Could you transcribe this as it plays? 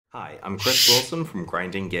Hi, I'm Chris Wilson from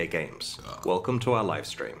Grinding Gear Games. Welcome to our live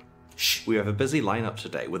stream. We have a busy lineup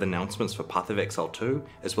today with announcements for Path of Exile 2,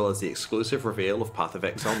 as well as the exclusive reveal of Path of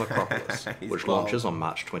Exile Necropolis, which launches on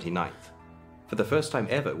March 29th. For the first time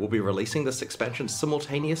ever, we'll be releasing this expansion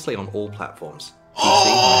simultaneously on all platforms, PC,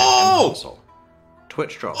 Mac, and console.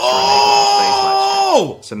 Twitch drops are enabled on today's live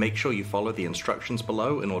stream, so make sure you follow the instructions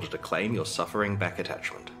below in order to claim your suffering back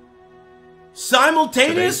attachment.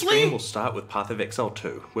 Simultaneously? Today's stream will start with Path of Exile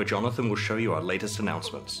 2, where Jonathan will show you our latest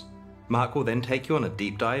announcements. Mark will then take you on a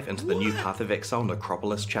deep dive into the new Path of Exile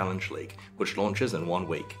Necropolis Challenge League, which launches in 1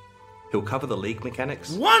 week. He'll cover the league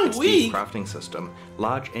mechanics, its deep crafting system,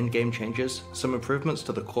 large endgame changes, some improvements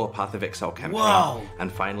to the core Path of Exile campaign,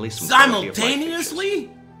 and finally some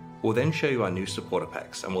simultaneously? We'll then show you our new supporter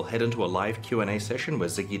packs, and we'll head into a live Q&A session where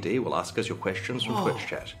Ziggy D will ask us your questions from Twitch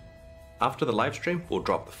chat. After the live stream, we'll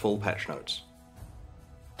drop the full patch notes.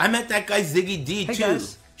 I met that guy Ziggy D too.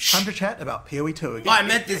 Guys, time to chat about PoE 2 again. Oh, I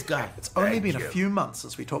met this guy. It's only been a few months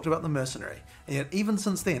since we talked about the Mercenary, and yet even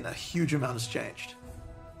since then, a huge amount has changed.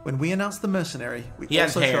 When we announced the Mercenary, we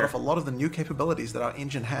also showed off a lot of the new capabilities that our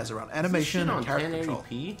engine has around animation and character control.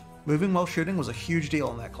 Moving while shooting was a huge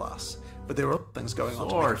deal in that class, but there were other things going on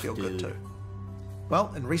to make it feel good too.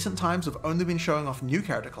 Well, in recent times, we've only been showing off new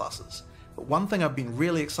character classes, but one thing I've been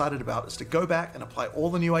really excited about is to go back and apply all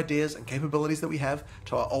the new ideas and capabilities that we have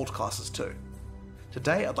to our old classes too.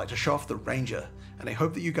 Today, I'd like to show off the Ranger, and I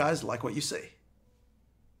hope that you guys like what you see.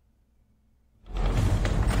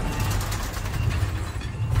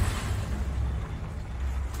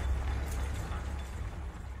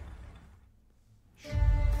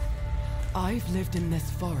 I've lived in this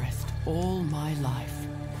forest all my life.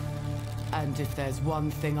 And if there's one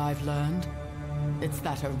thing I've learned, it's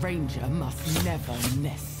that a ranger must never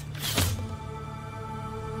miss.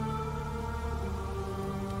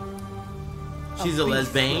 She's a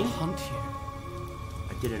lesbian? Hunt you.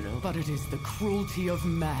 I didn't know. But it is the cruelty of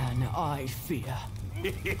man I fear.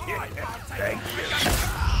 Thank you.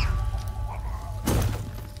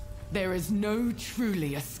 There is no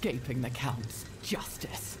truly escaping the Count's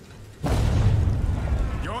justice.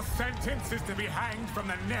 Your sentence is to be hanged from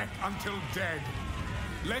the neck until dead.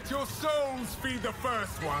 Let your souls feed the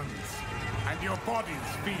first ones, and your bodies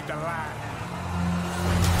feed the land.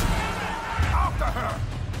 After her!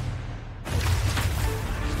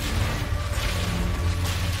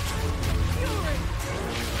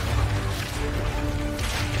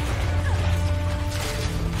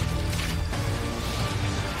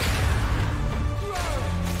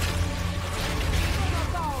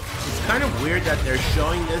 It's kind of weird that they're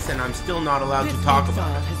showing this and I'm still not allowed to talk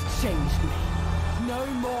about it. Has changed me. No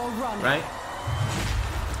more running. Right?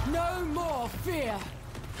 No more fear.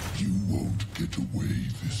 You won't get away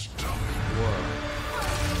this time.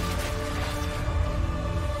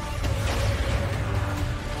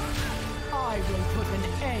 I will put an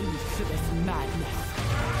end to this madness.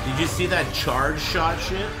 Did you see that charge shot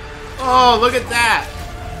shit? Oh, look at that!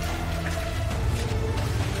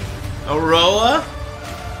 Aroa?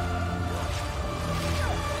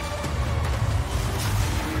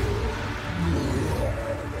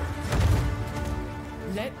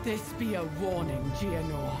 Let this be a warning,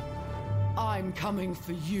 Gianor. I'm coming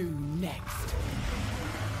for you next.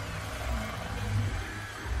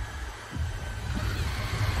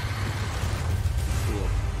 Cool.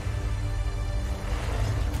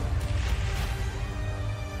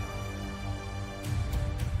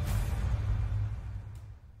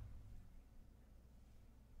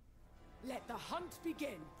 Let the hunt begin.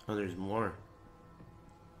 Oh, there's more.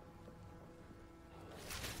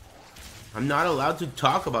 I'm not allowed to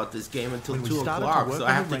talk about this game until 2 o'clock, so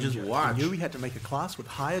I have to just watch. We knew we had to make a class with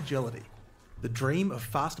high agility. The dream of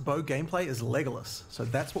fast bow gameplay is Legolas, so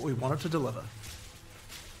that's what we wanted to deliver.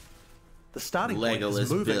 The starting point is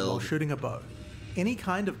moving while shooting a bow. Any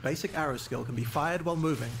kind of basic arrow skill can be fired while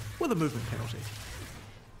moving, with a movement penalty.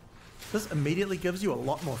 This immediately gives you a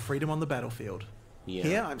lot more freedom on the battlefield.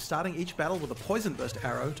 Here, I'm starting each battle with a poison burst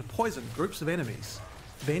arrow to poison groups of enemies,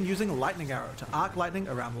 then using a lightning arrow to arc lightning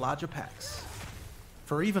around larger packs.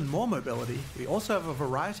 For even more mobility, we also have a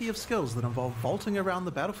variety of skills that involve vaulting around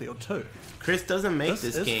the battlefield too. Chris doesn't make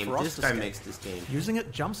this game, this guy makes this game. Using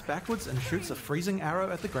it jumps backwards and shoots a freezing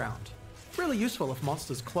arrow at the ground. Really useful if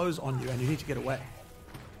monsters close on you and you need to get away.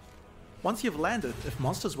 Once you've landed, if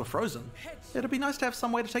monsters were frozen, it'd be nice to have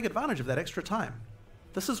some way to take advantage of that extra time.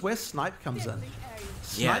 This is where Snipe comes in.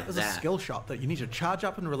 Snipe is a skill shot that you need to charge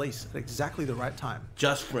up and release at exactly the right time.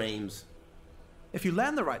 Just frames. If you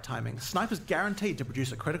land the right timing, Snipe is guaranteed to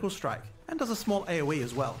produce a critical strike, and does a small AoE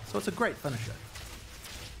as well, so it's a great finisher.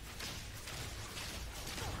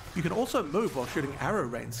 You can also move while shooting arrow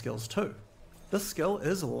rain skills too. This skill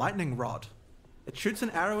is Lightning Rod. It shoots an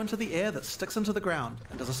arrow into the air that sticks into the ground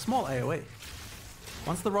and does a small AoE.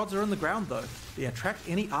 Once the rods are in the ground though, they attract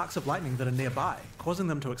any arcs of lightning that are nearby, causing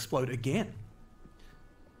them to explode again.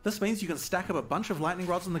 This means you can stack up a bunch of lightning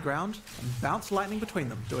rods on the ground and bounce lightning between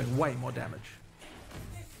them, doing way more damage.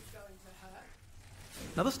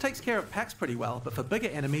 Now this takes care of packs pretty well, but for bigger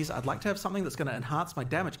enemies I'd like to have something that's going to enhance my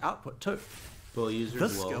damage output too.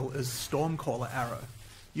 This skill is Stormcaller Arrow.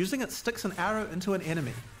 Using it sticks an arrow into an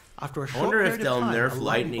enemy. After a short period of time, nerf a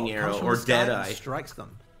lightning bolt arrow comes from or the sky and Deadeye. strikes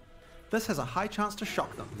them. This has a high chance to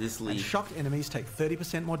shock them, and shocked enemies take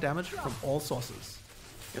 30% more damage from all sources.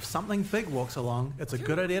 If something big walks along, it's a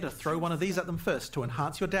good idea to throw one of these at them first to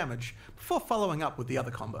enhance your damage before following up with the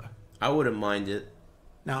other combo. I wouldn't mind it.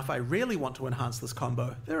 Now if I really want to enhance this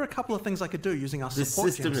combo, there are a couple of things I could do using our support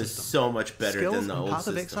gem system. This system is so much better than the old Skills in Path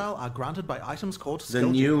of system. Exile are granted by items called skill The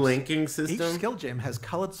gems. new linking system? Each skill gem has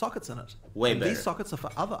coloured sockets in it. Way better. These sockets are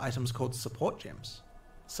for other items called support gems.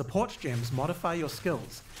 Support gems modify your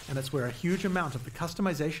skills, and it's where a huge amount of the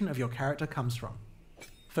customization of your character comes from.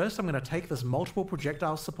 First I'm going to take this multiple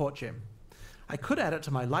projectile support gem. I could add it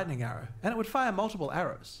to my lightning arrow, and it would fire multiple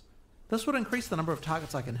arrows. This would increase the number of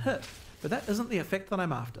targets I can hit, but that isn't the effect that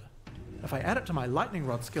I'm after. If I add it to my lightning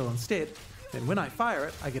rod skill instead, then when I fire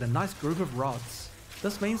it, I get a nice group of rods.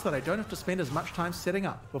 This means that I don't have to spend as much time setting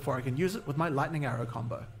up before I can use it with my lightning arrow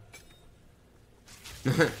combo.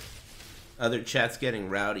 Other chat's getting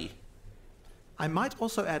rowdy. I might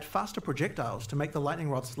also add faster projectiles to make the lightning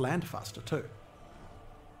rods land faster too.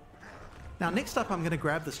 Now next up I'm going to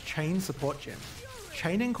grab this chain support gem.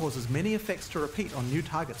 Chaining causes many effects to repeat on new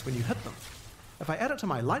targets when you hit them. If I add it to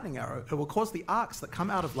my lightning arrow, it will cause the arcs that come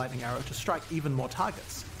out of lightning arrow to strike even more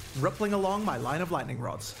targets, rippling along my line of lightning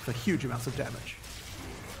rods for huge amounts of damage.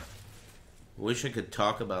 Wish I could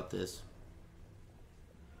talk about this.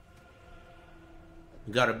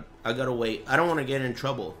 I gotta wait. I don't want to get in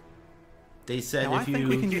trouble. They said now, if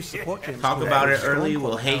you talk about it early,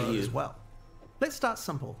 we'll hate you. As well. Let's start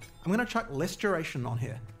simple. I'm going to chuck less duration on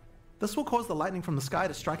here. This will cause the lightning from the sky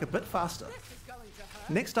to strike a bit faster.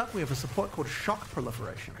 Next up, we have a support called Shock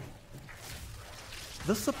Proliferation.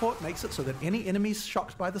 This support makes it so that any enemies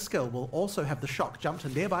shocked by the skill will also have the shock jump to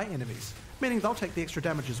nearby enemies, meaning they'll take the extra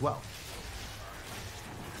damage as well.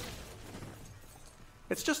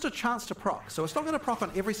 It's just a chance to proc, so it's not going to proc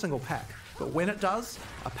on every single pack, but when it does,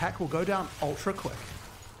 a pack will go down ultra quick.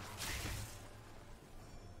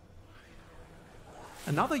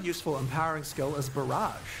 Another useful empowering skill is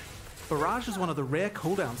Barrage. Barrage is one of the rare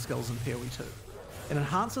cooldown skills in PoE 2. It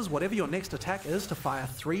enhances whatever your next attack is to fire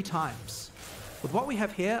 3 times. With what we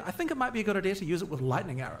have here, I think it might be a good idea to use it with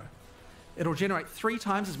Lightning Arrow. It'll generate 3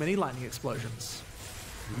 times as many lightning explosions.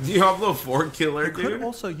 Diablo 4 killer, dude. You could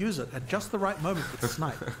also use it at just the right moment with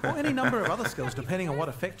Snipe, or any number of other skills depending on what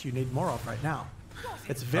effect you need more of right now.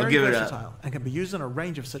 It's very versatile and can be used in a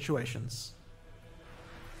range of situations.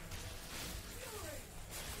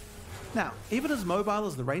 Now, even as mobile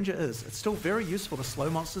as the Ranger is, it's still very useful to slow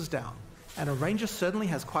monsters down, and a Ranger certainly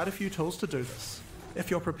has quite a few tools to do this.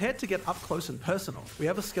 If you're prepared to get up close and personal, we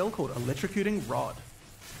have a skill called Electrocuting Rod.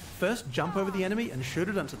 First, jump over the enemy and shoot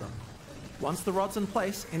it into them. Once the rod's in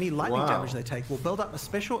place, any lightning damage they take will build up a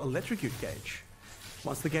special electrocute gauge.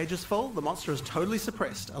 Once the gauge is full, the monster is totally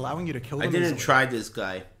suppressed, allowing you to kill them I didn't easily. try this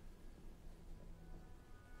guy.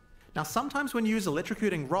 Now sometimes when you use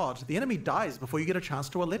Electrocuting Rod, the enemy dies before you get a chance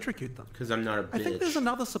to electrocute them. Because I'm not a bitch. I think there's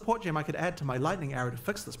another support gem I could add to my lightning arrow to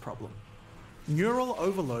fix this problem. Neural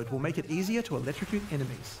Overload will make it easier to electrocute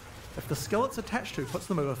enemies. If the skill it's attached to puts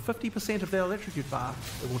them over 50% of their electrocute bar,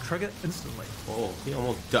 it will trigger instantly. Oh, he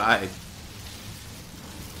almost died.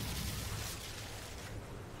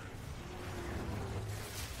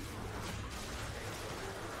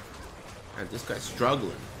 Man, this guy's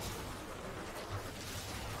struggling.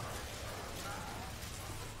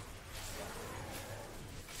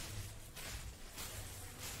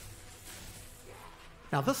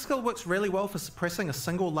 Now this skill works really well for suppressing a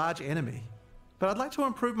single large enemy, but I'd like to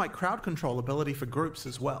improve my crowd control ability for groups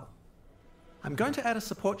as well. I'm going to add a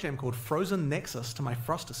support gem called Frozen Nexus to my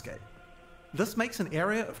Frost Escape. This makes an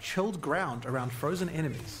area of chilled ground around frozen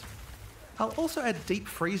enemies. I'll also add Deep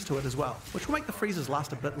Freeze to it as well, which will make the freezes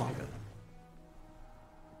last a bit longer.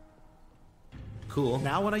 Cool.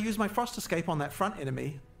 Now when I use my Frost Escape on that front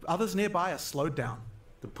enemy, others nearby are slowed down.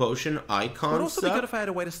 The potion icons It would also be good if I had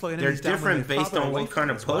a way to slow enemies They're down. different based on what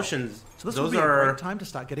kind of potions. So this Those would be are a great time to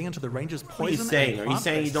start getting into the Ranger's poison. What are you saying? Are you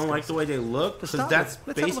saying you don't like the way they look? Because that's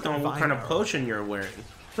based on what kind of potion you're wearing.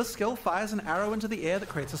 This skill fires an arrow into the air that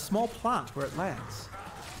creates a small plant where it lands.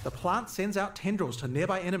 The plant sends out tendrils to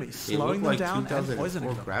nearby enemies, slowing them down and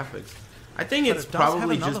poisoning them. Graphics. I think it's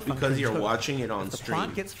probably just because you're watching it on stream. If the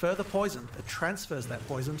plant gets further poisoned, it transfers that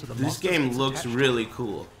poison to the monster. This game looks really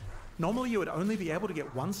cool. Normally, you would only be able to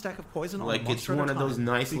get one stack of poison on a monster it's one of those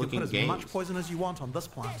nice-looking games. You can put as much poison as you want on this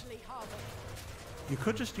plant. You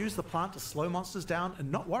could just use the plant to slow monsters down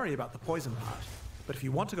and not worry about the poison part. But if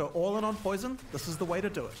you want to go all in on poison, this is the way to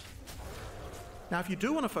do it. Now, if you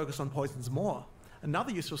do want to focus on poisons more,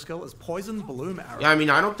 another useful skill is Poison Bloom Arrow. Yeah, I mean,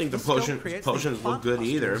 I don't think the potions look good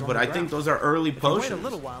either, but I think those are early potions. If you wait a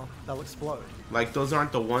little while, they'll explode. Like, those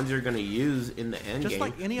aren't the ones you're going to use in the end game.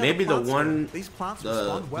 Like maybe the one, these plants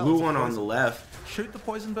the blue one on the left. Shoot the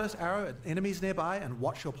Poison Burst arrow at enemies nearby and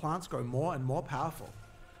watch your plants grow more and more powerful.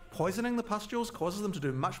 Poisoning the pustules causes them to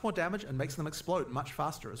do much more damage and makes them explode much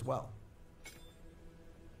faster as well.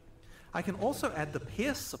 I can also add the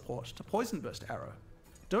Pierce support to Poison Burst arrow.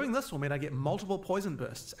 Doing this will mean I get multiple poison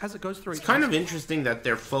bursts as it goes through. It's kind of interesting that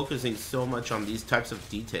they're focusing so much on these types of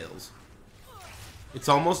details. It's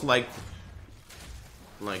almost like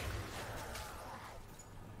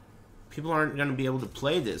people aren't going to be able to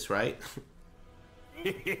play this, right?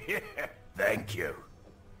 Thank you.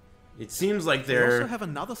 It seems like they're also have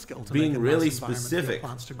another skill to being make a really nice environment for your specific.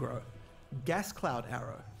 plants to grow. Gas Cloud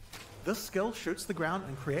Arrow. This skill shoots the ground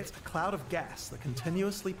and creates a cloud of gas that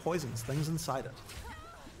continuously poisons things inside it.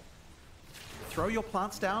 Throw your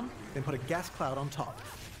plants down, then put a gas cloud on top.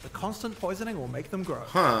 The constant poisoning will make them grow.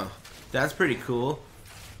 Huh. That's pretty cool.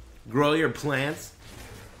 Grow your plants.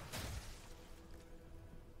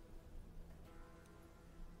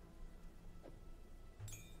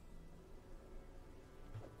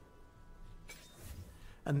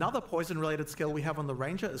 Another poison-related skill we have on the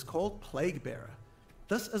Ranger is called Plague Bearer.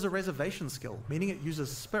 This is a reservation skill, meaning it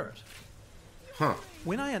uses spirit. Huh.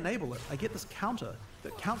 When I enable it, I get this counter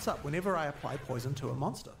that counts up whenever I apply poison to a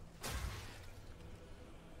monster.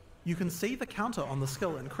 You can see the counter on the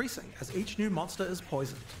skill increasing as each new monster is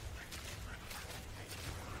poisoned.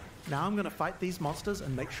 Now I'm going to fight these monsters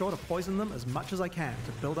and make sure to poison them as much as I can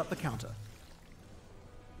to build up the counter.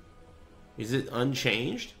 Is it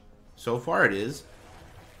unchanged? So far it is.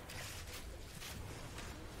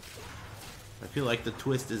 I feel like the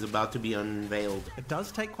twist is about to be unveiled. It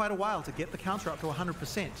does take quite a while to get the counter up to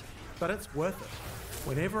 100%, but it's worth it.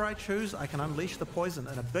 Whenever I choose, I can unleash the poison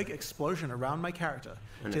in a big explosion around my character,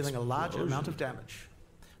 dealing a large amount of damage.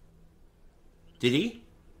 Did he?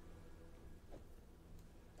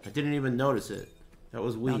 I didn't even notice it. That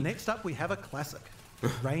was weak. Now next up we have a classic,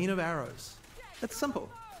 Rain of Arrows. It's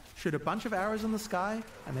simple. Shoot a bunch of arrows in the sky,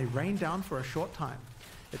 and they rain down for a short time.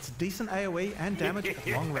 It's decent AoE and damage at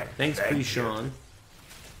long range. Thanks, Pre-Sean.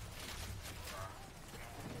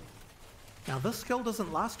 Now this skill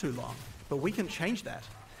doesn't last too long, but we can change that.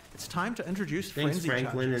 It's time to introduce Frenzy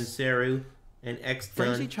Franklin charges. and Saru and X-Dun.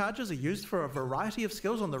 Frenzy charges are used for a variety of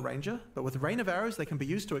skills on the Ranger, but with Rain of Arrows they can be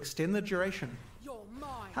used to extend the duration.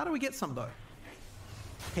 How do we get some though?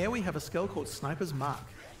 Here we have a skill called Sniper's Mark.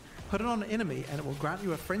 Put it on an enemy and it will grant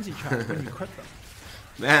you a Frenzy charge when you crit them.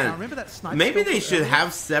 Man, now remember that sniper maybe they should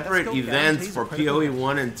have separate events for PoE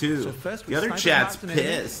 1 and 2. So first we the other chat's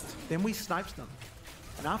pissed. Enemy, then we sniped them.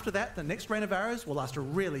 And after that, the next Rain of Arrows will last a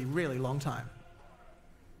really, really long time.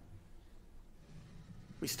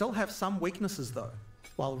 We still have some weaknesses though.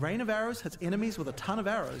 While Rain of Arrows hits enemies with a ton of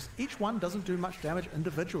arrows, each one doesn't do much damage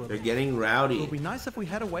individually. They're getting rowdy. It would be nice if we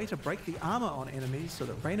had a way to break the armor on enemies so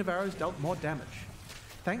that Rain of Arrows dealt more damage.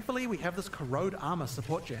 Thankfully, we have this Corrode Armor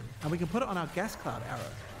support gem, and we can put it on our Gas Cloud arrow.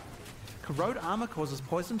 Corrode Armor causes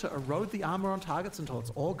poison to erode the armor on targets until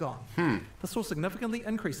it's all gone. This will significantly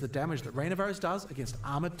increase the damage that Rain of Arrows does against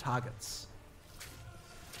armored targets.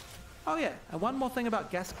 Oh yeah, and one more thing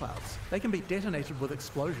about gas clouds. They can be detonated with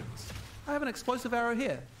explosions. I have an explosive arrow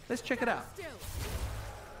here. Let's check it out.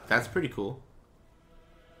 That's pretty cool.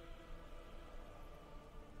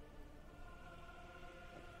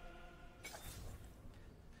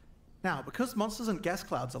 Now, because monsters and gas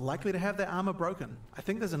clouds are likely to have their armor broken, I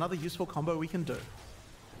think there's another useful combo we can do.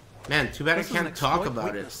 Man, too bad I can't talk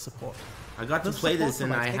about it. Support. I got to play this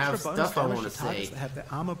and I have stuff I want to say. That have their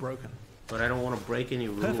armor broken. But I don't want to break any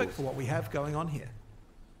rules. Perfect for what we have going on here.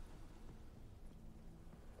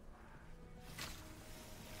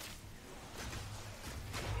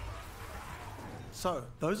 So,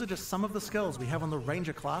 those are just some of the skills we have on the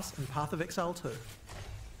Ranger class in Path of Exile 2.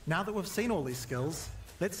 Now that we've seen all these skills,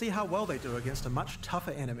 let's see how well they do against a much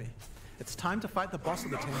tougher enemy. It's time to fight the boss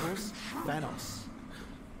of the temples, Thanos.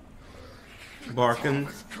 Barking.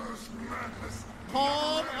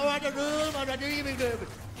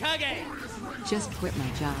 Just quit my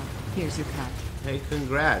job. Here's your cut. Hey,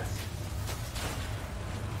 congrats.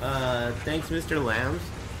 Thanks, Mr. Lambs.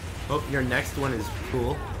 Hope your next one is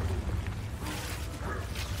cool.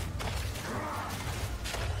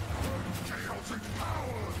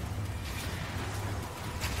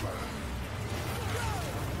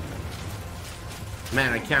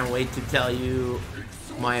 Man, I can't wait to tell you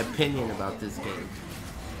my opinion about this game.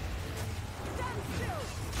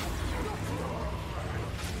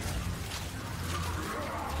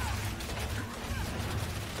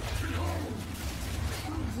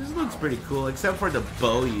 This looks pretty cool, except for the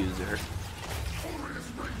bow user.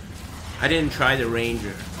 I didn't try the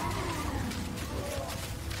ranger.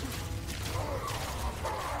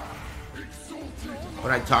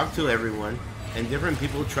 But I talked to everyone, and different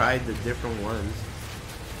people tried the different ones.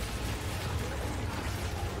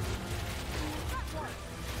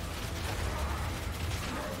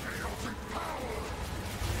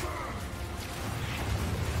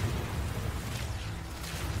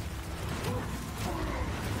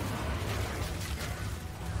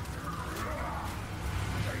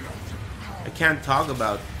 I can't talk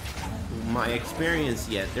about my experience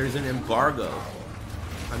yet. There's an embargo.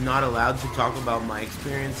 I'm not allowed to talk about my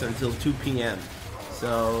experience until 2 p.m.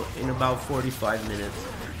 So in about 45 minutes.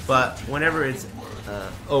 But whenever it's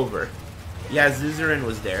over. Yeah, Zizarin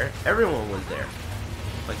was there. Everyone was there.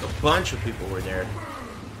 Like a bunch of people were there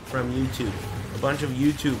from YouTube. A bunch of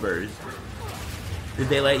YouTubers. Did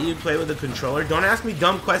they let you play with a controller? Don't ask me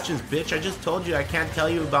dumb questions, bitch. I just told you I can't tell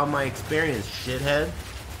you about my experience, shithead.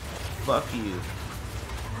 Fuck you.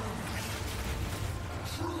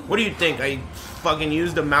 What do you think? I fucking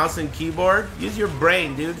used a mouse and keyboard? Use your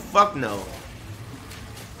brain, dude. Fuck no.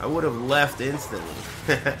 I would have left instantly.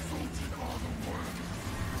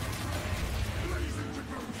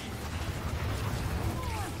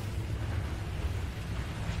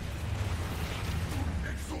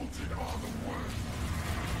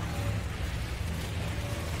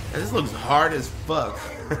 This looks hard as fuck.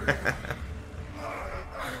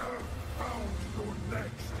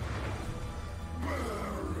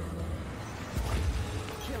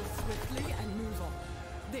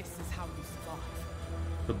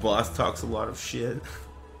 The boss talks a lot of shit.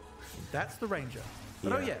 That's the ranger.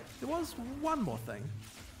 But oh yeah, there was one more thing.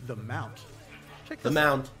 The mount. Check this out. The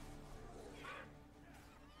mount.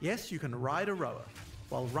 Yes, you can ride a rower.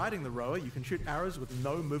 While riding the rower, you can shoot arrows with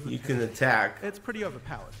no movement. You can attack. It's pretty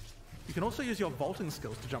overpowered. You can also use your vaulting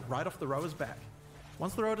skills to jump right off the rower's back.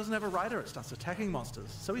 Once the rower doesn't have a rider, it starts attacking monsters.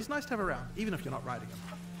 So he's nice to have around, even if you're not riding him.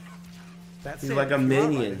 That's he's like a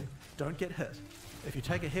minion. Don't get hit. If you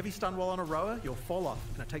take a heavy stun while on a rower, you'll fall off,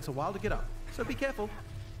 and it takes a while to get up. So be careful.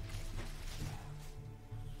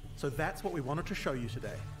 So that's what we wanted to show you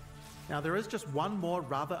today. Now there is just one more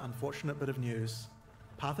rather unfortunate bit of news.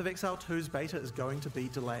 Path of Exile 2's beta is going to be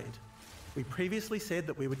delayed. We previously said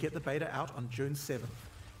that we would get the beta out on June 7th.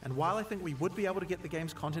 And while I think we would be able to get the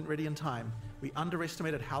game's content ready in time, we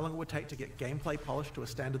underestimated how long it would take to get gameplay polished to a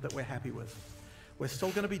standard that we're happy with. We're still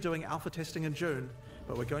going to be doing alpha testing in June,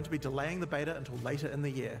 but we're going to be delaying the beta until later in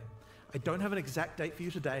the year. I don't have an exact date for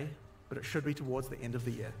you today, but it should be towards the end of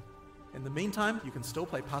the year. In the meantime, you can still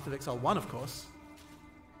play Path of Exile 1, of course.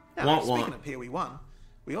 Now, speaking of PoE 1,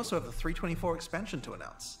 we also have the 324 expansion to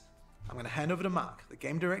announce. I'm going to hand over to Mark, the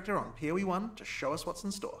game director on PoE 1, to show us what's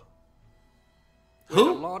in store. We had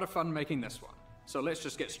a lot of fun making this one, so let's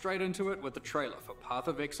just get straight into it with the trailer for Path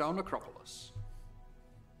of Exile Necropolis.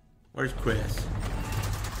 Where's Chris?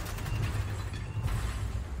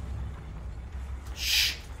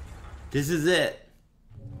 Shh. This is it.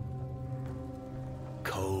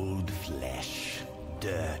 Cold flesh,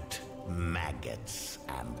 dirt, maggots,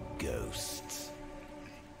 and ghosts.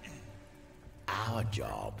 Our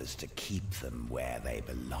job is to keep them where they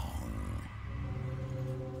belong.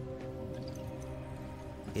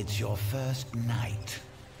 It's your first night,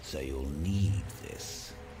 so you'll need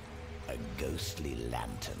this. A ghostly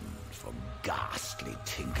lantern for ghastly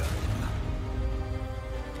tinkering.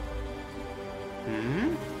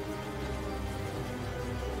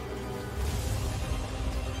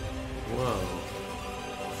 Whoa.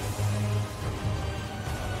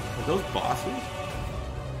 Are those bosses?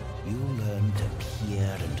 You'll learn to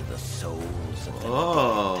peer into the souls of the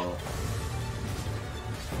dead.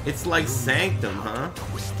 It's like Sanctum, huh?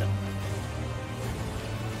 Twist them.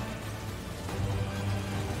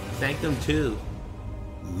 Sanctum 2.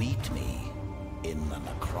 Meet me in the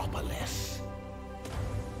Necropolis.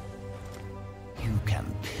 You can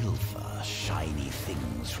pilfer shiny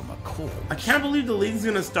things from a corpse. I can't believe the league's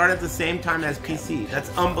gonna start at the same time as PC. That's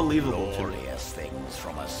unbelievable. Glorious things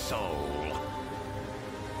from a soul.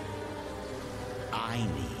 I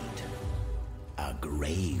need a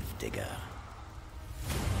grave digger.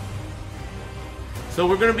 So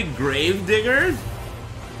we're gonna be grave diggers?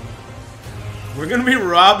 We're gonna be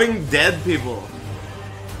robbing dead people.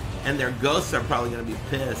 And their ghosts are probably gonna be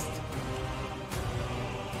pissed.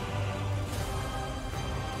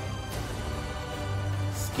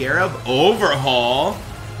 Scarab overhaul?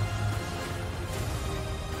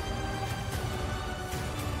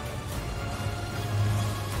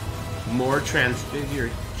 More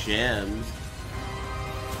transfigured gems.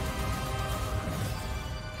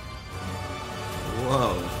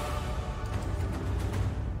 Whoa.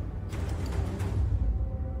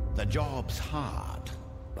 The job's hard,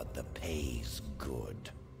 but the pay's good.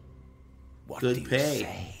 What Good do you pay.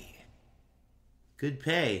 say? Good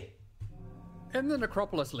pay. In the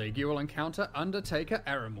Necropolis League, you will encounter Undertaker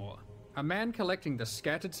Aramor, a man collecting the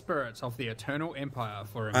scattered spirits of the Eternal Empire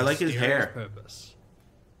for a I like his mysterious hair. purpose.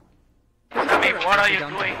 Sammy, what are you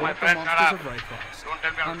doing, my friend? Shut up. Don't tell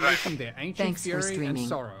me I'm unleashing their ancient fury and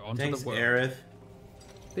sorrow onto Thanks, the world. Aris.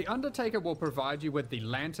 The Undertaker will provide you with the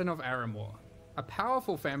Lantern of Aramor, a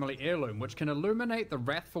powerful family heirloom which can illuminate the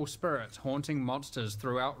wrathful spirits haunting monsters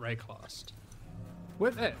throughout Rayclast.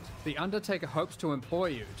 With it, the Undertaker hopes to employ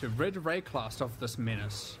you to rid Rayclast of this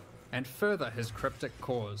menace, and further his cryptic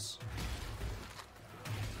cause.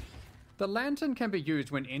 The lantern can be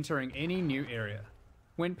used when entering any new area.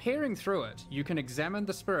 When peering through it, you can examine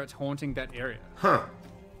the spirits haunting that area. Huh.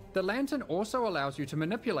 The lantern also allows you to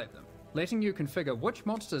manipulate them, letting you configure which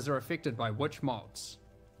monsters are affected by which mods.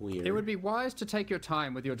 Weird. It would be wise to take your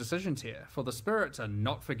time with your decisions here, for the spirits are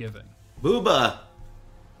not forgiving. Booba!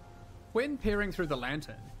 When peering through the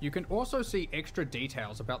lantern, you can also see extra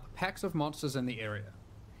details about the packs of monsters in the area.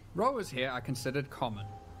 Rowers here are considered common,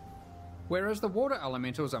 whereas the water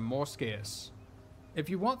elementals are more scarce. If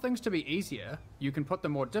you want things to be easier, you can put the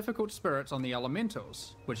more difficult spirits on the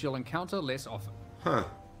elementals, which you'll encounter less often. Huh.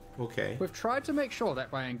 Okay. We've tried to make sure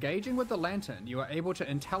that by engaging with the lantern, you are able to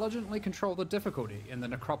intelligently control the difficulty in the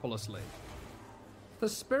Necropolis League. The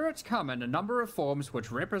spirits come in a number of forms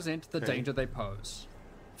which represent the danger they pose.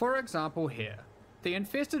 For example here, the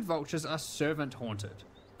infested vultures are servant haunted,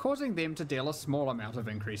 causing them to deal a small amount of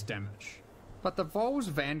increased damage. But the Vol's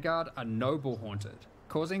Vanguard are noble haunted,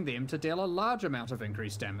 causing them to deal a large amount of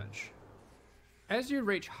increased damage. As you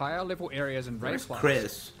reach higher level areas in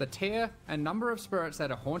Rayclast, the tier and number of spirits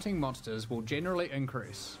that are haunting monsters will generally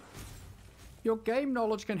increase. Your game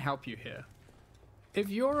knowledge can help you here. If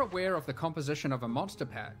you're aware of the composition of a monster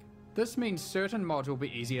pack, this means certain mods will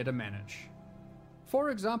be easier to manage. For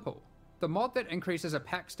example, the mod that increases a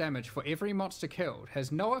pack's damage for every monster killed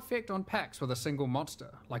has no effect on packs with a single monster,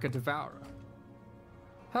 like a Devourer.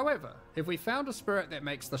 However, if we found a spirit that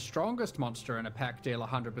makes the strongest monster in a pack deal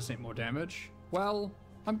 100% more damage, well,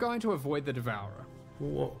 I'm going to avoid the Devourer.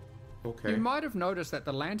 Whoa. Okay. You might have noticed that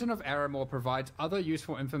the Lantern of Aramor provides other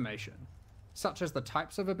useful information, such as the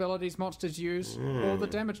types of abilities monsters use, or the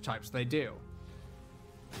damage types they deal.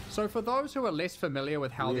 So for those who are less familiar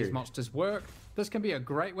with how these monsters work, this can be a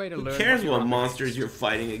great way to learn. Who cares what monsters you're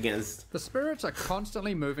fighting against? The spirits are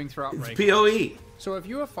constantly moving throughout Rayclast. PoE. So if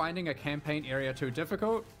you are finding a campaign area too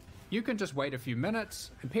difficult, you can just wait a few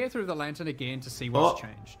minutes and peer through the lantern again to see what's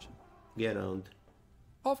changed. Get owned.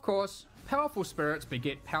 Of course, powerful spirits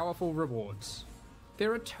beget powerful rewards.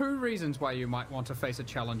 There are two reasons why you might want to face a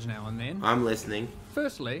challenge now and then. I'm listening.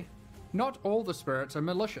 Firstly, not all the spirits are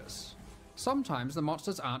malicious. Sometimes the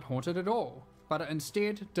monsters aren't haunted at all, but are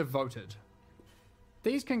instead devoted.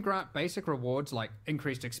 These can grant basic rewards like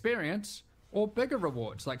increased experience, or bigger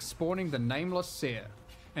rewards like spawning the Nameless Seer,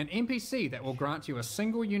 an NPC that will grant you a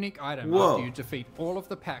single unique item after you defeat all of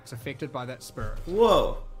the packs affected by that spirit.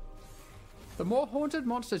 Whoa. The more haunted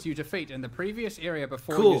monsters you defeat in the previous area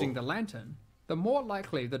before using the lantern, the more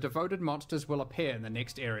likely the devoted monsters will appear in the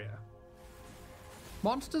next area.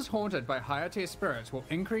 Monsters haunted by higher tier spirits will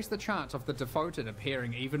increase the chance of the devoted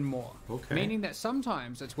appearing even more, meaning that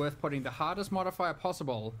sometimes it's worth putting the hardest modifier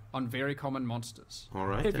possible on very common monsters,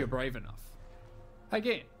 if you're brave enough.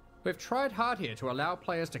 Again, we've tried hard here to allow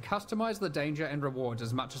players to customize the danger and rewards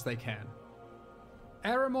as much as they can.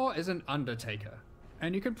 Aramor is an Undertaker,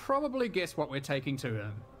 and you can probably guess what we're taking to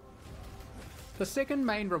him. The second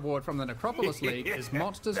main reward from the Necropolis League is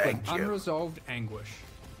monsters with unresolved anguish.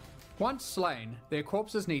 Once slain, their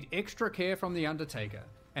corpses need extra care from the Undertaker,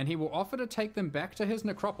 and he will offer to take them back to his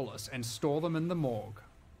necropolis and store them in the morgue.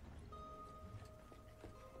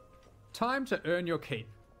 Time to earn your keep.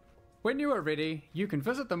 When you are ready, you can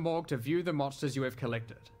visit the morgue to view the monsters you have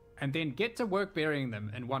collected, and then get to work burying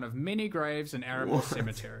them in one of many graves in Aramor's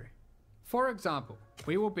cemetery. For example,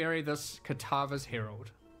 we will bury this Katava's Herald.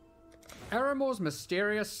 Aramor's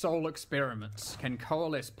mysterious soul experiments can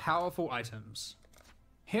coalesce powerful items.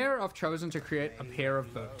 Here I've chosen to create a pair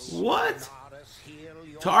of boots. What?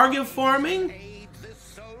 Target farming?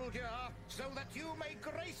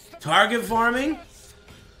 Target farming?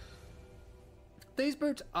 These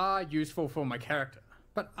boots are useful for my character,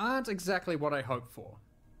 but aren't exactly what I hoped for.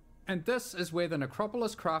 And this is where the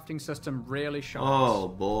Necropolis crafting system really shines. Oh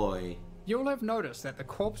boy. You'll have noticed that the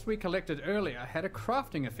corpse we collected earlier had a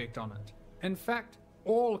crafting effect on it. In fact,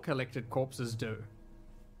 all collected corpses do.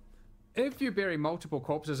 If you bury multiple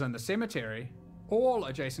corpses in the cemetery, all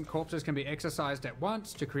adjacent corpses can be exercised at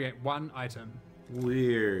once to create one item.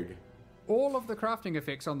 Weird. All of the crafting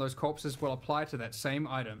effects on those corpses will apply to that same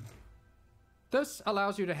item. This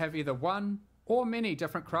allows you to have either one or many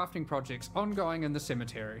different crafting projects ongoing in the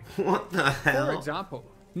cemetery. What the hell? For example,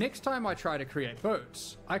 next time I try to create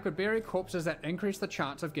boots, I could bury corpses that increase the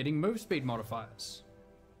chance of getting move speed modifiers.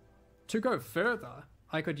 To go further,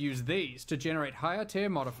 I could use these to generate higher tier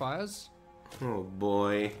modifiers. Oh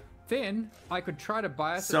boy. Then I could try to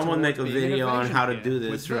bias someone make a video on how to do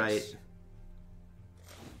this right.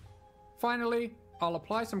 Finally, I'll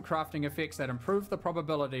apply some crafting effects that improve the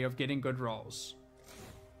probability of getting good rolls.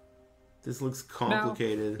 This looks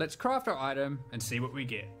complicated. Now, let's craft our item and see what we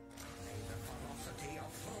get.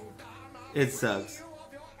 It sucks.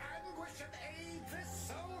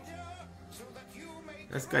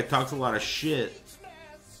 This guy talks a lot of shit.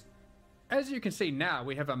 As you can see now,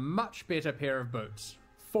 we have a much better pair of boots,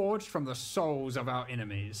 forged from the souls of our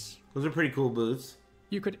enemies. Those are pretty cool boots.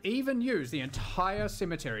 You could even use the entire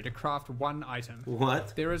cemetery to craft one item.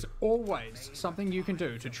 What? There is always something you can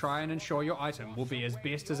do to try and ensure your item will be as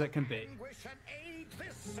best as it can be.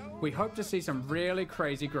 We hope to see some really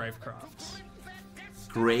crazy grave crafts.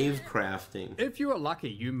 Grave crafting. If you are lucky,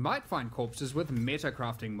 you might find corpses with meta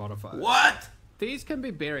crafting modifiers. What? These can be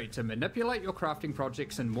buried to manipulate your crafting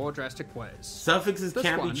projects in more drastic ways. Suffixes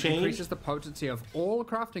can't be changed? This one increases the potency of all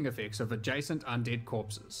crafting effects of adjacent undead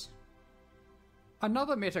corpses.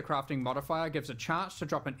 Another meta crafting modifier gives a chance to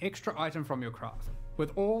drop an extra item from your craft,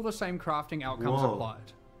 with all the same crafting outcomes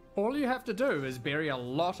applied. All you have to do is bury a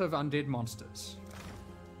lot of undead monsters.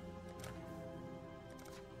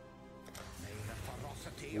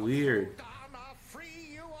 Weird.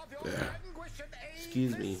 Yeah.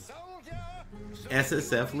 Excuse me.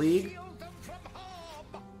 SSF League?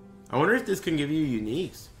 I wonder if this can give you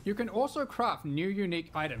uniques. You can also craft new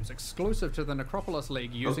unique items exclusive to the Necropolis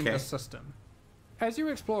League using this system. As you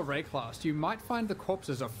explore Rayclast, you might find the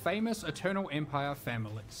corpses of famous Eternal Empire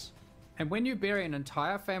families. And when you bury an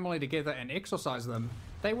entire family together and exorcise them,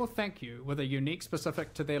 they will thank you with a unique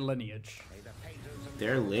specific to their lineage.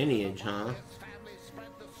 Their lineage, huh?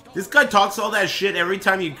 This guy talks all that shit every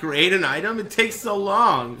time you create an item? It takes so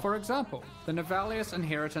long. For example, the Navalius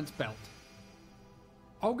Inheritance Belt.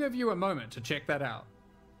 I'll give you a moment to check that out.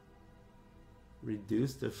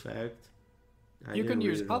 Reduced effect. You can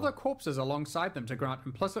use other corpses alongside them to grant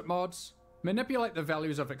implicit mods, manipulate the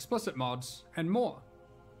values of explicit mods, and more.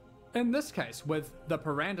 In this case, with the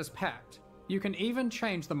Parandus Pact, you can even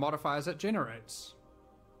change the modifiers it generates.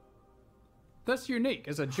 This unique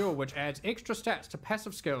is a jewel which adds extra stats to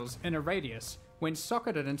passive skills in a radius when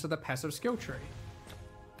socketed into the passive skill tree.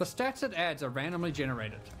 The stats it adds are randomly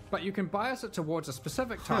generated, but you can bias it towards a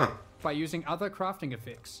specific type by using other crafting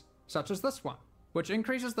effects, such as this one, which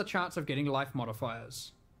increases the chance of getting life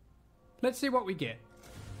modifiers. Let's see what we get.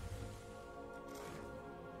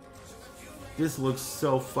 This looks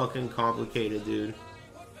so fucking complicated, dude.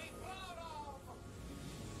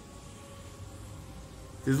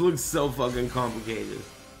 This looks so fucking complicated.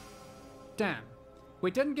 Damn,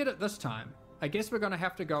 we didn't get it this time. I guess we're gonna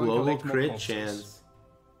have to go and Global collect more crit corpses. chance.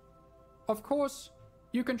 Of course,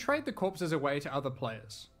 you can trade the corpses away to other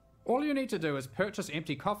players. All you need to do is purchase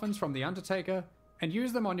empty coffins from the Undertaker and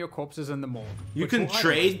use them on your corpses in the morgue. You can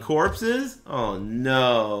trade corpses? Oh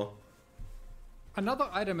no. Another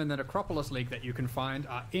item in the Necropolis League that you can find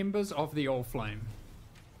are Embers of the All-Flame.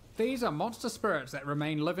 These are monster spirits that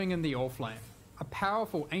remain living in the All-Flame, a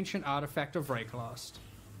powerful ancient artifact of Rayclast.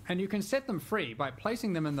 And you can set them free by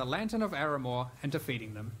placing them in the Lantern of Aramor and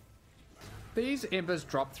defeating them. These embers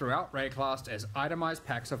drop throughout Rayclast as itemized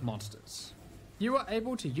packs of monsters. You are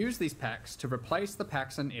able to use these packs to replace the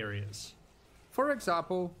packs in areas. For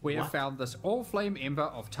example, we have found this All-Flame Ember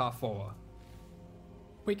of Tarfor.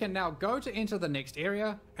 We can now go to enter the next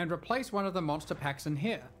area and replace one of the monster packs in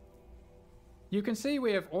here. You can see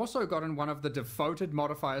we have also gotten one of the devoted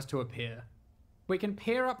modifiers to appear. We can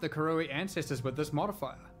pair up the Karui ancestors with this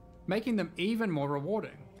modifier, making them even more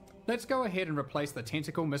rewarding. Let's go ahead and replace the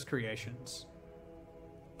Tentacle Miscreations.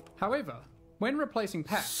 However, when replacing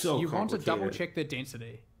packs, you want to double check their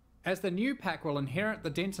density, as the new pack will inherit the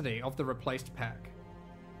density of the replaced pack.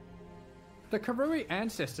 The Karui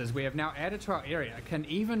ancestors we have now added to our area can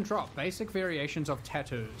even drop basic variations of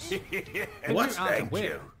tattoos. What? Thank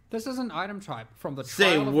you. This is an item type from the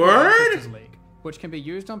Say Trial of the word? Ancestors League, which can be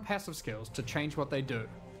used on passive skills to change what they do.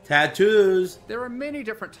 Tattoos. There are many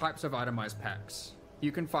different types of itemized packs.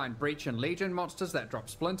 You can find Breach and Legion monsters that drop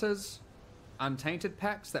splinters, Untainted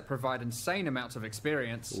packs that provide insane amounts of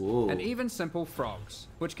experience, Ooh. and even simple frogs,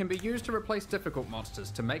 which can be used to replace difficult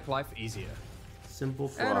monsters to make life easier. Simple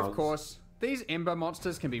frogs. And of course, these Ember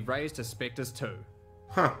monsters can be raised as specters too.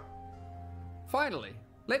 Huh. Finally,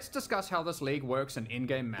 let's discuss how this league works in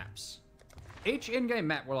in-game maps. Each in-game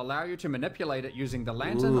map will allow you to manipulate it using the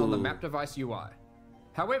lantern on the map device UI.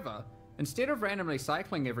 However, instead of randomly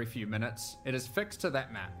cycling every few minutes, it is fixed to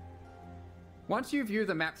that map. Once you view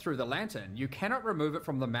the map through the lantern, you cannot remove it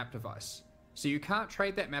from the map device, so you can't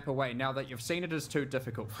trade that map away now that you've seen it as too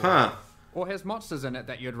difficult for you, or has monsters in it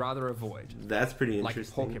that you'd rather avoid. That's pretty interesting.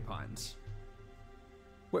 Like porcupines.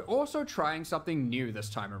 We're also trying something new this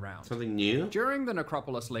time around. Something new? During the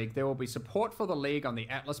Necropolis League, there will be support for the League on the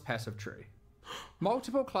Atlas passive tree.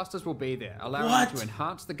 Multiple clusters will be there, allowing you to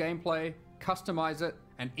enhance the gameplay, customize it,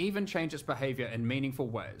 and even change its behavior in meaningful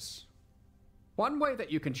ways. One way that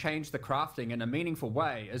you can change the crafting in a meaningful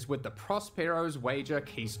way is with the Prospero's Wager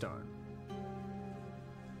Keystone.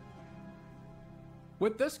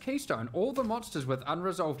 With this keystone, all the monsters with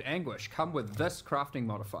unresolved anguish come with this crafting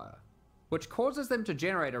modifier, which causes them to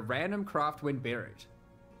generate a random craft when buried.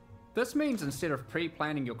 This means instead of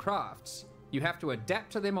pre-planning your crafts, you have to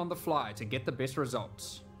adapt to them on the fly to get the best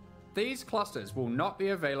results. These clusters will not be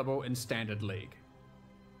available in Standard League.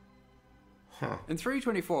 In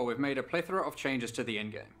 3.24, we've made a plethora of changes to the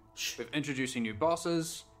endgame. We're introducing new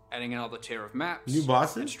bosses, adding another tier of maps, new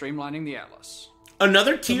bosses, and streamlining the Atlas.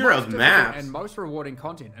 Another tier of maps? And most rewarding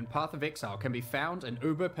content in Path of Exile can be found in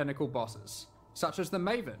Uber Pinnacle bosses, such as the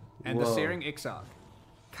Maven and the Searing Exarch.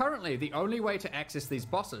 Currently, the only way to access these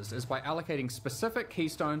bosses is by allocating specific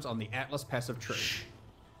keystones on the Atlas passive tree.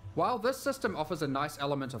 While this system offers a nice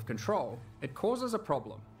element of control, it causes a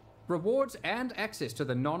problem. Rewards and access to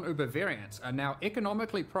the non-Uber variants are now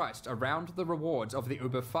economically priced around the rewards of the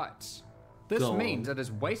Uber fights. This means it is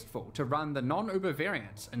wasteful to run the non-Uber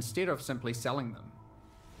variants instead of simply selling them.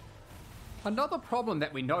 Another problem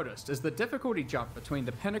that we noticed is the difficulty jump between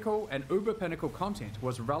the Pinnacle and Uber Pinnacle content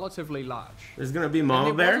was relatively large. There's gonna be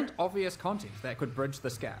Mama Bear? There wasn't obvious content that could bridge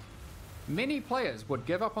this gap. Many players would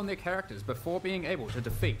give up on their characters before being able to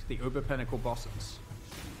defeat the Uber Pinnacle bosses.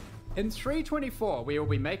 In 3.24, we will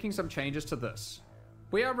be making some changes to this.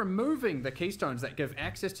 We are removing the keystones that give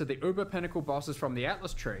access to the Uber Pinnacle bosses from the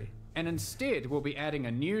Atlas tree, and instead we'll be adding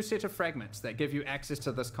a new set of fragments that give you access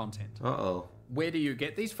to this content. Where do you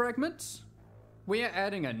get these fragments? We are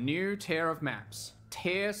adding a new tier of maps,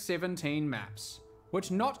 Tier 17 maps, which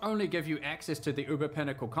not only give you access to the Uber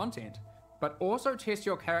Pinnacle content, but also test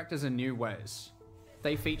your characters in new ways.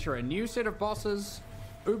 They feature a new set of bosses,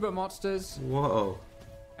 Uber monsters,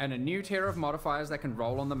 and a new tier of modifiers that can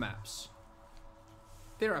roll on the maps.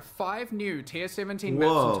 There are 5 new Tier 17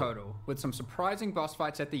 maps in total, with some surprising boss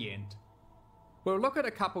fights at the end. We'll look at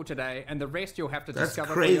a couple today, and the rest you'll have to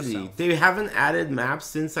discover for yourself. That's crazy. They haven't added maps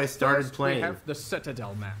since I started playing. We have the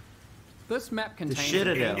Citadel map. This map contains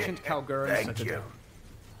the ancient Kalguran Citadel.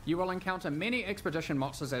 You will encounter many expedition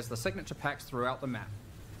monsters as the signature packs throughout the map.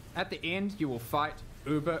 At the end, you will fight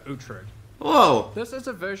Uber Uhtred. This is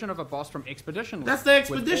a version of a boss from Expedition League. That's the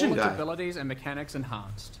Expedition with all guy. its abilities and mechanics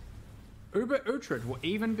enhanced. Uber Uhtred will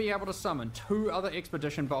even be able to summon 2 other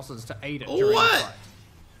Expedition bosses to aid it during the fight.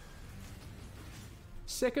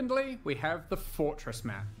 Secondly, we have the Fortress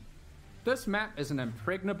map. This map is an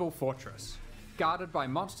impregnable fortress, guarded by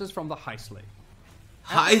monsters from the Heist League.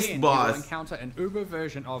 Heist boss. You will encounter an Uber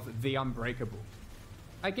version of the Unbreakable.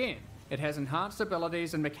 Again, it has enhanced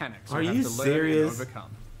abilities and mechanics you have to learn and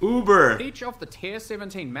overcome. Uber! Each of the Tier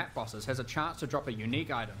 17 map bosses has a chance to drop a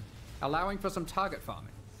unique item, allowing for some target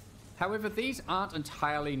farming. However, these aren't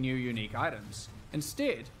entirely new unique items.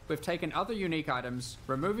 Instead, we've taken other unique items,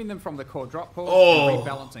 removing them from the core drop pool, and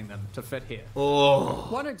rebalancing them to fit here.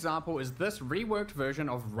 One example is this reworked version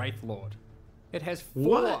of Wraith Lord. It has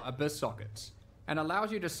 4 Abyss sockets, and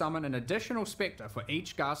allows you to summon an additional Spectre for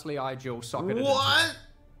each Ghastly Eye Jewel socketed into it.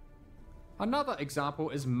 Another example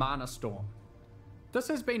is Mana Storm. This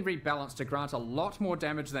has been rebalanced to grant a lot more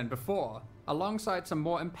damage than before, alongside some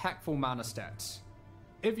more impactful mana stats,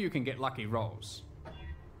 if you can get lucky rolls.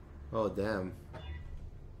 Oh, damn.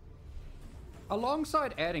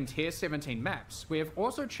 Alongside adding tier 17 maps, we have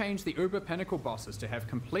also changed the Uber Pinnacle bosses to have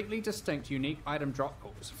completely distinct unique item drop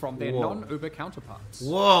pools from their non-Uber counterparts.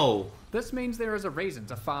 Whoa! This means there is a reason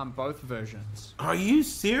to farm both versions. Are you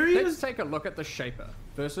serious? Let's take a look at the Shaper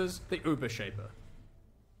versus the Uber Shaper.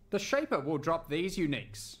 The Shaper will drop these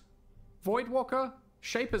uniques: Voidwalker,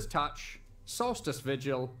 Shaper's Touch, Solstice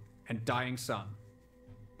Vigil, and Dying Sun.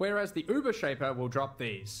 Whereas the Uber Shaper will drop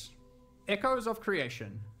these: Echoes of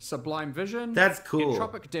Creation, Sublime Vision, that's cool,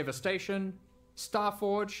 Entropic Devastation,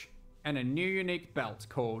 Starforge, and a new unique belt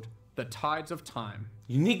called the Tides of Time.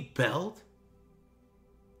 Unique belt?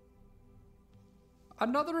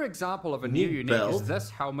 Another example of a new unique is this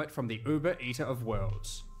helmet from the Uber Eater of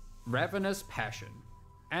Worlds, Ravenous Passion,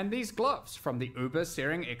 and these gloves from the Uber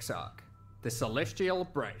Searing Exarch, the Celestial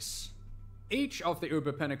Brace. Each of the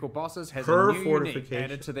Uber Pinnacle bosses has a new unique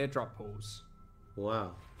added to their drop pools.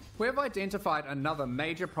 Wow. We have identified another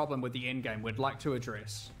major problem with the endgame we'd like to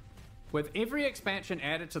address. With every expansion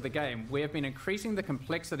added to the game, we have been increasing the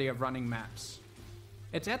complexity of running maps.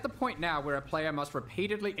 It's at the point now where a player must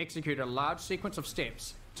repeatedly execute a large sequence of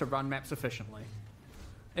steps to run maps efficiently.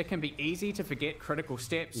 It can be easy to forget critical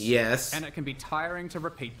steps, and it can be tiring to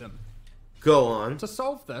repeat them. Go on. To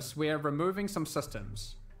solve this, we are removing some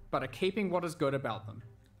systems, but are keeping what is good about them.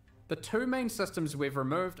 The two main systems we've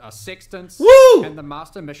removed are Sextants and the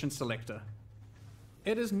Master Mission Selector.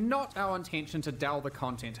 It is not our intention to dull the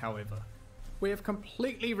content, however. We have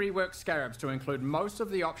completely reworked Scarabs to include most of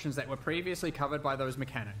the options that were previously covered by those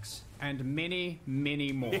mechanics, and many,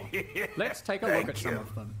 many more. Let's take a look at some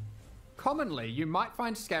of them. Commonly, you might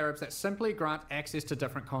find Scarabs that simply grant access to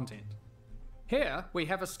different content. Here, we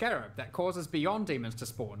have a Scarab that causes Beyond Demons to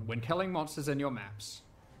spawn when killing monsters in your maps.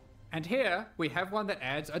 And here, we have one that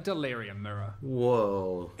adds a Delirium Mirror.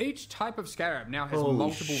 Whoa. Each type of Scarab now has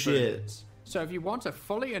multiple versions, so if you want to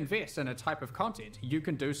fully invest in a type of content, you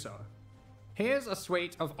can do so. Here's a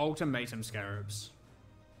suite of Ultimatum Scarabs.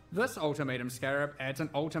 This Ultimatum Scarab adds an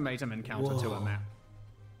Ultimatum encounter to a map.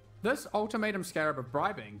 This Ultimatum Scarab of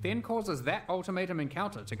Bribing then causes that Ultimatum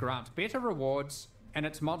encounter to grant better rewards and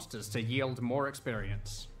its monsters to yield more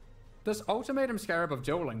experience. This Ultimatum Scarab of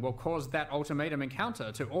Dueling will cause that Ultimatum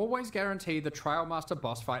encounter to always guarantee the Trial Master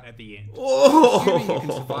boss fight at the end, assuming you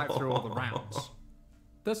can survive through all the rounds.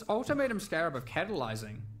 This Ultimatum Scarab of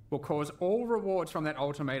Catalyzing will cause all rewards from that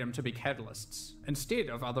ultimatum to be catalysts, instead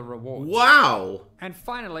of other rewards. Wow! And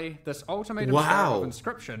finally, this Ultimatum Scarab of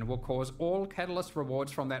Inscription will cause all catalyst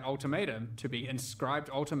rewards from that ultimatum to be inscribed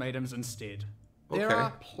ultimatums instead. There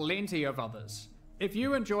are plenty of others. If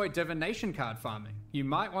you enjoy divination card farming, you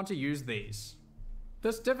might want to use these.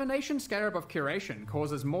 This Divination Scarab of Curation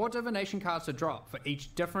causes more divination cards to drop for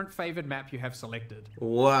each different favored map you have selected.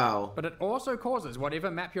 Wow. But it also causes whatever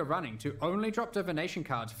map you're running to only drop divination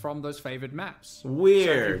cards from those favored maps. Weird.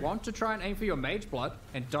 So if you want to try and aim for your Mage Blood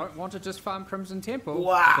and don't want to just farm Crimson Temple,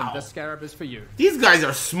 then this Scarab is for you. These guys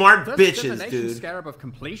are smart bitches, This Divination dude. Scarab of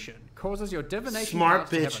Completion causes your divination cards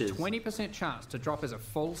to have a 20% chance to drop as a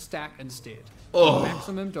full stack instead.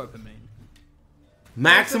 Maximum dopamine.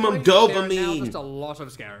 Maximum There are now dopamine. just a lot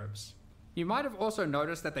of Scarabs. You might have also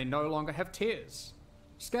noticed that they no longer have tiers.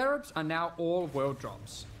 Scarabs are now all world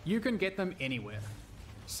drops. You can get them anywhere.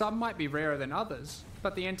 Some might be rarer than others,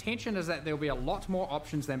 but the intention is that there'll be a lot more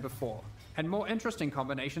options than before, and more interesting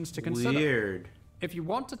combinations to consider. Weird. If you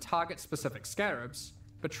want to target specific Scarabs,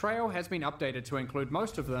 Betrayal has been updated to include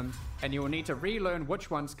most of them, and you will need to relearn which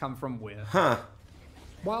ones come from where.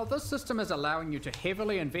 While this system is allowing you to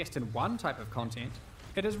heavily invest in one type of content,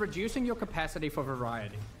 it is reducing your capacity for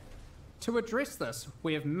variety. To address this,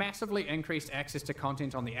 we have massively increased access to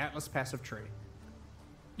content on the Atlas passive tree.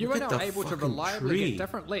 You are now able to reliably get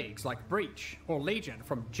different leagues like Breach or Legion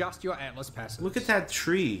from just your Atlas passive. Look at that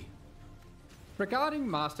tree. Regarding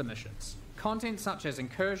Master Missions, content such as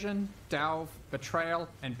Incursion, Delve, Betrayal,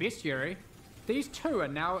 and Bestiary, these too are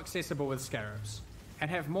now accessible with Scarabs, and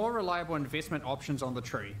have more reliable investment options on the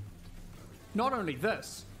tree. Not only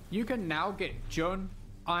this, you can now get Jun,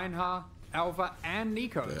 Einhar, Alva, and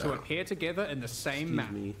Nico to appear together in the same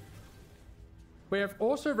map. We have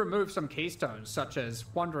also removed some keystones such as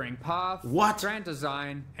Wandering Path, Grand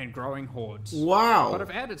Design, and Growing Hordes. Wow! But have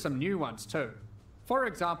added some new ones too. For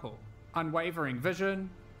example, Unwavering Vision,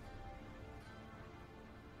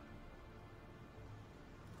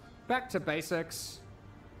 Back to Basics,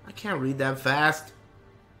 I can't read that fast.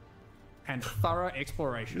 and Thorough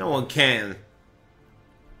Exploration. No one can.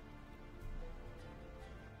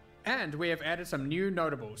 And we have added some new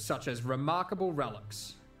notables such as Remarkable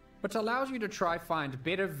Relics, which allows you to try find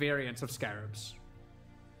better variants of Scarabs.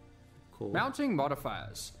 Cool. Mounting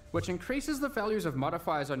modifiers. which increases the values of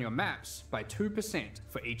modifiers on your maps by 2%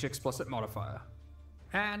 for each explicit modifier.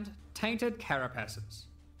 And Tainted Carapaces,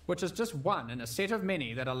 which is just one in a set of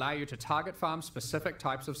many that allow you to target farm specific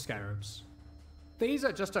types of scarabs. These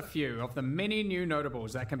are just a few of the many new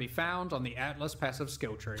notables that can be found on the Atlas passive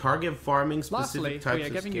skill tree. Target farming specific Lastly, types we are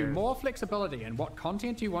of giving you scarabs. more flexibility in what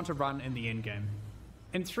content you want to run in the endgame.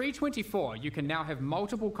 In 3.24, you can now have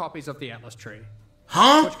multiple copies of the Atlas tree,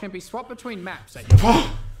 which can be swapped between maps at your will.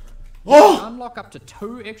 You can unlock up to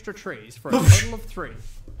 2 extra trees for a total of 3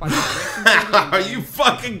 by progressing through the endgame. Are you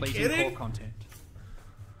fucking and completing kidding? core content.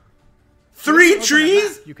 3 Once you open a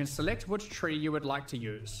trees? map, you can select which tree you would like to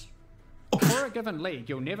use. For a given league,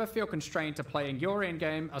 you'll never feel constrained to playing your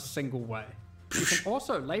endgame a single way. You can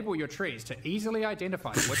also label your trees to easily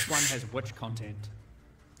identify which one has which content.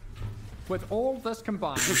 With all this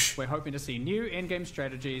combined, we're hoping to see new endgame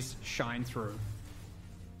strategies shine through.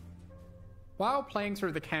 While playing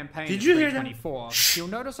through the campaign in 3.24, you'll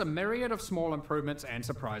notice a myriad of small improvements and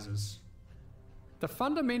surprises. The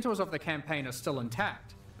fundamentals of the campaign are still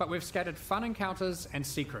intact, but we've scattered fun encounters and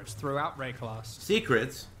secrets throughout Rayclast.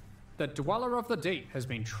 Secrets? The Dweller of the Deep has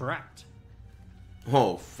been trapped.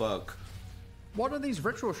 Oh, fuck. What are these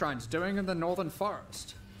ritual shrines doing in the northern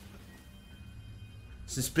forest?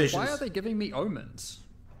 Suspicious. Why are they giving me omens?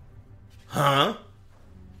 Huh?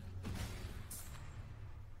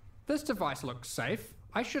 This device looks safe.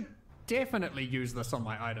 I should definitely use this on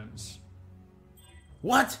my items.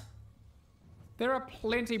 What? There are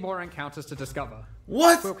plenty more encounters to discover.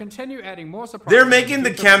 What? We'll continue adding more surprises. They're making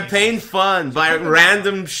the campaign fun by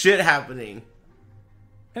random shit happening.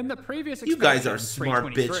 In the previous You guys are expansion, smart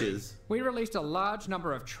 3.23, bitches. we released a large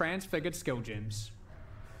number of transfigured skill gems.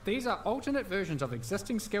 These are alternate versions of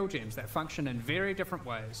existing skill gems that function in very different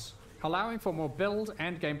ways, allowing for more build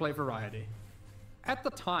and gameplay variety. At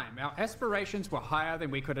the time, our aspirations were higher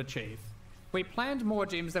than we could achieve. We planned more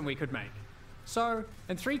gems than we could make. So,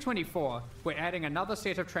 in 3.24, we're adding another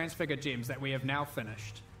set of transfigured gems that we have now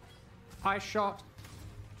finished. Ice Shot,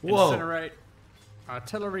 Incinerate,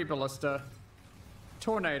 Artillery Ballista,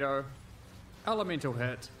 Tornado, Elemental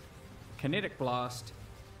Hit, Kinetic Blast,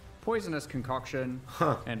 Poisonous Concoction,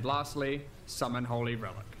 and lastly, Summon Holy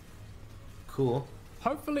Relic. Cool.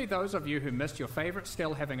 Hopefully those of you who missed your favorite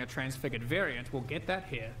skill having a transfigured variant will get that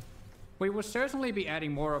here. We will certainly be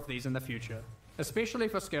adding more of these in the future, especially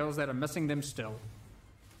for skills that are missing them still.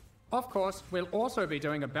 Of course, we'll also be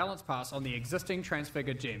doing a balance pass on the existing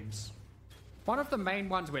transfigured gems. One of the main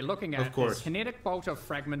ones we're looking at is Kinetic Bolt of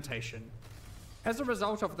Fragmentation. As a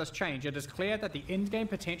result of this change, it is clear that the endgame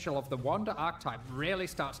potential of the Wander archetype really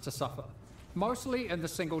starts to suffer, mostly in the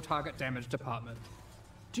single target damage department.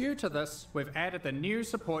 Due to this, we've added the new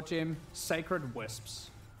support gem, Sacred Wisps.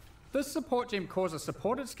 This support gem causes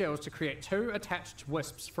supported skills to create 2 attached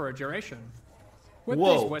wisps for a duration. With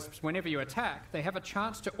these wisps, whenever you attack, they have a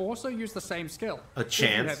chance to also use the same skill. If you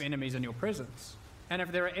have enemies in your presence. And if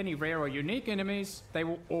there are any rare or unique enemies, they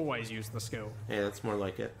will always use the skill. Yeah, that's more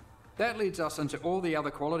like it. That leads us into all the other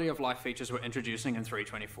quality of life features we're introducing in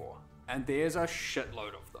 3.24. And there's a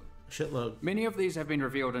shitload of them. Shitload. Many of these have been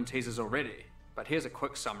revealed in teasers already, but here's a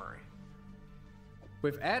quick summary.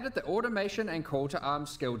 We've added the automation and call to arms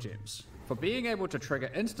skill gems, for being able to trigger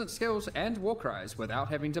instant skills and war cries without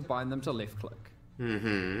having to bind them to left click.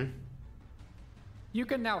 You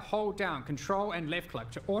can now hold down control and left click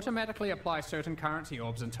to automatically apply certain currency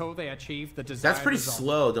orbs until they achieve the desired That's pretty result,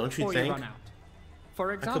 slow, don't you or think? You run out.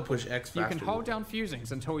 For example, push X you can faster. hold down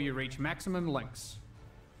fusings until you reach maximum links.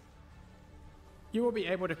 You will be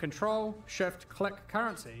able to control, shift, click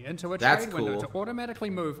currency into a trade window to automatically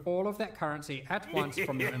move all of that currency at once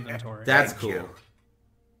from your inventory. That's cool.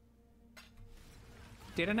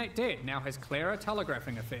 Detonate Dead now has clearer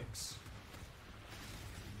telegraphing effects.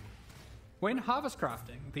 When harvest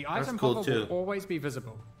crafting, the item hover will always be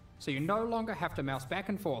visible, so you no longer have to mouse back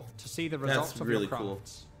and forth to see the results of your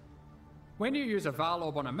crafts. When you use a Val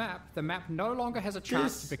Orb on a map, the map no longer has a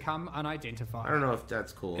chance to become unidentified. I don't know if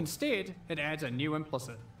that's cool. Instead, it adds a new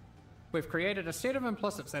implicit. We've created a set of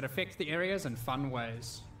implicits that affect the areas in fun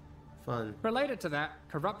ways. Fun. Related to that,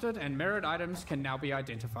 corrupted and mirrored items can now be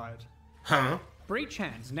identified. Breach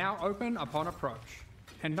hands now open upon approach,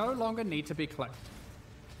 and no longer need to be clicked.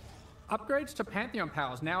 Upgrades to Pantheon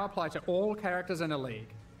powers now apply to all characters in a league.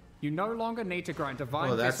 You no longer need to grind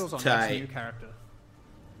divine vessels on each new character.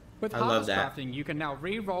 With harvest crafting, you can now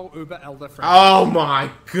re-roll Uber Elder fragments. Oh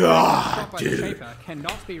my god, dropped by the Shaper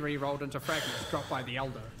cannot be re-rolled into fragments dropped by the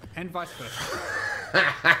Elder, and vice versa.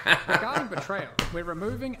 Regarding Betrayal, we're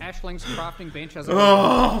removing Ashling's crafting bench as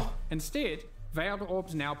a Instead, Veiled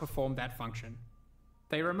Orbs now perform that function.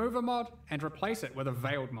 They remove a mod and replace it with a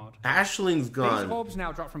veiled mod. Ashling's gone. These orbs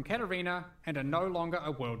now drop from Katarina and are no longer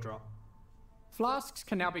a world drop. Flasks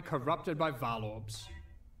can now be corrupted by Val orbs,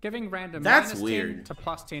 giving random That's minus weird. 10 to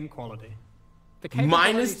plus 10 quality. The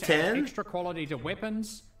Minus capability to add 10? extra quality to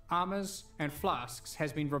weapons, armors, and flasks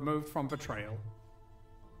has been removed from Betrayal.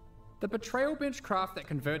 The Betrayal bench craft that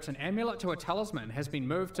converts an amulet to a talisman has been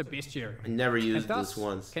moved to Bestiary. I never used and thus this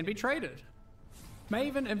once. Can be traded.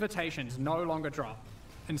 Maven invitations no longer drop.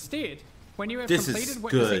 Instead, when you have This completed is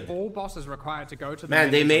witnessing good. all bosses required to go to the Man,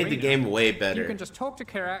 they Maven's made the arena, game way you better. can just talk to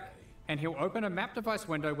Karak, and he'll open a map device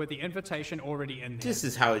window with the invitation already in there. This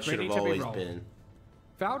is how it should ready have to be always rolled. been.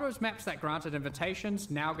 Valdo's maps that granted invitations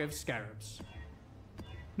now give scarabs.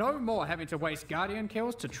 No more having to waste Guardian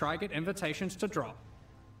kills to try get invitations to drop.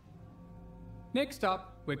 Next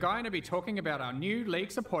up, we're going to be talking about our new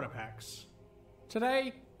League supporter packs.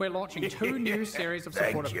 Today, we're launching two new series of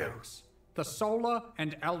supporter packs. The Solar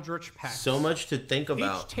and Eldritch packs. So much to think Each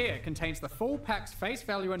about. tier contains the full pack's face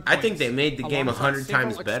value and I points, think they made the game alongside 100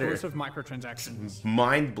 times several better. exclusive microtransactions.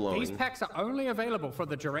 Mind blowing. These packs are only available for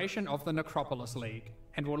the duration of the Necropolis League,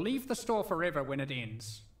 and will leave the store forever when it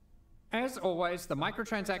ends. As always, the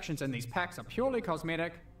microtransactions in these packs are purely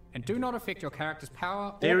cosmetic, and do not affect your character's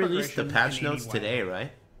power They or released the progression patch in any notes way. today,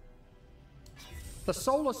 right? The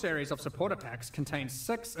Solar series of supporter packs contains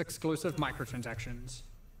 6 exclusive microtransactions.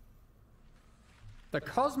 The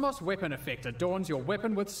Cosmos weapon effect adorns your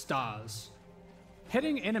weapon with stars.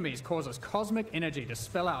 Hitting enemies causes cosmic energy to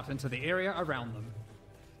spill out into the area around them.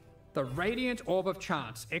 The Radiant Orb of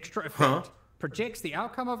Chance extra effect projects the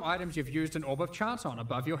outcome of items you've used an Orb of Chance on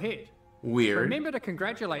above your head. Weird. Remember to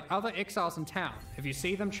congratulate other exiles in town if you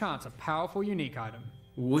see them chance a powerful unique item.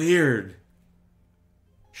 Weird.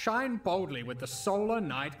 Shine boldly with the Solar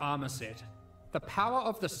Knight armor set. The power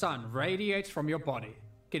of the sun radiates from your body,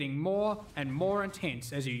 getting more and more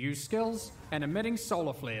intense as you use skills and emitting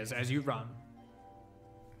solar flares as you run.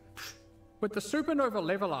 With the Supernova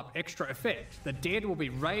level up extra effect, the dead will be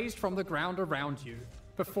raised from the ground around you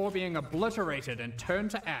before being obliterated and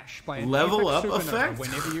turned to ash by an Level epic up supernova effect?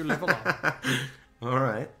 whenever you level up.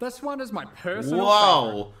 Alright. This one is my personal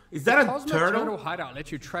Whoa! favorite. Is that The a Cosmic turtle? hideout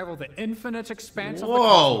lets you travel the infinite expanse of the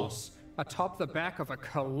Whoa. cosmos atop the back of a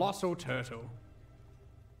colossal turtle.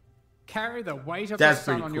 Carry the weight of That's the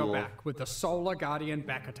sun pretty on your cool. back with the Solar Guardian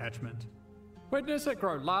back attachment. Witness it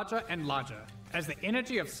grow larger and larger as the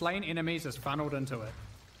energy of slain enemies is funneled into it.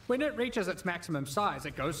 When it reaches its maximum size,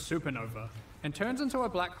 it goes supernova and turns into a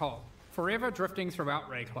black hole, forever drifting throughout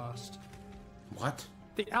Rayclast. What?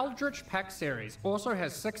 The Eldritch Pack series also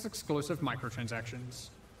has 6 exclusive microtransactions.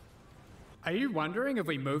 Are you wondering if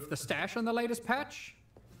we moved the stash in the latest patch?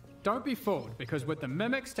 Don't be fooled, because with the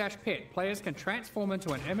Mimic Stash Pet, players can transform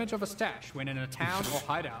into an image of a stash when in a town or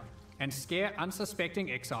hideout, and scare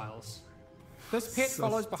unsuspecting exiles. This pet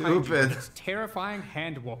follows behind you stupid. with its terrifying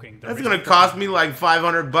hand-walking. That's gonna cost me like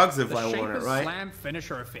 $500 if The I want it, Shaper's right? Slam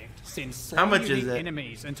finisher effect sends How much slain is unique it?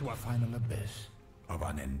 enemies into a Final abyss of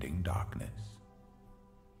unending darkness.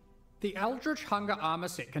 The Eldritch Hunger armor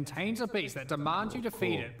set contains a beast that demands you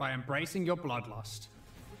defeat it by embracing your bloodlust.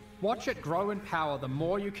 Watch it grow in power the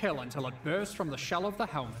more you kill until it bursts from the shell of the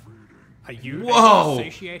helmet. Are you Whoa!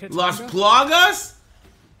 satiated Las hunger? Plagas?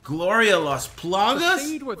 Gloria Las The Plagas?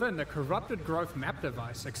 seed within the Corrupted Growth map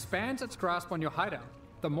device expands its grasp on your hideout,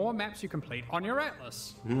 the more maps you complete on your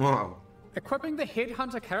atlas. Whoa. Equipping the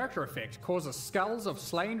Headhunter character effect causes skulls of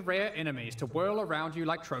slain rare enemies to whirl around you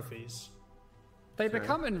like trophies. They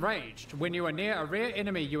become enraged when you are near a rare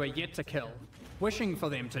enemy you are yet to kill, wishing for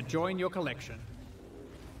them to join your collection.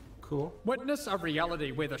 Cool. Witness a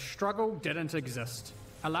reality where the struggle didn't exist,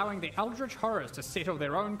 allowing the Eldritch Horrors to settle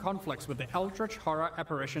their own conflicts with the Eldritch Horror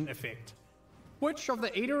Apparition effect. Which of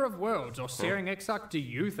the Eater of Worlds or Searing Exarch do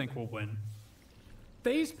you think will win?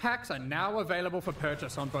 These packs are now available for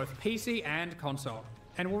purchase on both PC and console,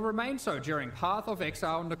 and will remain so during Path of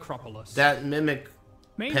Exile Necropolis. That Mimic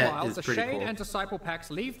Meanwhile, is the pretty Shade cool. and Disciple packs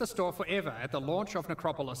leave the store forever at the launch of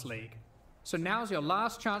Necropolis League, so now's your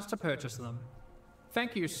last chance to purchase them.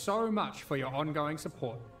 Thank you so much for your ongoing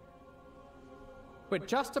support. We're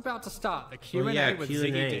just about to start the Q&A with Q&A.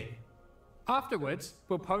 Ziggy D. Afterwards,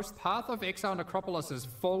 we'll post Path of Exile Necropolis'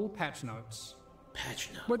 full patch notes. Patch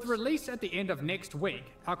notes. With release at the end of next week,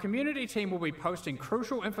 our community team will be posting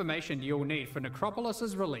crucial information you'll need for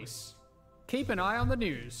Necropolis' release. Keep an eye on the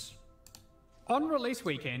news. On release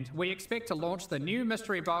weekend, we expect to launch the new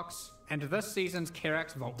mystery box and this season's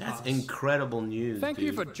Kerax Vault Pass. That's incredible news. Thank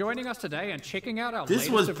you for joining us today and checking out our This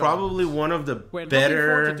latest was probably one of the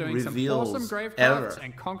better reveals ever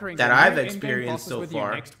that I've experienced so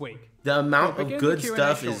far. The amount of good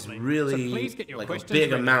stuff is really like a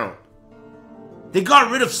big amount. They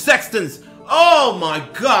got rid of sextons. Oh my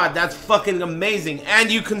god, that's fucking amazing. And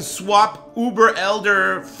you can swap Uber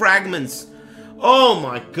Elder fragments. Oh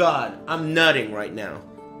my god, I'm nutting right now.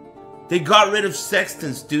 They got rid of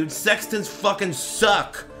sextons, dude. Sextons fucking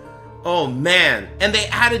suck. Oh man. And they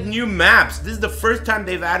added new maps. This is the first time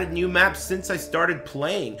they've added new maps since I started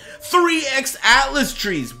playing. 3x Atlas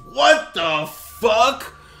trees. What the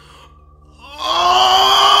fuck?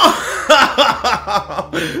 Oh!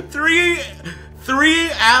 Three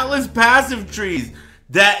Atlas passive trees.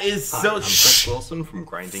 That is so. Hi, I'm Chris Wilson from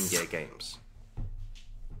Grinding Gear Games.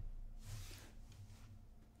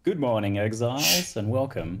 Good morning, Exiles, and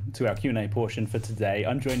welcome to our Q&A portion for today.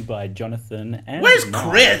 I'm joined by Jonathan and Where's Mark.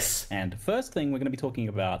 Chris? And first thing, we're going to be talking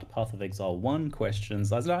about Path of Exile 1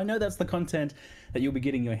 questions. As I know that's the content that you'll be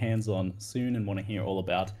getting your hands on soon and want to hear all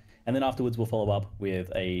about. And then afterwards, we'll follow up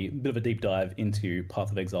with a bit of a deep dive into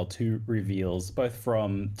Path of Exile 2 reveals, both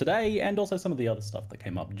from today and also some of the other stuff that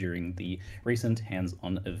came up during the recent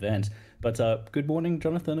hands-on event. But good morning,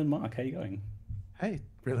 Jonathan and Mark. How are you going? Hey,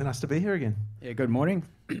 really nice to be here again. Yeah, good morning.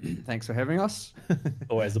 Thanks for having us.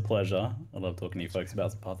 Always a pleasure. I love talking to you folks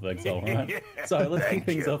about Path of Exile, right? So let's kick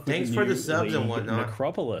things off with Thanks for the subs and whatnot.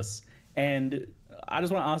 Necropolis. And I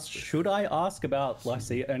just want to ask, should I ask about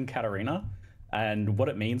Lycia and Katarina and what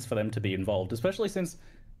it means for them to be involved, especially since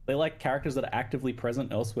they're like characters that are actively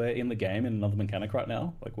present elsewhere in the game in another mechanic right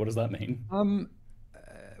now? Like, what does that mean?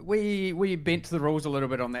 We bent the rules a little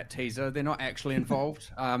bit on that teaser. They're not actually involved.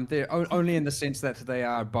 They're only in the sense that they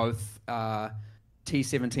are both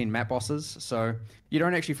T17 map bosses. So you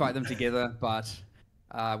don't actually fight them together, but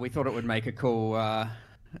we thought it would make a cool,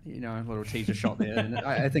 little teaser shot there. And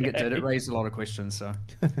I think it did. It raised a lot of questions. So,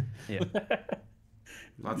 yeah.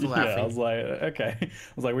 Lots of laughing. Yeah, I was like, okay. I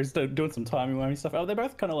was like, we're just doing some timey-wimey stuff. Oh, they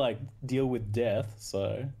both kind of like deal with death,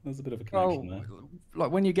 so there's a bit of a connection there.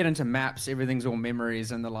 Like when you get into maps, everything's all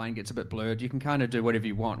memories and the line gets a bit blurred. You can kind of do whatever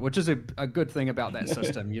you want, which is a good thing about that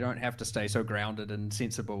system. You don't have to stay so grounded and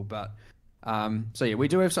sensible. But so yeah, we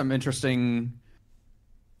do have some interesting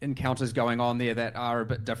encounters going on there that are a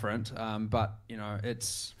bit different. But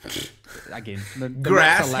it's again the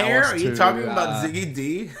grass hair. Are you talking about Ziggy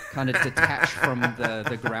D? Kind of detach from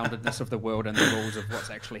the groundedness of the world and the rules of what's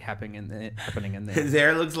actually happening in there. His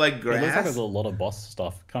hair looks like grass. It looks like there's a lot of boss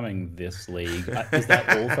stuff coming this league. Is that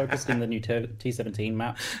all focused in the new T17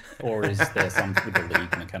 map, or is there some with the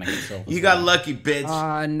league mechanic itself? You got lucky,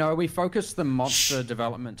 bitch. No, we focused the monster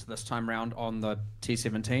development this time round on the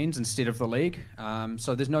T17s instead of the league.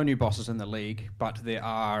 So there's no new bosses in the league, but there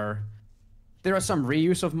are some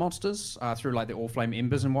reuse of monsters through like the All-Flame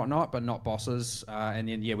Embers and whatnot, but not bosses. And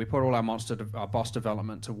then yeah, we put all our boss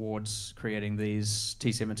development towards creating these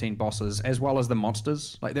T17 bosses as well as the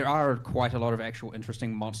monsters. Like there are quite a lot of actual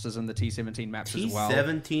interesting monsters in the T17 maps as well.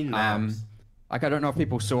 T17 maps. Like I don't know if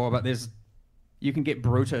people saw, but you can get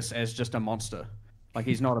Brutus as just a monster. Like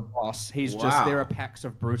he's not a boss. He's just there are packs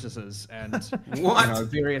of Brutuses and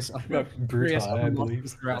various other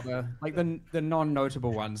monsters throughout like the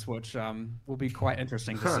non-notable ones, which will be quite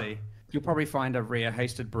interesting to see. You'll probably find a rare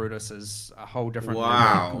hasted Brutus as a whole different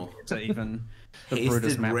to even the hasted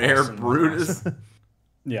Brutus map rare Brutus.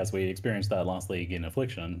 Yes, we experienced that last league in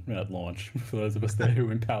Affliction at launch. For those of us there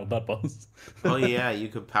who empowered that boss. Oh yeah, you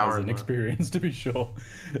could power an experience to be sure.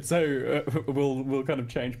 So we'll kind of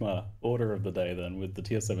change my order of the day then with the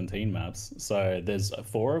tier 17 maps. So there's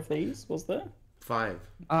 4 of these, was there? 5.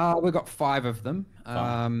 We've got 5 of them.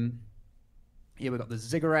 Yeah, we've got the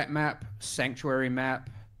Ziggurat map, Sanctuary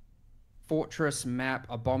map, Fortress map,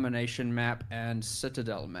 Abomination map, and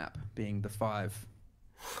Citadel map being the 5.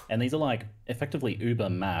 And these are like effectively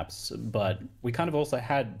Uber maps, but we kind of also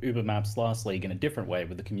had Uber maps last league in a different way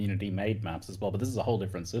with the community-made maps as well. But this is a whole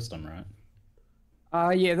different system,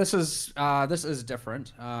 right? Yeah, this is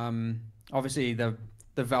different. Obviously, the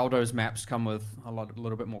Valdo's maps come with a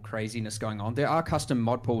little bit more craziness going on. There are custom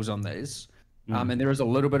mod pools on these, and there is a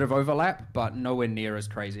little bit of overlap, but nowhere near as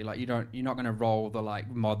crazy. Like you're not going to roll the like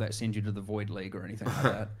mod that sends you to the Void League or anything like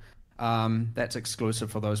that. That's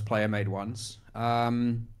exclusive for those player-made ones.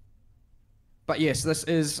 But yes, this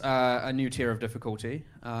is a new tier of difficulty.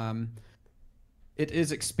 It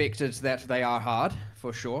is expected that they are hard,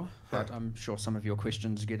 for sure, but I'm sure some of your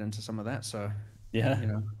questions get into some of that, so yeah,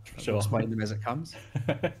 I'll explain them as it comes.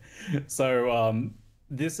 So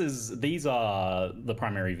these are the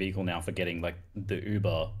primary vehicle now for getting like the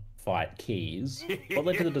Uber fight keys. What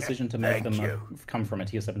led to the decision to make them come from a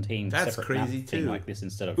tier 17 That's separate crazy map too. thing like this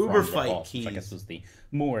instead of Uber from fight the boss, keys? which I guess was the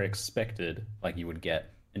more expected, like you would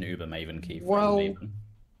get an Uber Maven key from Maven.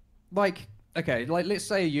 Like, okay, like let's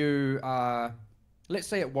say let's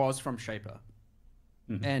say it was from Shaper,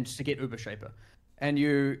 and to get Uber Shaper, and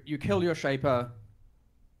you kill your Shaper,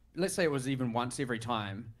 let's say it was even once every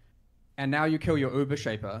time, and now you kill your Uber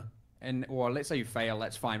Shaper, or let's say you fail,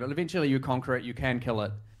 that's fine, but eventually you conquer it, you can kill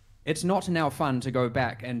it. It's not now fun to go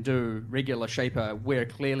back and do regular Shaper where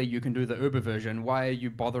clearly you can do the Uber version. Why are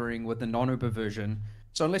you bothering with the non-Uber version?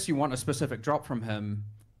 So unless you want a specific drop from him,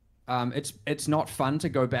 it's not fun to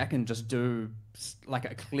go back and just do like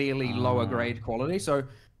a clearly lower grade quality. So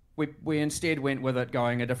we instead went with it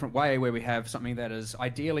going a different way, where we have something that is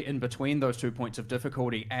ideally in between those 2 points of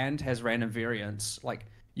difficulty and has random variance. Like,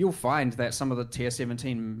 you'll find that some of the tier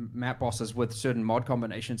 17 map bosses with certain mod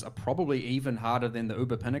combinations are probably even harder than the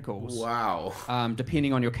Uber Pinnacles. Wow.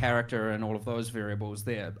 Depending on your character and all of those variables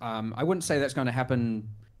there. I wouldn't say that's going to happen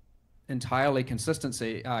entirely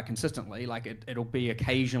consistently. Like, it'll be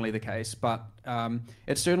occasionally the case, but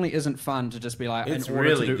it certainly isn't fun to just be like, it's in order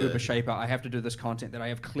really to do good. Uber Shaper, I have to do this content that I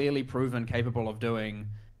have clearly proven capable of doing,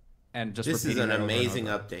 and just This is repeating an that over and amazing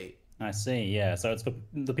over. update. I see, yeah. So it's for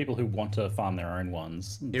the people who want to farm their own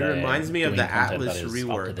ones. It reminds me of doing the content Atlas that is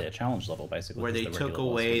rework, up to their challenge level, basically. where they because the took regular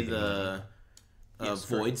boss away wouldn't be the Yes,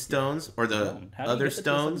 void stones or the How do you other get the tier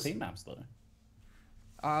stones. 17 maps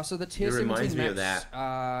though? So the tier It 17 reminds me maps,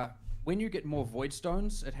 of when you get more void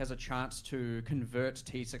stones, it has a chance to convert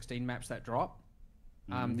T16 maps that drop.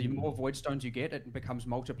 The more void stones you get, it becomes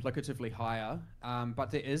multiplicatively higher. But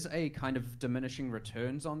there is a kind of diminishing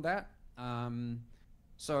returns on that.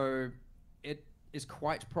 So it is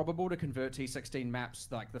quite probable to convert T16 maps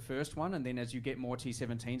like the first one, and then as you get more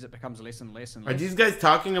T17s, it becomes less and less and less. Are these guys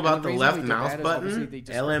talking about the reason left we did mouse that is button? obviously the LMB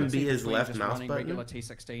discrepancy is between left just mouse running button? regular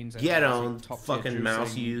T16s and Get obviously on, top-tier fucking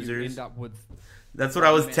mouse juicing, you users. end up with That's what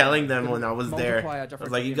I was Man, telling them the when I was there. multiplier I was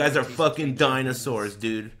difference like, you between guys are T16 fucking dinosaurs,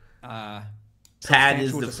 dude. Pad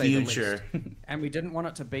is substantial, the to say the future. least. And we didn't want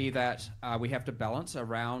it to be that we have to balance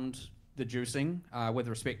around the juicing with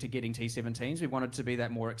respect to getting T17s. We wanted to be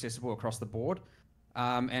that more accessible across the board.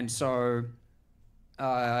 And so,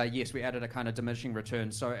 yes, we added a kind of diminishing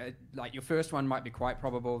return. So, like, your first one might be quite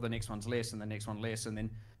probable, the next one's less, and the next one less, and then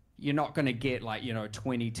you're not going to get, like,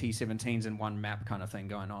 20 T17s in one map kind of thing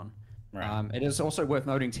going on. Right. It is also worth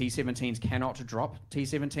noting T17s cannot drop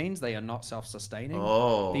T17s. They are not self-sustaining.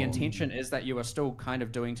 Oh. The intention is that you are still kind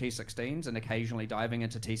of doing T16s and occasionally diving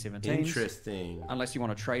into T17s. Interesting. Unless you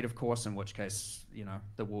want to trade, of course, in which case,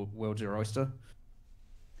 the world's your oyster.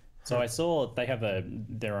 So I saw they have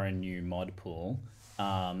their own new mod pool,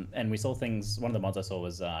 and we saw things. One of the mods I saw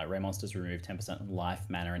was Ray Monsters remove 10% life,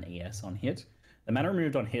 mana, and ES on hit. The mana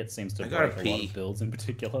removed on hit seems to break a lot of builds in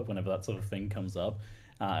particular whenever that sort of thing comes up,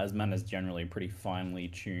 as mana is generally a pretty finely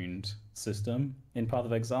tuned system in Path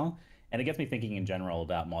of Exile. And it gets me thinking in general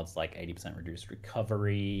about mods like 80% reduced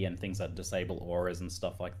recovery and things that disable auras and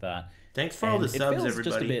stuff like that. Thanks for all the subs, feels everybody.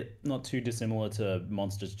 just a bit not too dissimilar to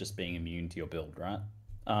monsters just being immune to your build, right?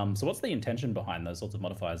 So what's the intention behind those sorts of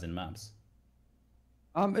modifiers in maps?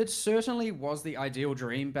 It certainly was the ideal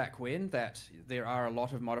dream back when, that there are a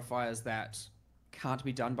lot of modifiers that can't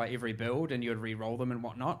be done by every build and you'd re-roll them and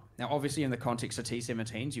whatnot. Now, obviously, in the context of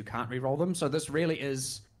T17s, you can't re-roll them. So this really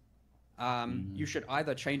is, you should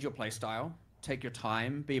either change your playstyle, take your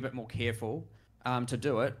time, be a bit more careful to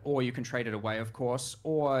do it, or you can trade it away, of course,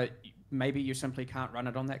 or maybe you simply can't run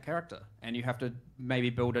it on that character and you have to maybe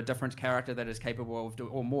build a different character that is capable of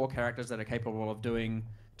or more characters that are capable of doing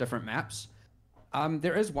different maps.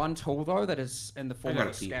 There is one tool though that is in the form of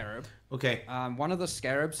a scarab. Okay. One of the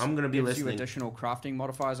scarabs gives you additional crafting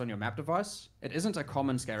modifiers on your map device. It isn't a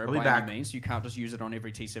common scarab by any means. You can't just use it on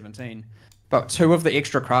every T17. But two of the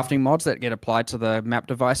extra crafting mods that get applied to the map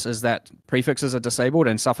device is that prefixes are disabled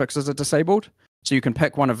and suffixes are disabled. So you can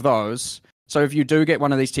pick one of those. So if you do get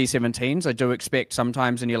one of these T17s, I do expect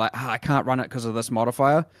sometimes and you're like, I can't run it because of this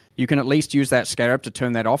modifier, you can at least use that scarab to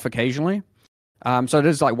turn that off occasionally. So it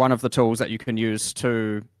is like one of the tools that you can use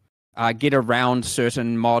to get around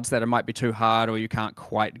certain mods that it might be too hard or you can't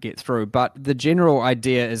quite get through. But the general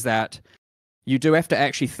idea is that you do have to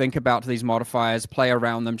actually think about these modifiers, play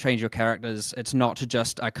around them, change your characters. It's not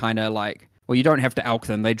just a kind of like, well, you don't have to alch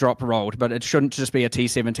them, they drop rolled, but it shouldn't just be a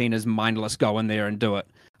T17 is mindless, go in there and do it.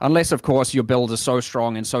 Unless, of course, your build is so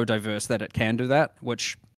strong and so diverse that it can do that,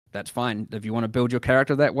 which that's fine. If you want to build your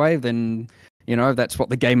character that way, then, that's what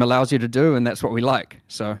the game allows you to do, and that's what we like.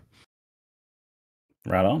 So,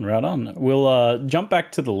 Right on, right on. We'll jump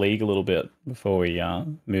back to the league a little bit before we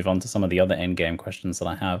move on to some of the other end game questions that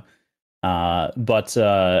I have. But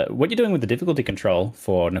what you're doing with the difficulty control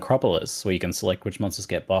for Necropolis, where you can select which monsters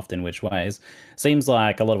get buffed in which ways, seems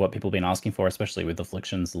like a lot of what people have been asking for, especially with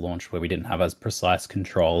Afflictions launch, where we didn't have as precise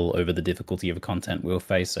control over the difficulty of content we were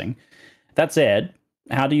facing. That said,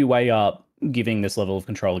 how do you weigh up giving this level of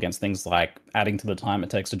control against things like adding to the time it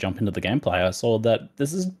takes to jump into the gameplay? I saw that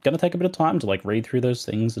this is going to take a bit of time to like read through those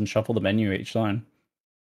things and shuffle the menu each zone.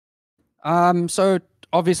 So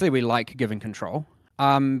obviously we like giving control.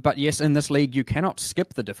 But yes, in this league, you cannot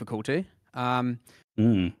skip the difficulty. Having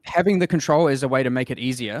the control is a way to make it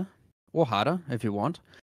easier or harder if you want.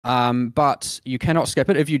 But you cannot skip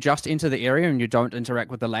it. If you just enter the area and you don't interact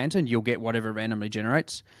with the lantern, you'll get whatever randomly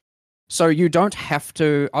generates. So you don't have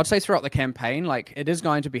to, I'd say throughout the campaign, like it is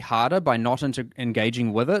going to be harder by not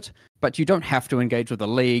engaging with it, but you don't have to engage with the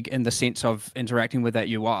league in the sense of interacting with that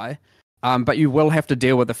UI. But you will have to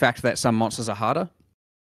deal with the fact that some monsters are harder.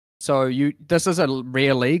 So this is a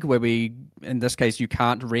rare league where in this case, you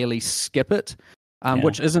can't really skip it,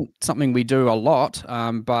 which isn't something we do a lot.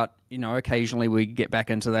 But, occasionally we get back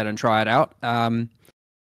into that and try it out.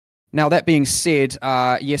 Now, that being said,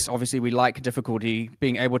 yes, obviously we like difficulty,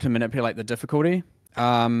 being able to manipulate the difficulty.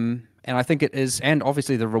 And I think it is, and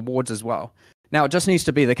obviously the rewards as well. Now, it just needs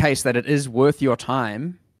to be the case that it is worth your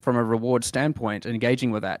time from a reward standpoint,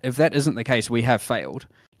 engaging with that. If that isn't the case, we have failed.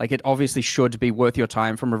 Like, it obviously should be worth your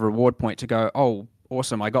time from a reward point to go, oh,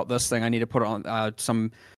 awesome, I got this thing, I need to put it on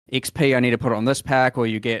some XP, I need to put it on this pack, or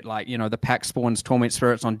you get, like, the pack spawns Torment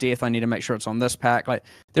Spirits on death, I need to make sure it's on this pack. Like,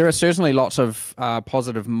 there are certainly lots of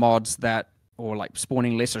positive mods that, or like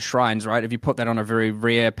spawning lesser shrines, right? If you put that on a very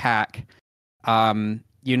rare pack,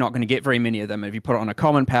 you're not going to get very many of them. If you put it on a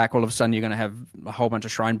common pack, all of a sudden you're going to have a whole bunch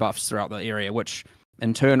of shrine buffs throughout the area, which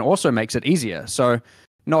in turn also makes it easier. So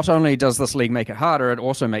not only does this league make it harder, it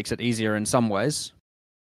also makes it easier in some ways.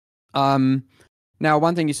 Now,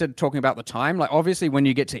 one thing you said, talking about the time, like obviously when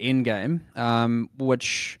you get to end game,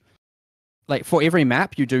 which like for every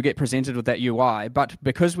map you do get presented with that UI, but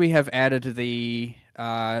because we have added the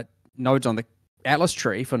nodes on the Atlas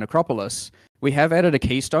tree for Necropolis, we have added a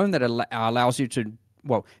keystone that allows you to,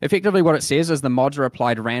 well, effectively what it says is the mods are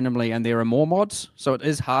applied randomly and there are more mods, so it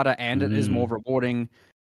is harder and it is more rewarding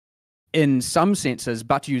in some senses,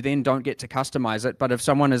 but you then don't get to customize it. But if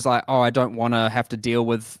someone is like, oh, I don't want to have to deal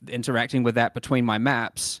with interacting with that between my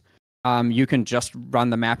maps, you can just run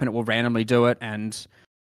the map and it will randomly do it. And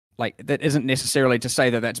like, that isn't necessarily to say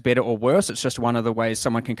that that's better or worse. It's just one of the ways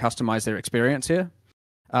someone can customize their experience here.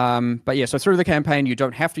 But yeah, so through the campaign, you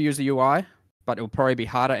don't have to use the UI, but it will probably be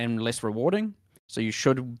harder and less rewarding. So you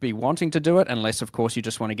should be wanting to do it, unless, of course, you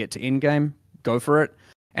just want to get to end game, go for it.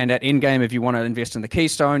 And at end game, if you want to invest in the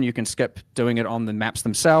keystone, you can skip doing it on the maps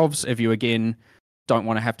themselves if you, again, don't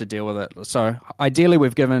want to have to deal with it. So ideally,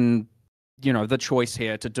 we've given, the choice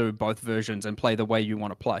here to do both versions and play the way you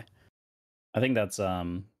want to play. I think that's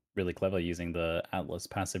really clever, using the Atlas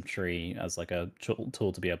passive tree as like a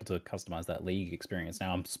tool to be able to customize that league experience.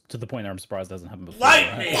 Now I'm to the point that I'm surprised it hasn't happened before.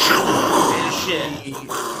 Lightning!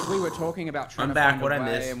 We were talking about trying to back. find What a I way,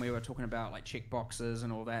 missed. and we were talking about like checkboxes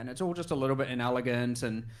and all that, and it's all just a little bit inelegant.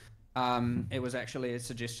 And it was actually a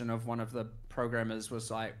suggestion of one of the programmers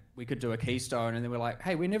was like, we could do a keystone, and then we're like,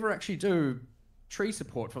 hey, we never actually do tree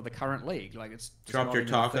support for the current league. Like, it's just Dropped not your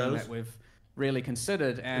even a thing tacos. that we've really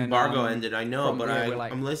considered. And Embargo ended, I know, but we're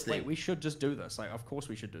like, I'm listening. Wait, we should just do this. Like, of course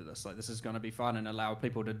we should do this. Like, this is going to be fun and allow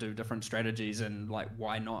people to do different strategies, and like,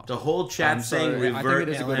 why not? The whole chat saying I revert think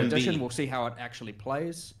it is a good addition. LMB. We'll see how it actually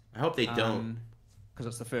plays. I hope they don't. Because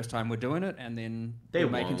it's the first time we're doing it, and then we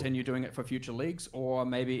may continue doing it for future leagues, or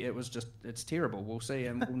maybe it was just, it's terrible. We'll see,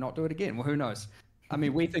 and we'll not do it again. Well, who knows? I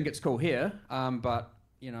mean, we think it's cool here, but,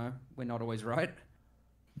 we're not always right.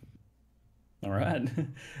 All right.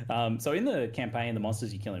 So in the campaign, the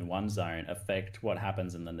monsters you kill in one zone affect what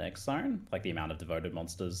happens in the next zone, like the amount of devoted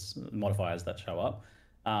monsters, modifiers that show up.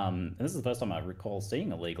 And this is the first time I recall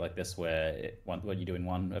seeing a league like this where what you do in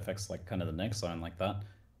one affects like kind of the next zone like that.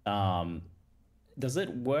 Does it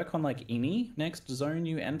work on like any next zone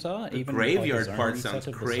you enter? The even graveyard like part sounds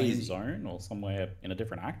crazy. The same zone or somewhere in a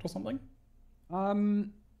different act or something?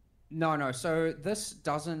 No. So this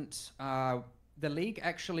doesn't. The league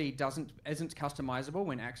actually isn't customizable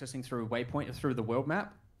when accessing through Waypoint or through the world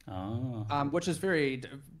map. Which is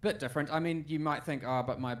bit different. I mean, you might think,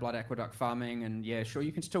 but my Blood Aqueduct farming, and yeah, sure,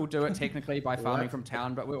 you can still do it technically by farming from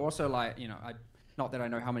town, but we're also like, not that I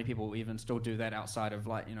know how many people even still do that outside of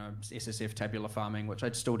like, SSF tabular farming, which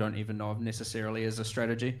I still don't even know if necessarily is a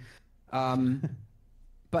strategy.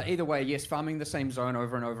 But either way, yes, farming the same zone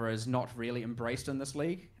over and over is not really embraced in this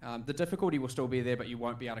league. The difficulty will still be there, but you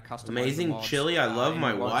won't be able to customize Amazing the mods, chili, I love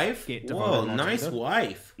my wife. Whoa, nice either.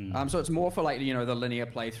 wife. So it's more for like, the linear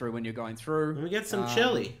playthrough when you're going through. Let me get some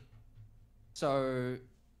chili. So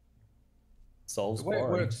Soul's the way it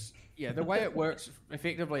works, the way it works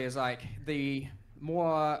effectively is like the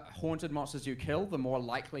more haunted monsters you kill, the more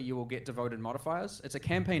likely you will get devoted modifiers. It's a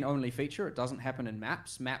campaign-only feature. It doesn't happen in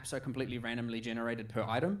maps. Maps are completely randomly generated per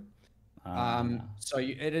item. So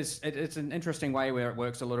it's an interesting way where it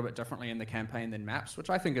works a little bit differently in the campaign than maps,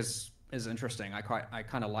 which I think is interesting. I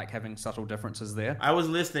kind of like having subtle differences there. I was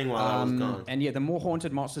listening while I was gone. And yeah, the more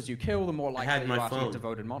haunted monsters you kill, the more likely you are to get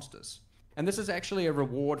devoted monsters. And this is actually a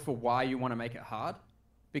reward for why you want to make it hard.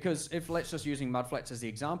 Because let's just using Mudflats as the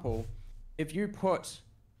example, if you put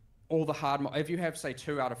all the hard if you have, say,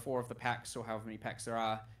 2 out of 4 of the packs, or however many packs there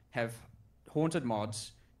are, have haunted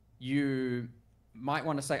mods, you might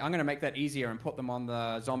want to say, I'm going to make that easier and put them on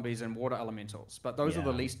the zombies and water elementals. But those are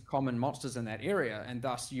the least common monsters in that area, and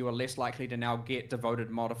thus you are less likely to now get devoted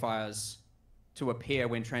modifiers to appear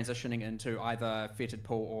when transitioning into either Fetid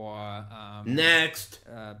Pool or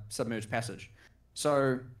Submerged Passage.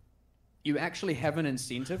 So you actually have an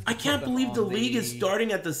incentive. I can't believe the league is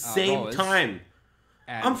starting at the same time.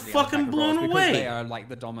 I'm fucking blown away. Because they are like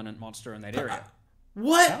the dominant monster in that area.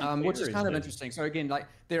 What? Which is kind of interesting. So again, like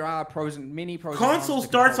there are many pros. Console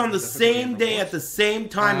starts on the same day at the same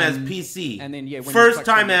time as PC. And then when first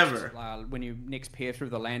time ever. When you next peer through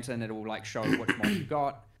the lantern, it will like show which mod you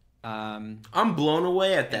got. I'm blown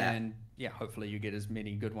away at that. And yeah, hopefully you get as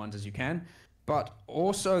many good ones as you can. But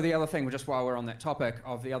also the other thing, just while we're on that topic,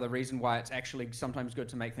 of the other reason why it's actually sometimes good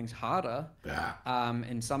to make things harder,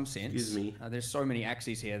 in some sense. Excuse me. There's so many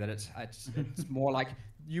axes here that it's more like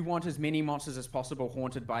you want as many monsters as possible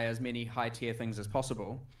haunted by as many high tier things as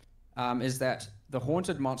possible. Is that the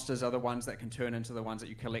haunted monsters are the ones that can turn into the ones that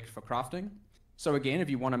you collect for crafting. So again, if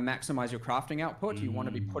you want to maximize your crafting output, you want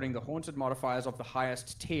to be putting the haunted modifiers of the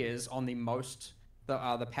highest tiers on the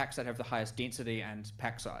packs that have the highest density and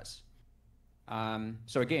pack size.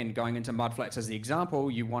 So again, going into Mudflats as the example,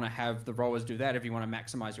 you want to have the rowers do that if you want to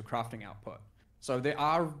maximize your crafting output. So there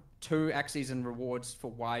are 2 axes and rewards for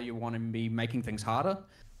why you want to be making things harder.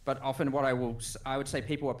 But often what I would say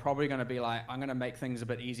people are probably going to be like, I'm going to make things a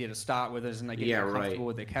bit easier to start with as they get more comfortable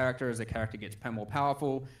with their character. As their character gets more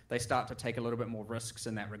powerful, they start to take a little bit more risks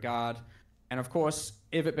in that regard. And of course,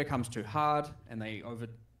 if it becomes too hard and they over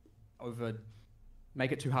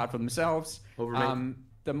make it too hard for themselves,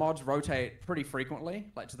 the mods rotate pretty frequently,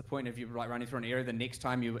 like to the point of you like running through an area, the next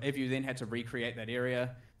time if you then had to recreate that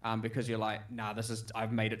area, because you're like, nah,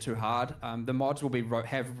 I've made it too hard. The mods will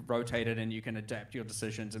have rotated, and you can adapt your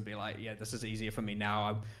decisions and be like, yeah, this is easier for me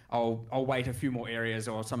now. I'll wait a few more areas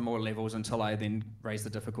or some more levels until I then raise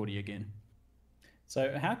the difficulty again.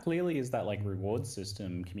 So how clearly is that like reward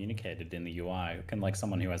system communicated in the UI? Can like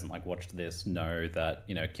someone who hasn't like watched this know that,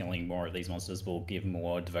 killing more of these monsters will give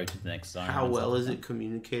more devoted to the next zone? How well is it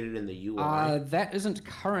communicated in the UI? That isn't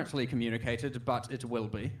currently communicated, but it will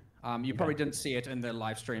be. You probably didn't see it in the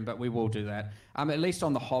live stream, but we will do that. At least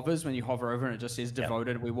on the hovers, when you hover over and it just says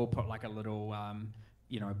devoted, we will put like a little,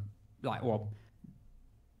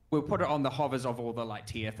 we'll put it on the hovers of all the like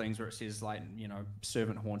tier things where it says like,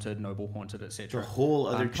 servant haunted, noble haunted, etc. The whole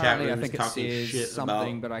other chat room is talking shit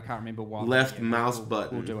something, but I can't remember what. Left mouse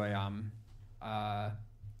button. We'll do a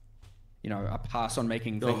pass on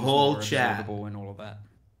making the things whole more chat observable and all of that.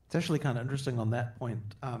 It's actually kind of interesting on that point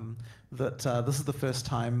that this is the first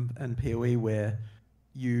time in PoE where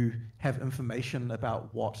you have information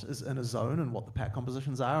about what is in a zone and what the pack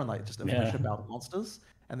compositions are, and like just information about monsters.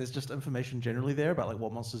 And there's just information generally there about like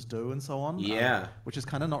what monsters do and so on. Which is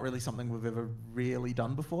kind of not really something we've ever really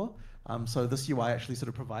done before. So this UI actually sort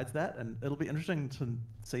of provides that, and it'll be interesting to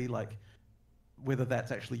see like whether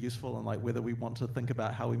that's actually useful and like whether we want to think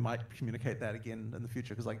about how we might communicate that again in the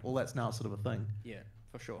future, because like all that's now sort of a thing. Yeah,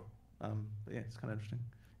 for sure. But yeah, it's kind of interesting.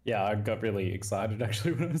 Yeah, I got really excited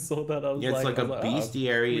actually when I saw that. I was it's like a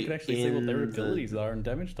bestiary. We can actually see what their abilities are and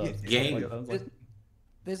damage types.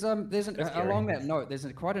 Along that note, there's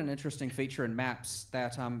quite an interesting feature in maps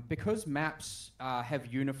that because maps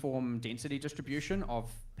have uniform density distribution of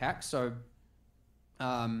packs. So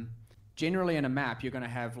generally in a map, you're going to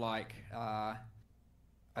have like I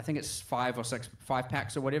think it's 5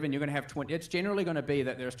 packs or whatever, and you're going to have 20. It's generally going to be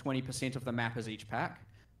that there's 20% of the map as each pack.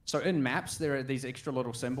 So in maps, there are these extra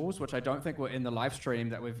little symbols, which I don't think were in the live stream,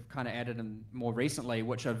 that we've kind of added in more recently,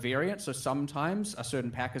 which are variants. So sometimes a certain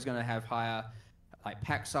pack is going to have higher like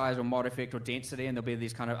pack size or mod effect or density, and there'll be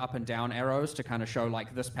these kind of up and down arrows to kind of show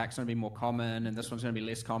like this pack's going to be more common and this one's going to be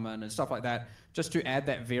less common and stuff like that, just to add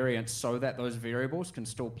that variance so that those variables can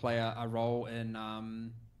still play a role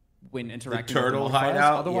in when interacting the turtle with the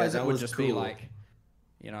hideout. Otherwise, it would just be like,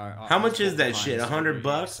 you know, how much is that shit?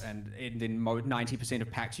 $100? And in 90%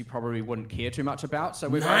 of packs, you probably wouldn't care too much about. So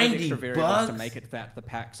we've added extra variables to make it that the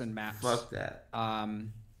packs and maps, fuck that.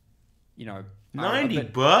 You know,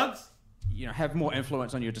 $90. You know, have more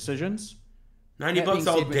influence on your decisions. $90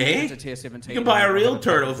 all day? Tier 17, you can buy a real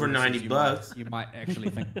turtle for $90. You might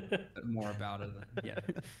actually think more about it. Yeah.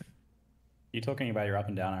 You're talking about your up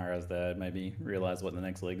and down arrows there. Maybe realize what the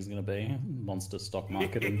next league is going to be. Monster stock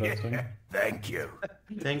market investing. Thank you.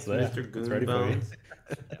 Thanks, Mr. Goonbones.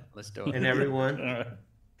 Let's do it. And everyone.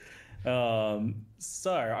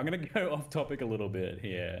 So I'm going to go off topic a little bit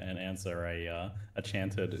here and answer a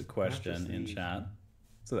chanted question in chat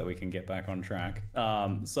so that we can get back on track.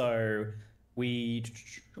 So we...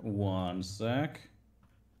 One sec.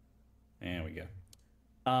 There we go.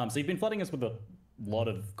 So you've been flooding us with a lot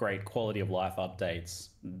of great quality of life updates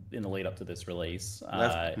in the lead up to this release.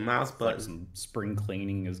 Left mouse button. Like some spring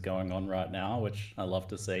cleaning is going on right now, which I love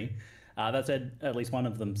to see. That said, at least one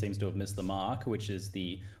of them seems to have missed the mark, which is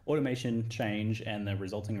the automation change and the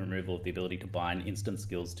resulting removal of the ability to bind instant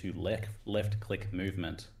skills to left-click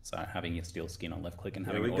movement. So having your steel skin on left-click and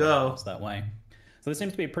having it auto that way. So this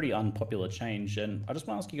seems to be a pretty unpopular change, and I just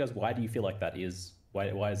want to ask you guys, why do you feel like that is? Why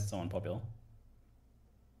is it so unpopular?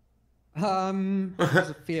 There's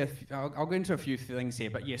a fair, I'll go into a few things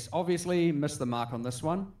here, but yes, obviously missed the mark on this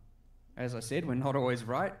one. As I said, we're not always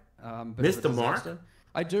right. Missed the mark?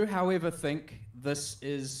 I do, however, think this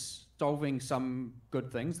is solving some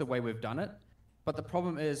good things the way we've done it, but the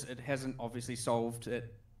problem is it hasn't obviously solved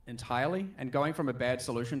it entirely, and going from a bad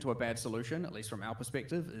solution to a bad solution, at least from our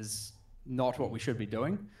perspective, is not what we should be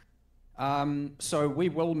doing. So we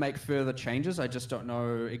will make further changes. I just don't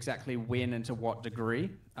know exactly when and to what degree.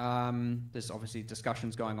 There's obviously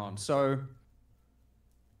discussions going on. So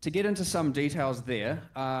to get into some details there,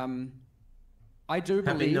 I do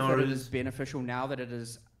believe that it is beneficial now that it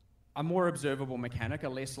is a more observable mechanic, a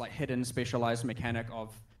less like hidden specialized mechanic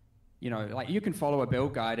of, you know, like you can follow a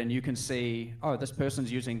build guide and you can see, oh, this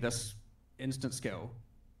person's using this instant skill.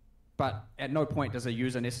 But at no point does a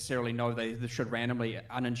user necessarily know they should randomly,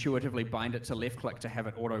 unintuitively bind it to left click to have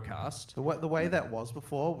it autocast. The way that was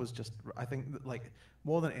before was just, I think, like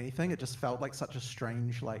more than anything, it just felt like such a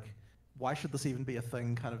strange, like, why should this even be a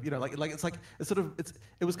thing? Kind of, you know,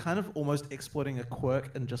 it was kind of almost exploiting a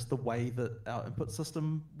quirk in just the way that our input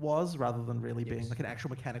system was, rather than really being like an actual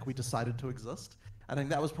mechanic we decided to exist. I think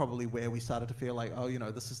that was probably where we started to feel like, oh, you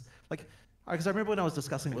know, this is like, because I remember when I was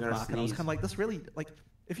discussing with Mark, and I was kind of like, this really, like,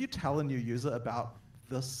 if you tell a new user about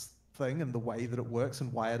this thing and the way that it works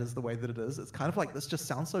and why it is the way that it is, it's kind of like, this just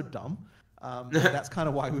sounds so dumb. That's kind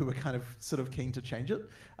of why we were kind of sort of keen to change it.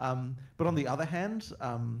 But on the other hand,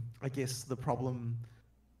 I guess the problem,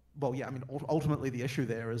 well, yeah, I mean, ultimately the issue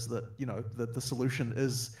there is that, you know, the solution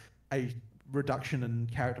is a reduction in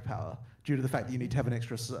character power due to the fact that you need to have an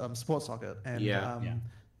extra support socket. And,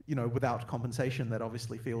 you know, without compensation, that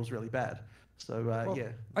obviously feels really bad. So, well,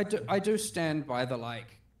 yeah. I do stand by the,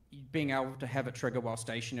 like, being able to have it trigger while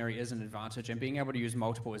stationary is an advantage, and being able to use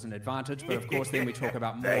multiple is an advantage. But of course, then we talk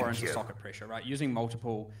about more into socket pressure, right? Using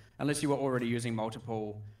multiple, unless you were already using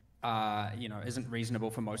multiple, you know, isn't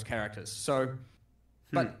reasonable for most characters. So,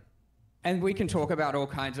 and we can talk about all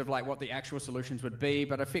kinds of like what the actual solutions would be,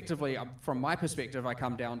 but effectively, from my perspective, I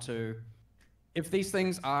come down to, if these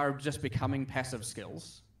things are just becoming passive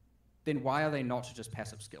skills, then why are they not just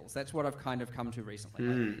passive skills? That's what I've kind of come to recently.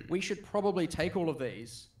 Like, we should probably take all of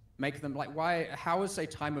these, make them like, how is, say,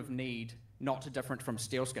 Time of Need not different from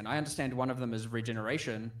Steel Skin? I understand one of them is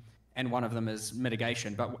regeneration and one of them is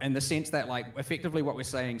mitigation, but in the sense that, like, effectively what we're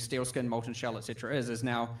saying Steel Skin, Molten Shell, etc. is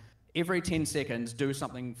now every 10 seconds do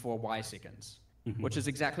something for Y seconds, which is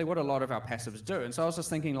exactly what a lot of our passives do. And so I was just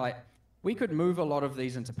thinking, like, we could move a lot of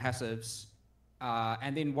these into passives,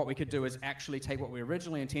 and then what we could do is actually take what we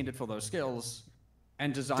originally intended for those skills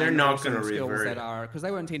and design skills that are, because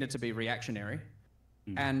they were intended to be reactionary.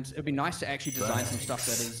 And it'd be nice to actually design some stuff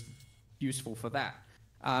that is useful for that.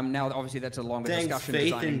 Now, obviously, that's a longer discussion,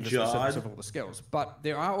 designing the specifics of all the skills. But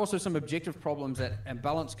there are also some objective problems and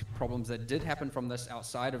balance problems that did happen from this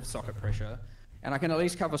outside of socket pressure. And I can at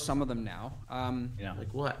least cover some of them now.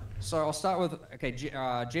 Like what? So I'll start with, okay,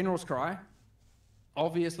 General's Cry.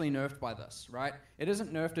 Obviously nerfed by this, right? It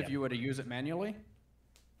isn't nerfed if you were to use it manually.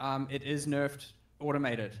 It is nerfed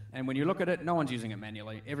automated. And when you look at it, no one's using it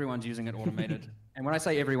manually. Everyone's using it automated. And when I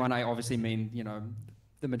say everyone, I obviously mean, you know,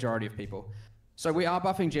 the majority of people. So we are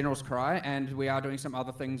buffing General's Cry, and we are doing some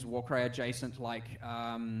other things Warcry adjacent, like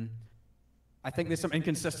I think there's some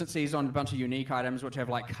inconsistencies on a bunch of unique items which have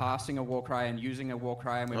like casting a Warcry and using a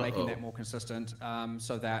Warcry, and we're making that more consistent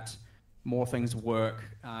so that more things work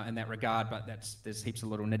in that regard, but there's heaps of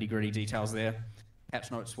little nitty-gritty details there. Patch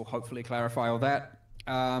notes will hopefully clarify all that.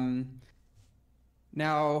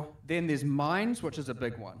 Now, then there's mines, which is a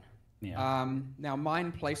big one. Yeah. Now,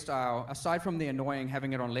 mine playstyle, aside from the annoying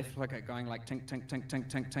having it on left click, going like tink, tink, tink,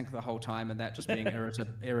 tink, tink, tink the whole time, and that just being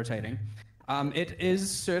irritating, it is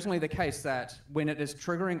certainly the case that when it is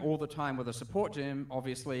triggering all the time with a support gem,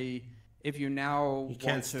 obviously, if you now you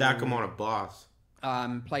can't stack them on a boss.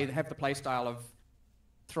 Have the playstyle of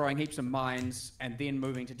throwing heaps of mines and then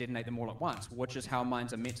moving to detonate them all at once, which is how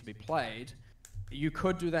mines are meant to be played. You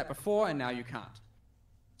could do that before, and now you can't.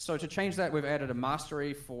 So to change that, we've added a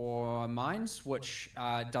mastery for mines, which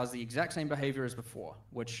does the exact same behavior as before,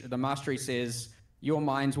 which the mastery says your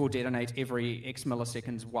mines will detonate every X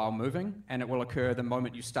milliseconds while moving, and it will occur the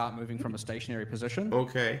moment you start moving from a stationary position.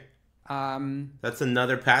 Okay. That's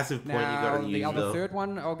another passive point you gotta use, the other third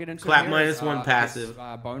one I'll get into Clap here minus is, one passive.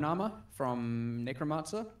 Bone Armor from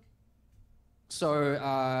Necromancer.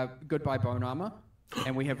 So, goodbye Bone Armor.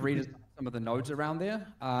 And we have redesigned some of the nodes around there.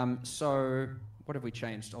 So, what have we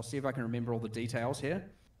changed? I'll see if I can remember all the details here.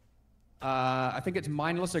 I think it's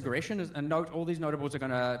Mindless Aggression. And note, all these notables are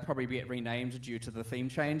going to probably get renamed due to the theme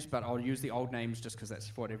change, but I'll use the old names just because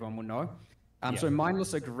that's what everyone will know. So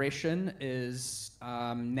Mindless Aggression is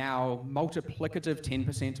now multiplicative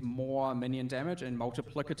 10% more minion damage and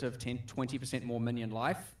multiplicative 20% more minion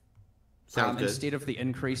life. Sounds good. Instead of the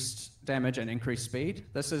increased damage and increased speed.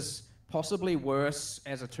 This is possibly worse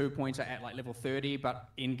as a 2-pointer at like level 30, but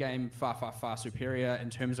in-game far, far, far superior in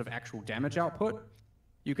terms of actual damage output.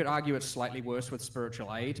 You could argue it's slightly worse with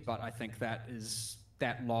Spiritual Aid, but I think that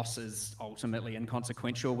loss is ultimately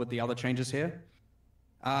inconsequential with the other changes here.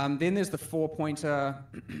 Then there's the 4-pointer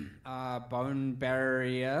Bone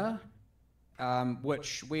Barrier,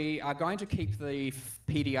 which we are going to keep the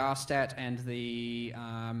PDR stat and the...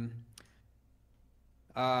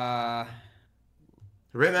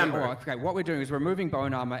 Remember. Okay, what we're doing is we're removing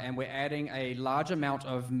Bone Armor and we're adding a large amount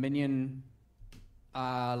of minion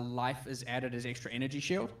life is added as extra energy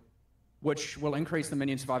shield, which will increase the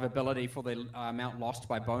minion survivability for the amount lost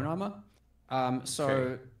by Bone Armor.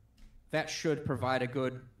 That should provide a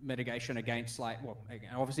good mitigation against, like, well,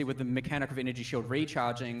 obviously with the mechanic of energy shield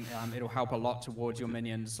recharging, it'll help a lot towards your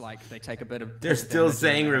minions. Like, they take a bit of... They're still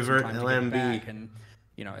saying revert LMB. And,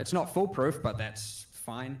 you know, it's not foolproof, but that's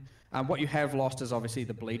fine. What you have lost is obviously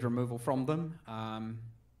the bleed removal from them.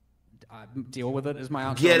 Deal with it is my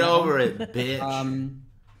answer. Get over it, bitch.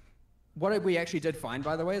 What we actually did find,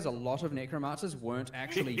 by the way, is a lot of Necromancers weren't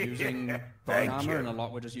actually using Bone Armor, and a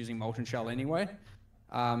lot were just using Molten Shell anyway.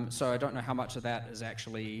 So I don't know how much of that is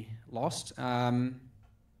actually lost.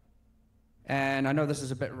 And I know this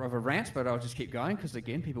is a bit of a rant, but I'll just keep going because,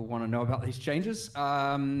 again, people want to know about these changes.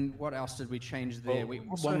 What else did we change there?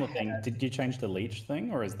 One more thing. Did you change the leech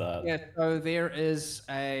thing, or is that... Yeah, so there is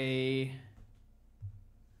a...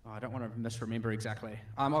 Oh, I don't want to misremember exactly.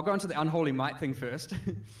 I'll go into the Unholy Might thing first.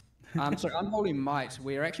 So Unholy Might,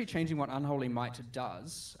 we're actually changing what Unholy Might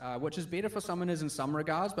does, which is better for summoners in some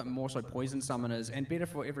regards, but more so poison summoners, and better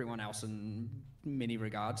for everyone else in many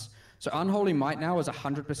regards. So Unholy Might now is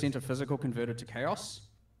 100% of physical converted to chaos,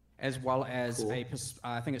 as well as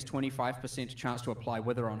I think it's 25% chance to apply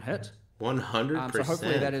Wither on hit. 100%. So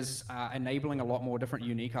hopefully that is enabling a lot more different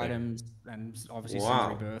unique items, and obviously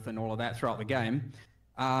some rebirth and all of that throughout the game.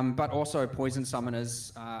 But also poison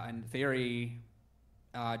summoners, in theory...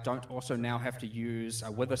 don't also now have to use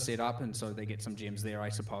a Wither setup, and so they get some gems there, I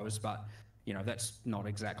suppose. But, you know, that's not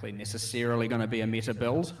exactly necessarily going to be a meta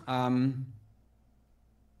build.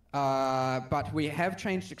 But we have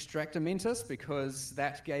changed Extractor Mentis because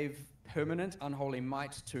that gave permanent Unholy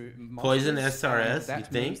Might to monsters. Poison SRS, that you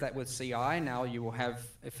think? means that with CI, now you will have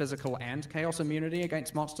a physical and chaos immunity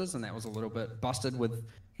against monsters, and that was a little bit busted with,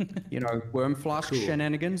 you know, Worm Flask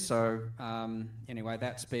shenanigans. So, anyway,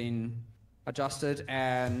 that's been... adjusted,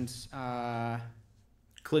 and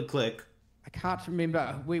click. I can't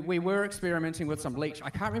remember. We were experimenting with some leech. I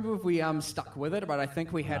can't remember if we stuck with it, but I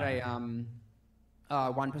think we had a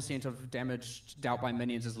 1% of damage dealt by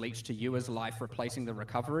minions as leech to you as life, replacing the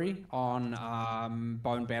recovery on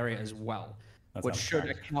Bone Barrier as well, which should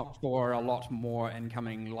account for a lot more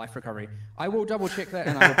incoming life recovery. I will double check that,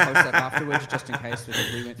 and I will post that afterwards just in case,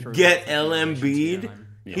 because we went through... Get LMB'd?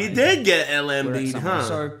 He did get LMB'd, huh?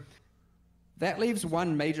 So that leaves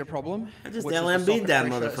one major problem. I just LMB'd that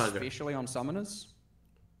motherfucker. Especially on summoners.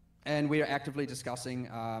 and we are actively discussing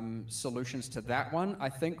solutions to that one. I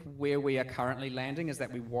think where we are currently landing is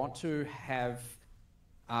that we want to have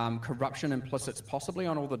corruption implicits possibly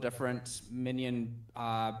on all the different minion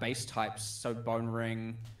base types, so Bone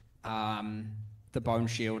Ring, the Bone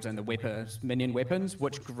Shield, and the minion weapons,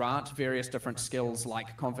 which grant various different skills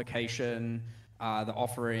like Convocation, the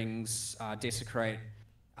Offerings, Desecrate.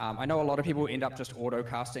 I know a lot of people end up just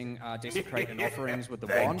auto-casting Desecrate and Offerings with the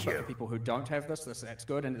wand, but for people who don't have this, that's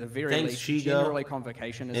good. And at the very least, generally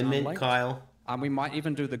Convocation is unlinked. Kyle. We might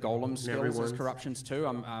even do the Golem skills as corruptions too.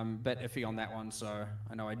 I'm a bit iffy on that one, so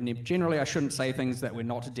I know generally I shouldn't say things that we're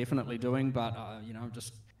not definitely doing, but you know,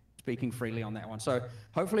 just speaking freely on that one. So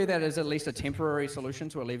hopefully that is at least a temporary solution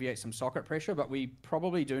to alleviate some socket pressure, but we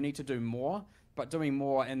probably do need to do more. But doing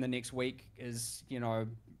more in the next week is, you know,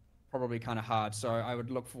 probably kind of hard. So I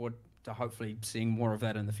would look forward to hopefully seeing more of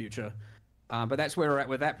that in the future. But that's where we're at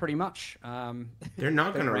with that pretty much. They're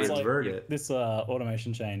not going to revert it. This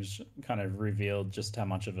automation change kind of revealed just how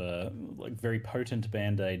much of a very potent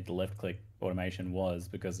band-aid the left-click automation was,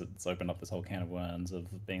 because it's opened up this whole can of worms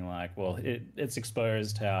of being like, well, it's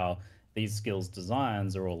exposed how these skills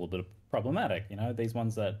designs are all a bit problematic. You know, these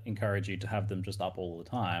ones that encourage you to have them just up all the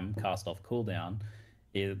time, cast off cooldown,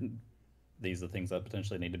 these are things that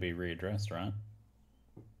potentially need to be readdressed, right?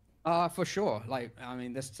 For sure. Like, I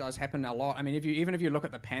mean, this does happen a lot. I mean, even if you look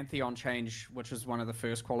at the Pantheon change, which was one of the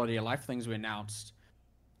first quality of life things we announced,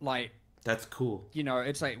 like, that's cool. You know,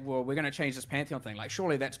 it's like, well, we're going to change this Pantheon thing. Like,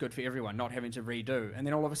 surely that's good for everyone, not having to redo. And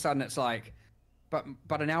then all of a sudden it's like, but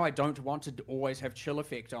now I don't want to always have chill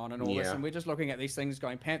effect on and all this. And we're just looking at these things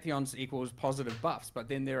going, Pantheons equals positive buffs. But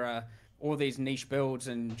then there are all these niche builds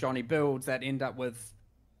and Johnny builds that end up with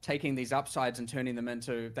taking these upsides and turning them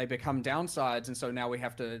into, they become downsides. And so now we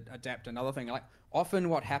have to adapt another thing. Like, often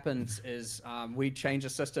what happens is we change a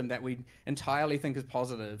system that we entirely think is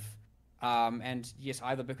positive. And yes,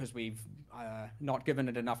 either because we've not given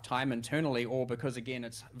it enough time internally, or because, again,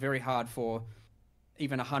 it's very hard for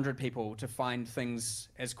even 100 people to find things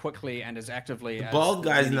as quickly and as actively as bald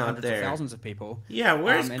guy's not there. Thousands of people. Yeah,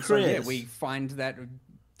 where's Chris? So, yeah, we find that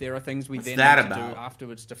there are things we then need to do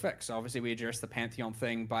afterwards to fix. So obviously, we address the Pantheon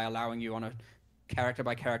thing by allowing you on a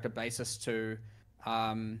character-by-character basis to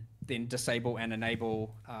then disable and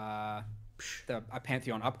enable the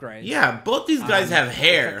Pantheon upgrades. Yeah, both these guys have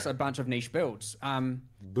hair. Fix a bunch of niche builds.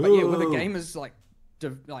 But yeah, with the game is like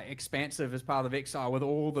expansive as part of Exile, with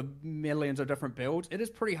all the millions of different builds, it is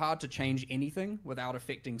pretty hard to change anything without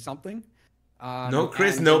affecting something. No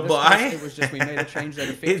Chris, no buy. It was just we made a change that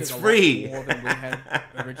affected it's free. A lot more than we had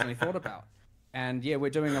originally thought about. And yeah,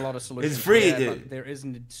 we're doing a lot of solutions. It's free, there, dude. But there is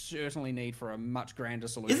certainly need for a much grander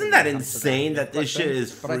solution. Isn't that insane that this shit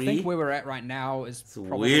is free? But I think where we're at right now is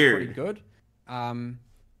probably pretty good.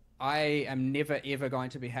 I am never ever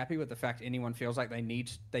going to be happy with the fact anyone feels like they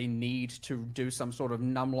need to do some sort of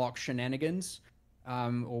numlock shenanigans,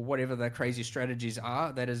 or whatever the crazy strategies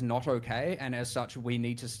are. That is not okay, and as such, we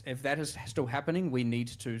need to. If that is still happening, we need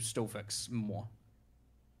to still fix more.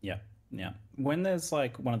 Yeah, yeah. When there's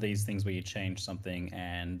like one of these things where you change something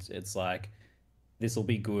and it's like, this will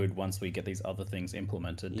be good once we get these other things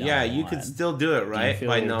implemented. Yeah, you can still do it, right?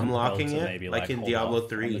 By numlocking it, maybe, like in Diablo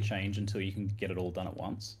 3. On the change until you can get it all done at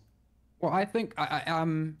once. Well, I think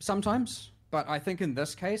sometimes, but I think in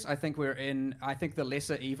this case, I think the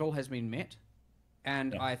lesser evil has been met,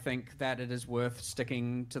 and I think that it is worth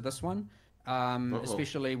sticking to this one,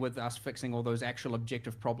 especially with us fixing all those actual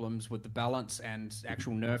objective problems with the balance and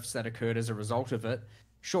actual nerfs that occurred as a result of it.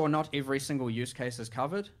 Sure, not every single use case is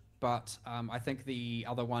covered, but I think the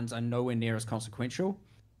other ones are nowhere near as consequential,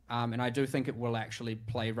 and I do think it will actually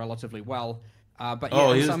play relatively well. But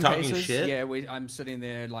yeah, in some cases, yeah, I'm sitting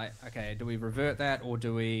there like, okay, do we revert that, or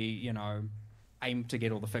do we, aim to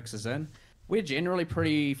get all the fixes in? We're generally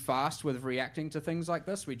pretty fast with reacting to things like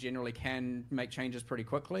this. We generally can make changes pretty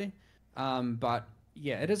quickly. But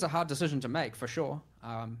yeah, it is a hard decision to make for sure.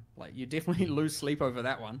 Like, you definitely lose sleep over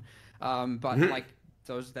that one. But like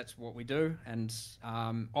that's what we do, and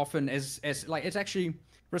often as like, it's actually.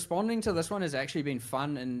 Responding to this one has actually been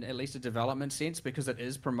fun in at least a development sense, because it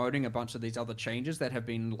is promoting a bunch of these other changes that have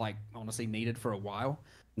been, like, honestly needed for a while.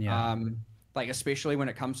 Yeah. Like, especially when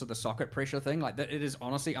it comes to the socket pressure thing, like, it is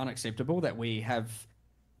honestly unacceptable that we have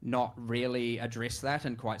not really addressed that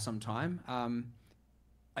in quite some time.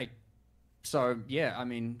 So yeah, I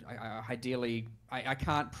mean, ideally, I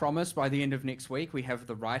can't promise by the end of next week we have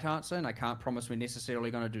the right answer, and I can't promise we're necessarily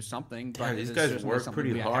going to do something. But these guys work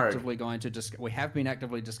pretty hard. We have been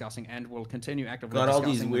actively discussing, and will continue actively. Got all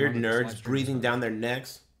these weird nerds breathing down their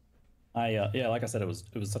necks. Yeah, like I said, it was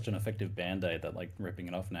such an effective band-aid that like ripping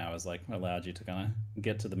it off now has like allowed you to kind of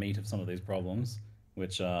get to the meat of some of these problems,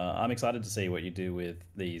 which I'm excited to see what you do with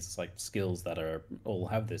these like skills that are all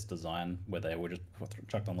have this design where they were just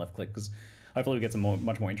chucked on left click, because hopefully we get some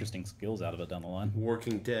much more interesting skills out of it down the line.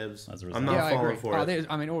 Working devs. As a result. I'm not falling for it.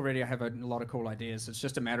 I mean, already I have a lot of cool ideas. It's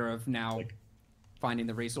just a matter of now finding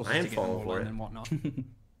the resources to get them all in and whatnot.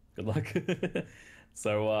 Good luck.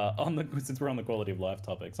 So since we're on the quality of life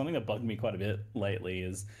topic, something that bugged me quite a bit lately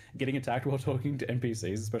is getting attacked while talking to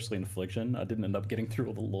NPCs, especially in Affliction. I didn't end up getting through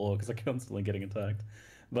all the lore because I kept constantly getting attacked.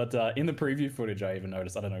 But in the preview footage, I even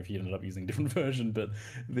noticed, I don't know if you ended up using a different version, but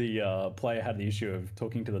the player had the issue of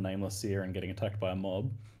talking to the Nameless Seer and getting attacked by a mob.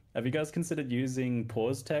 Have you guys considered using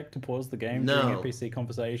pause tech to pause the game during NPC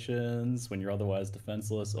conversations when you're otherwise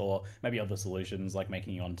defenseless, or maybe other solutions like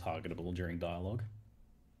making you untargetable during dialogue?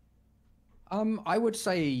 I would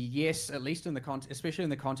say yes, at least in the especially in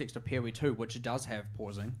the context of PoE 2, which does have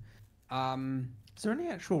pausing. Is there any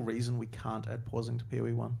actual reason we can't add pausing to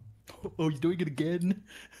PoE 1? Oh, you're doing it again?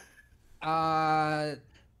 Probably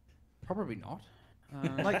not.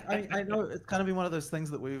 Like, I know it's kind of been one of those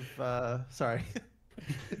things that we've, sorry.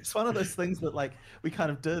 It's one of those things that, like, we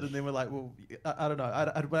kind of did, and then we're like, well, I don't know.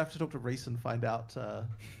 I'd have to talk to Reese and find out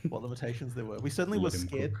what limitations there were. We certainly were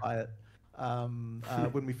scared by it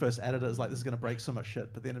when we first added it. It was like, this is going to break so much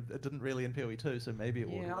shit, but then it didn't really in PoE 2, so maybe it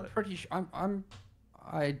would. Yeah, I'm pretty sure.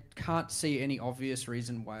 I can't see any obvious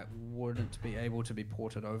reason why it wouldn't be able to be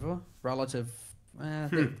ported over. Relative,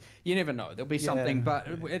 you never know. There'll be something, but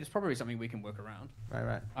it's probably something we can work around.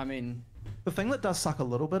 Right. I mean, the thing that does suck a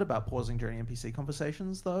little bit about pausing during NPC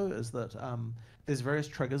conversations, though, is that there's various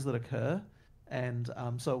triggers that occur, and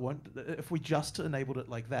so it won't. If we just enabled it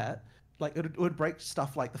like that, like it would break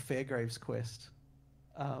stuff like the Fairgraves quest.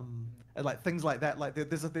 And like things like that, like there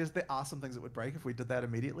are some things that would break if we did that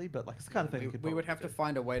immediately, but like it's the kind of thing we would have to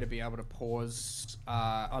find a way to be able to pause,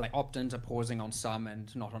 or like opt into pausing on some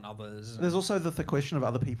and not on others. There's also the question of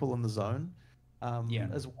other people in the zone,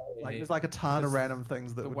 as well. Like there's like a ton of random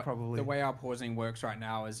things that would probably. The way our pausing works right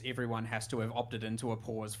now is everyone has to have opted into a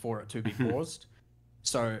pause for it to be paused.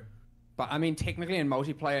 So. But I mean, technically in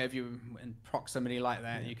multiplayer, if you're in proximity like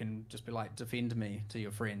that, you can just be like, defend me to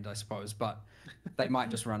your friend, I suppose. But they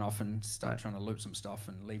might just run off and start trying to loot some stuff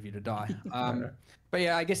and leave you to die. But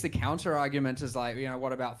yeah, I guess the counter argument is like,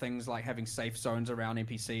 what about things like having safe zones around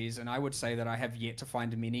NPCs? And I would say that I have yet to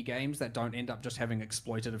find many games that don't end up just having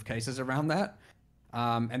exploitative cases around that.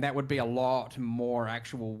 And that would be a lot more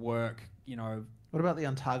actual work, What about the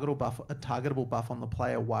targetable buff on the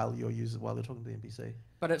player while you're talking to the NPC?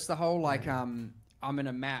 But it's the whole like I'm in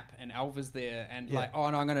a map and Alva's there and like, oh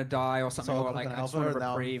no, I'm gonna die or something, or like I just want to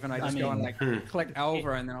reprieve and I just go and like click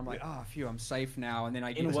Alva and then I'm like, phew, I'm safe now, and then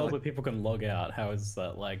I get in a world where people can log out. How is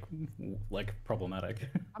that like problematic?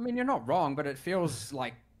 I mean, you're not wrong, but it feels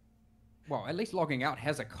like, well, at least logging out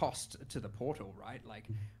has a cost to the portal, right? Like,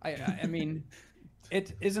 I mean,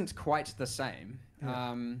 it isn't quite the same.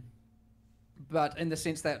 But in the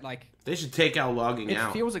sense that, like, they should take out logging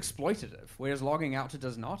out. It feels exploitative, whereas logging out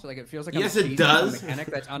does not. Like, it feels like yes, it does. A mechanic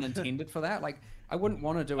that's unintended for that. Like, I wouldn't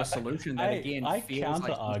want to do a solution that again feels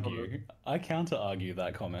I counter argue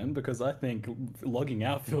that comment because I think logging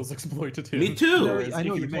out feels exploitative. Me too. I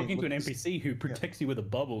know you're talking to an NPC who protects you with a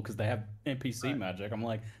bubble because they have NPC magic. I'm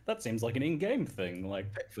like, that seems like an in-game thing.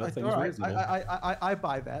 Like that seems reasonable. I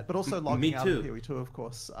buy that, but also logging out of PoE 2, of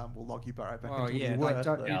course, will log you right back into where you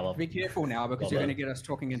were. Be careful now because you're going to get us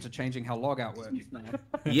talking into changing how logout works.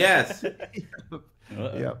 Yes.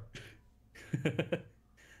 Yep.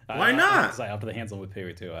 Why not? After the hands-on with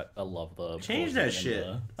PoE 2, I love the change that shit.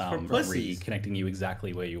 Reconnecting you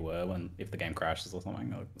exactly where you were if the game crashes or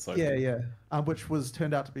something. So which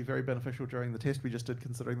turned out to be very beneficial during the test we just did,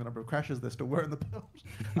 considering the number of crashes there still were in the build.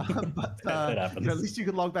 But it happens. At least you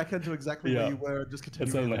could log back into exactly where you were and just continue.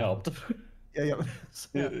 It certainly helped.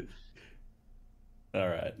 All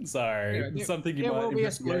right. Sorry. Something you might. There will be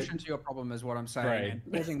a solution to your problem, is what I'm saying. Right.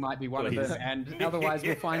 And pausing might be one of them, and otherwise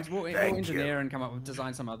we'll engineer and come up with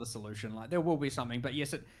design some other solution. Like there will be something, but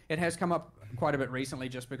yes, it has come up quite a bit recently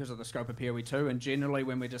just because of the scope of PoE 2. And generally,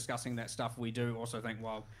 when we're discussing that stuff, we do also think,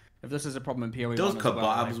 well, if this is a problem in PoE 1 those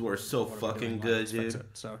kebabs were so fucking good, dude.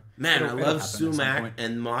 So man, I love sumac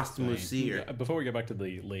and Most Musir. Yeah, before we get back to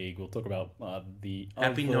the league, we'll talk about the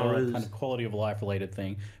Happy kind of quality of life related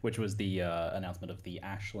thing, which was the announcement of the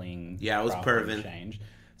Ashling. Yeah, it was Pervin change.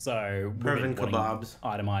 So Pervin kebabs,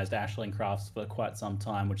 itemized Ashling crafts for quite some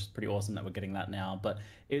time, which is pretty awesome that we're getting that now. But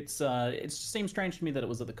it seems strange to me that it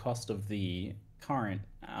was at the cost of the current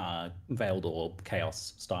Veiled or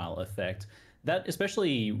Chaos style effect. that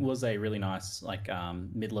especially was a really nice like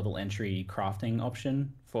mid-level entry crafting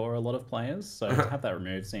option for a lot of players. So to have that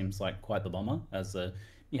removed seems like quite the bummer. As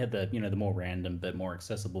you had the the more random but more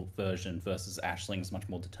accessible version versus Ashling's much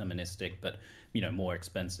more deterministic but more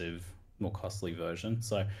expensive, more costly version.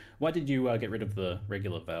 So why did you get rid of the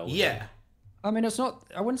regular Veil? Yeah. I mean, it's not,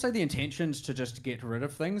 I wouldn't say the intention's to just get rid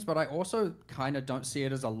of things, but I also kind of don't see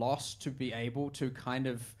it as a loss to be able to kind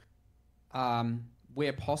of,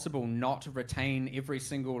 where possible, not retain every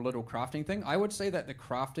single little crafting thing. I would say that the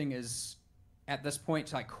crafting is, at this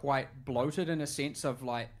point, like quite bloated in a sense of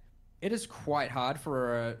like, it is quite hard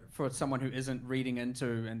for someone who isn't reading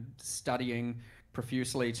into and studying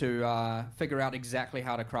profusely to figure out exactly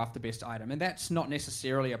how to craft the best item. And that's not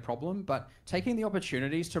necessarily a problem, but taking the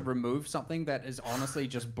opportunities to remove something that is honestly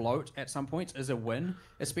just bloat at some points is a win,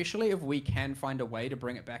 especially if we can find a way to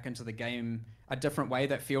bring it back into the game a different way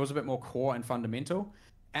that feels a bit more core and fundamental.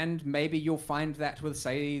 And maybe you'll find that with,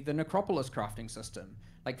 say, the Necropolis crafting system.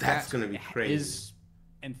 Like that's going to be crazy. Is,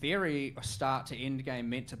 in theory, a start to end game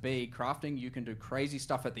meant to be crafting. You can do crazy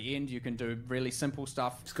stuff at the end. You can do really simple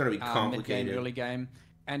stuff. It's going to be complicated. Mid-game, early game.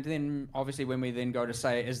 And then, obviously, when we then go to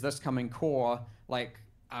say, is this coming core? Like,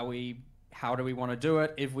 how do we want to do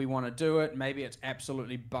it? If we want to do it, maybe it's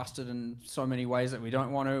absolutely busted in so many ways that we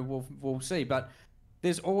don't want to. We'll see. But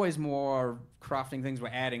there's always more crafting things we're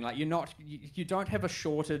adding. Like, you don't have a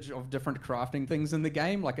shortage of different crafting things in the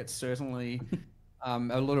game. Like, it's certainly...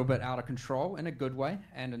 a little bit out of control in a good way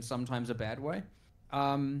and in sometimes a bad way.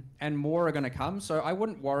 And more are going to come. So I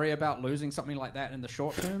wouldn't worry about losing something like that in the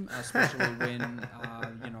short term, especially when,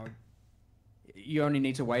 you only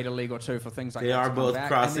need to wait a league or two for things like that. They are both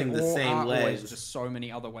crossing the same legs. There's just so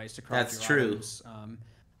many other ways to craft That's your true. items.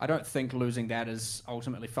 I don't think losing that is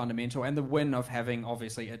ultimately fundamental. And the win of having,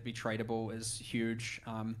 obviously, it be tradable is huge.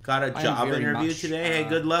 Got a job interview today? Hey,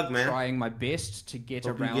 good luck, man. Trying my best to get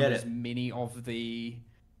around as many of the,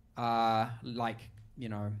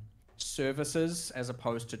 services as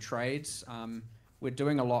opposed to trades. We're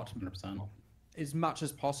doing a lot. 100%. As much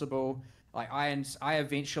as possible. Like I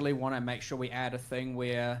eventually want to make sure we add a thing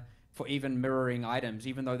where... for even mirroring items,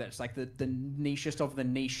 even though that's like the nichest of the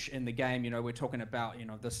niche in the game, we're talking about,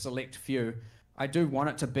 the select few. I do want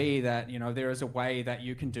it to be that, there is a way that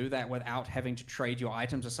you can do that without having to trade your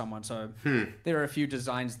item to someone. So there are a few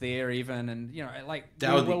designs there even, and,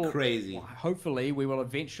 that would be crazy. Hopefully we will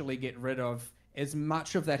eventually get rid of as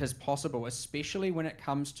much of that as possible, especially when it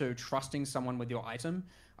comes to trusting someone with your item.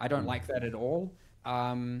 I don't like that at all.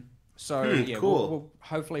 Cool. We'll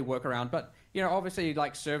hopefully work around, but obviously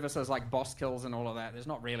like services like boss kills and all of that, there's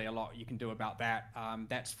not really a lot you can do about that.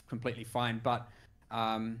 That's completely fine. But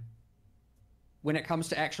when it comes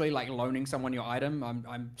to actually like loaning someone your item,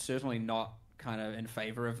 I'm certainly not kind of in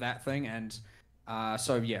favor of that thing. And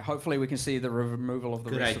hopefully we can see the removal of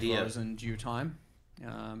the rest of those in due time.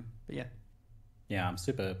 Yeah, I'm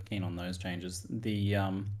super keen on those changes.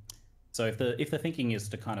 So if the thinking is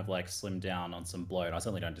to kind of like slim down on some bloat, I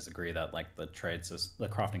certainly don't disagree that like the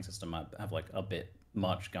crafting system might have like a bit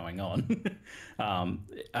much going on.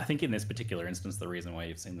 I think in this particular instance, the reason why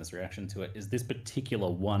you've seen this reaction to it is this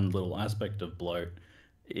particular one little aspect of bloat.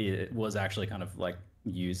 It was actually kind of like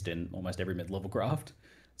used in almost every mid-level craft,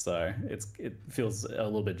 so it feels a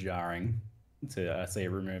little bit jarring to see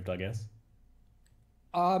it removed, I guess.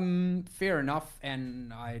 Fair enough,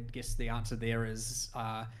 and I guess the answer there is.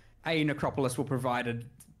 Necropolis will provide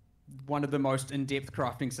one of the most in-depth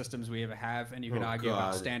crafting systems we ever have, and you could argue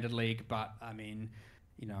about Standard League, but I mean,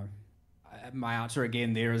 my answer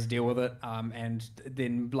again there is deal with it, and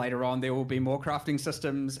then later on there will be more crafting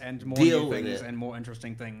systems and more new things and more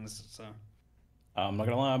interesting things. So I'm not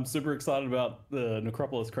gonna lie, I'm super excited about the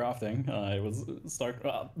Necropolis crafting. It was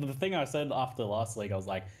the thing I said after last league. I was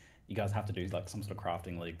like, you guys have to do like some sort of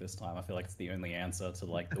crafting league this time. I feel like it's the only answer to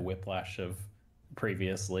like the whiplash of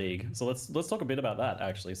previous league. So let's talk a bit about that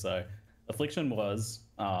actually. So Affliction was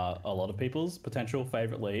a lot of people's potential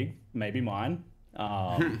favorite league, maybe mine.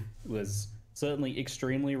 Was certainly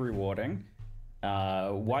extremely rewarding.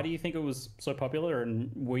 Why do you think it was so popular,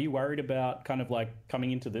 and were you worried about kind of like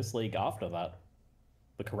coming into this league after that,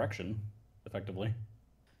 the correction effectively?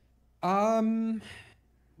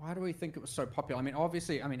 Why do we think it was so popular? I mean,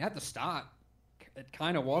 obviously, at the start it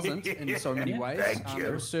kind of wasn't in so many ways.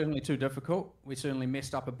 It was certainly too difficult. We certainly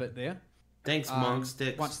messed up a bit there. Thanks,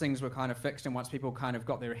 Monksticks. Once things were kind of fixed and once people kind of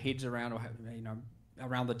got their heads around, or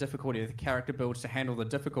around the difficulty of the character builds to handle the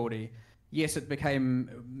difficulty, yes, it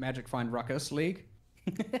became Magic Find Ruckus League.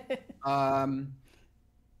 Why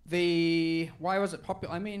was it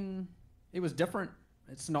popular? I mean, it was different.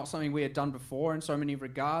 It's not something we had done before in so many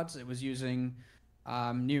regards. It was using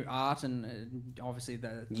new art and obviously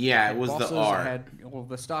the it was the art. It had all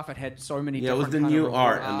the stuff. It had so many. Yeah, it was the new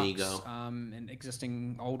art, amigo. And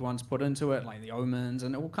existing old ones put into it, like the omens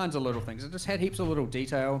and all kinds of little things. It just had heaps of little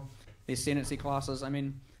detail. The ascendancy classes. I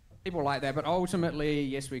mean, people like that, but ultimately,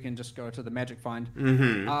 yes, we can just go to the magic find.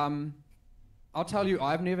 I'll tell you,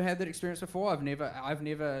 I've never had that experience before. I've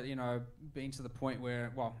never, you know, been to the point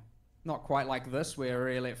where, well, not quite like this, where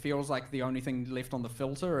really it feels like the only thing left on the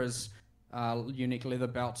filter is unique leather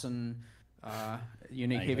belts and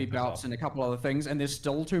unique heavy belts and a couple other things, and there's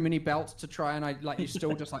still too many belts to try, and you're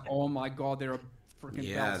still just like, oh my god, there are freaking belts.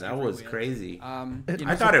 Yeah, that was crazy.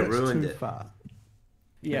 I thought it ruined it. Far.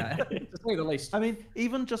 Yeah, to say the least. I mean,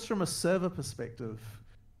 even just from a server perspective,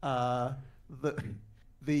 the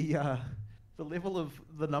level of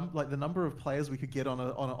the number of players we could get on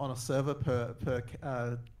a server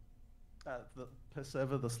per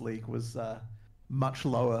server this league was much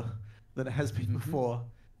lower than it has been before,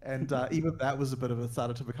 and even that was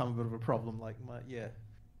started to become a bit of a problem.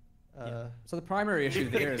 So the primary issue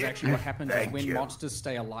there is actually what happens when monsters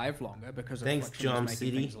stay alive longer, because of Affliction is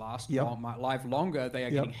making things last live longer. They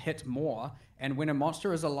are getting hit more, and when a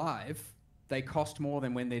monster is alive, they cost more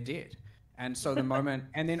than when they're dead. And so the moment,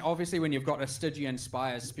 and then obviously when you've got a Stygian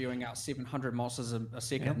spires spewing out 700 monsters a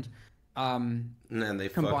second, and then they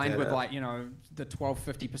combined with the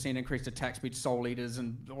 50% increased attack speed, soul eaters,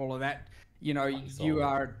 and all of that. You know, you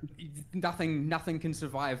are nothing can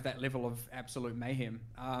survive that level of absolute mayhem,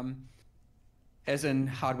 as in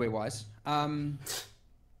hardware-wise. But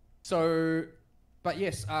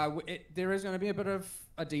yes, there is going to be a bit of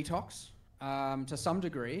a detox to some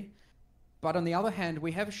degree. But on the other hand,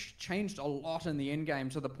 we have changed a lot in the end game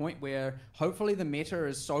to the point where hopefully the meta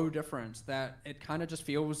is so different that it kind of just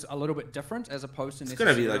feels a little bit different, as opposed to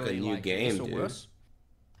necessarily it's gonna be like a new game, dude. Worse.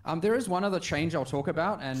 There is one other change I'll talk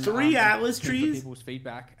about, and 3 Atlas trees. People's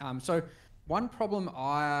feedback. So one problem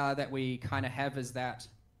that we kind of have is that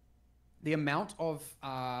the amount of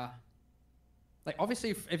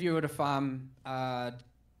obviously if you were to farm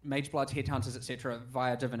Mage Blood, Headhunters, etc.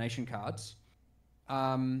 via divination cards,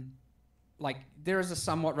 there is a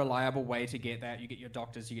somewhat reliable way to get that. You get your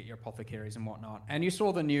doctors, you get your apothecaries and whatnot. And you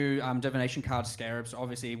saw the new divination card scarabs.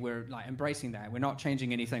 Obviously, we're embracing that. We're not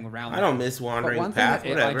changing anything around that. I don't miss Wandering Path,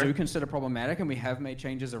 whatever. I do consider problematic, and we have made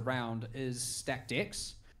changes around, is stacked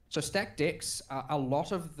decks. So stacked decks, a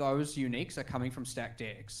lot of those uniques are coming from stacked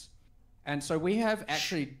decks. And so we have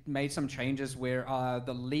actually made some changes where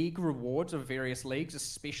the league rewards of various leagues,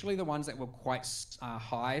 especially the ones that were quite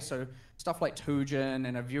high, so stuff like Tujin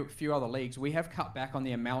and a few other leagues, we have cut back on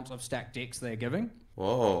the amount of stacked decks they're giving.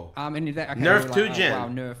 Whoa. Nerf Tujin. Wow,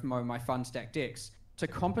 nerf my fun stacked decks. To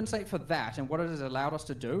compensate for that, and what it has allowed us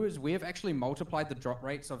to do is we have actually multiplied the drop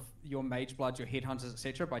rates of your Mage Bloods, your Headhunters,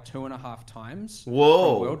 etc. by 2.5 times.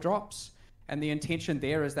 Whoa. From world drops. And the intention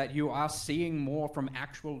there is that you are seeing more from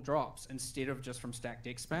actual drops instead of just from stacked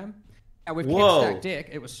deck spam. Now, we've kept stacked deck.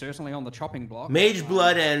 It was certainly on the chopping block. Mage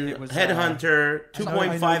Blood and Headhunter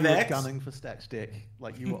 2.5x. Gunning for stacked deck,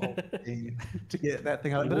 like you were all to get that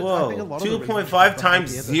thing out. But whoa, I think a lot 2.5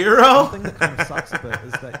 times 0. The thing that kind of sucks a bit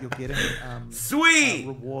is that you're getting sweet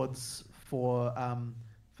rewards for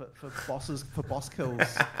bosses, for boss kills.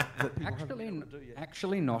 That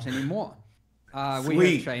actually not anymore.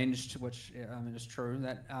 We have changed, which is true,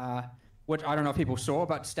 that which I don't know if people saw,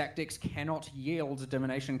 but stacked decks cannot yield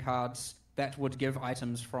divination cards that would give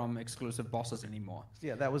items from exclusive bosses anymore.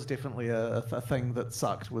 Yeah, that was definitely a thing that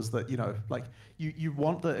sucked, was that, you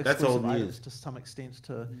want the exclusive items to some extent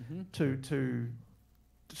to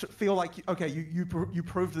feel like, okay, you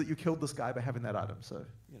proved that you killed this guy by having that item, so,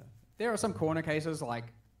 There are some corner cases like,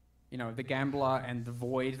 the Gambler and the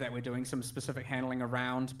Void that we're doing some specific handling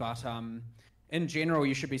around, but in general,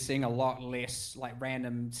 you should be seeing a lot less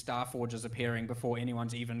random Starforgers appearing before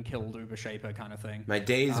anyone's even killed Uber Shaper kind of thing. My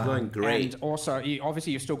day is going great. And also,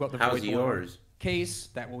 obviously, you've still got the Void keys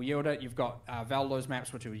that will yield it. You've got Valdo's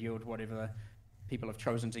maps, which will yield whatever people have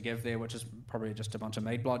chosen to give there, which is probably just a bunch of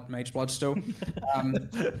Mage Blood still.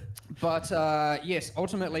 Yes,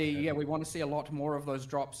 ultimately, we want to see a lot more of those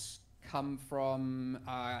drops come from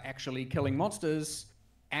actually killing monsters,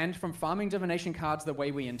 and from farming divination cards the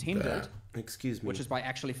way we intended. Excuse me. Which is by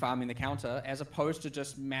actually farming the counter, as opposed to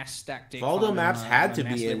just mass stack deck. Valdo maps had to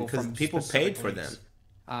be in because people paid for them.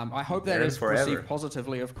 I hope that is received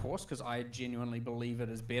positively, of course, because I genuinely believe it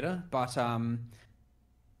is better. But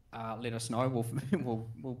let us know.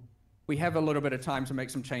 We have a little bit of time to make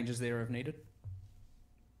some changes there if needed.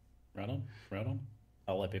 Right on.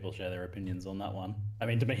 I'll let people share their opinions on that one. I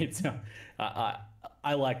mean, to me, it's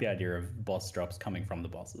I like the idea of boss drops coming from the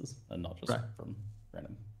bosses and not just from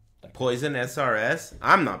random Poison SRS?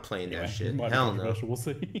 I'm not playing that shit. Hell no. We'll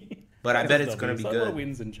see. But I bet it's going to be good. A lot of good.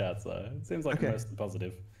 wins in chat, so it seems like mostly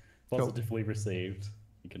positive. Positively received.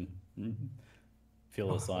 You can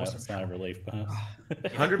feel a sigh of relief, perhaps.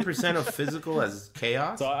 100% of physical as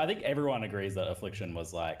chaos? So I think everyone agrees that Affliction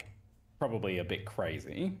was like probably a bit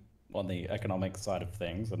crazy on the economic side of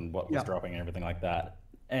things and what was dropping and everything like that.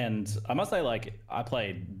 And I must say, like, I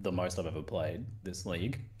played the most I've ever played this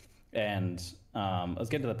league. And I was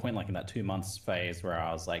getting to the point, like, in that 2 months phase where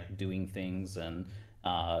I was, like, doing things and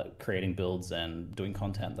creating builds and doing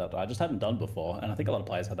content that I just hadn't done before. And I think a lot of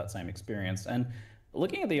players had that same experience. And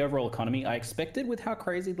looking at the overall economy, I expected with how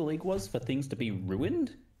crazy the league was for things to be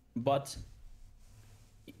ruined. But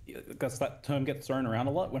I guess that term gets thrown around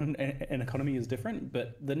a lot when an economy is different.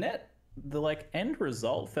 But the like end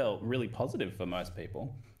result felt really positive for most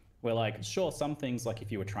people. Where like, sure, some things, like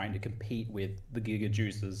if you were trying to compete with the Giga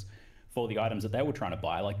Juicers for the items that they were trying to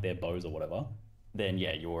buy, like their bows or whatever, then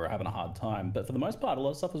yeah, you were having a hard time. But for the most part, a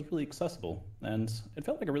lot of stuff was really accessible. And it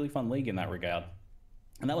felt like a really fun league in that regard.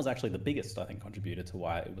 And that was actually the biggest, I think, contributor to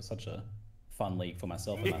why it was such a fun league for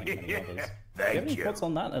myself and I think many others. Do you have any thoughts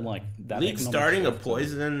on that? And like that league starting a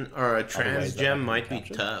poison or a trans gem might be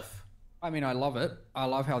tough. I mean, I love it. I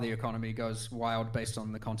love how the economy goes wild based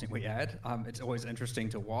on the content we add. It's always interesting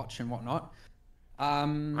to watch and whatnot.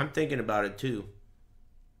 I'm thinking about it too.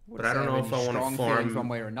 But I don't know if I want to farm one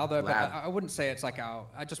way or another. But I wouldn't say it's like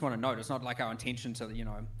I just want to note, it's not like our intention to,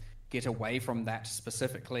 get away from that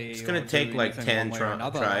specifically. It's going to take like 10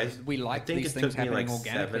 tries. We like these things happening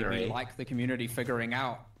organically. We like the community figuring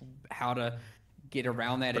out how to get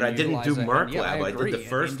around that. But I didn't do Merc Lab. I did the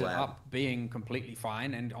first lab. It ended up being completely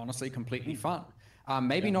fine and honestly completely fun.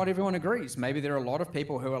 Maybe not everyone agrees. Maybe there are a lot of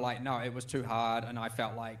people who are like, no, it was too hard and I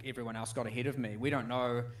felt like everyone else got ahead of me. We don't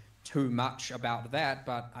know too much about that,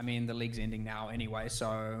 but I mean, the league's ending now anyway,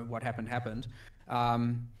 so what happened.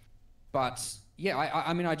 But yeah,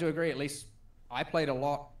 I mean, I do agree. At least I played a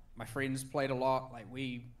lot. My friends played a lot. Like,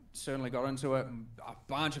 we certainly got into it. A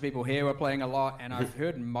bunch of people here were playing a lot, and I've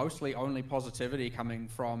heard mostly only positivity coming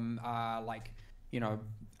from outside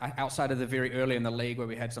of the very early in the league where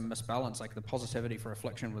we had some misbalance. Like, the positivity for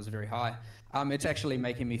Affliction was very high. It's actually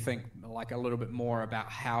making me think like a little bit more about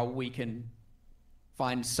how we can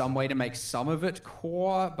find some way to make some of it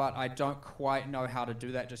core, but I don't quite know how to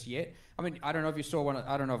do that just yet. I mean, I don't know if you saw one,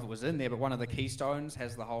 I don't know if it was in there, but one of the keystones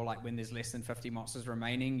has the whole, like, when there's less than 50 monsters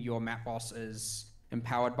remaining, your map boss is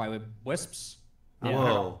empowered by wisps.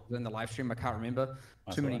 Whoa. In the live stream, I can't remember.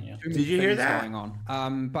 Too many Did you hear that? Going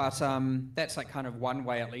on. But that's like kind of one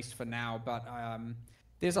way, at least for now. But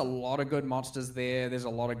there's a lot of good monsters there. There's a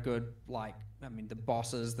lot of good, like, I mean, the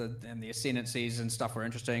bosses and the ascendancies and stuff are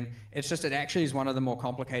interesting. It's just, it actually is one of the more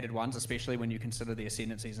complicated ones, especially when you consider the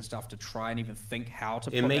ascendancies and stuff to try and even think how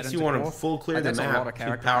to put it makes that you into want core. to full clear the map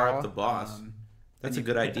to power up the boss. That's a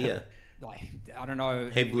good idea. Like, I don't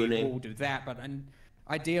know hey, Blue we'll do that, but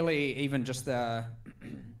ideally even just the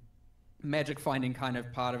magic finding kind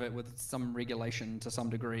of part of it with some regulation to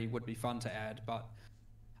some degree would be fun to add. But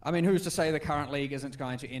I mean, who's to say the current league isn't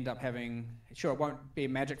going to end up having, sure, it won't be a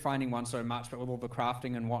magic finding one so much, but with all the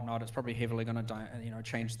crafting and whatnot, it's probably heavily going to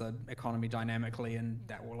change the economy dynamically, and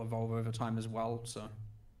that will evolve over time as well. So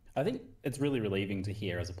I think it's really relieving to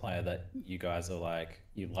hear as a player that you guys are like,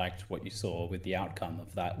 you liked what you saw with the outcome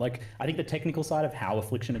of that. Like, I think the technical side of how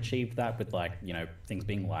Affliction achieved that with, like, things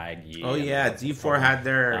being laggy. Oh yeah, D4 had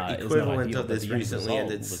their equivalent of this recently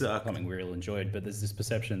and it sucked. Something we really enjoyed, but there's this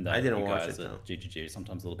perception that I didn't you watch guys it, at GGG are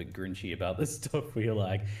sometimes a little bit grinchy about this stuff where you're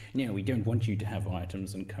like, we don't want you to have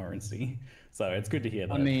items and currency. So it's good to hear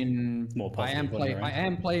that. I mean, it's more I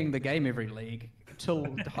am playing the game every league till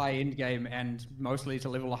high end game and mostly to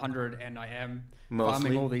level 100, and I am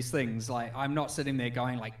farming all these things. Like, I'm not sitting there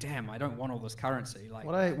going like, damn, I don't want all this currency. Like,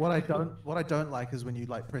 what I don't like is when you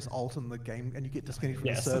like press Alt in the game and you get disconnected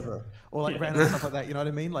from the server, or like random stuff like that. You know what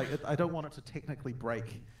I mean? Like, I don't want it to technically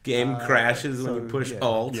break. Game crashes when you push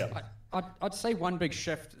Alt. Yeah. I'd say one big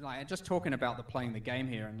shift, like, just talking about playing the game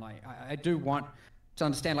here, and like, I do want to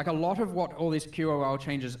understand, like, a lot of what all these QOL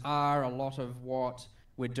changes are, a lot of what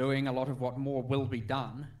we're doing, a lot of what more will be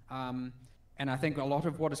done. And I think a lot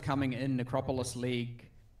of what is coming in Necropolis League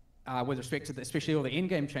with respect to especially all the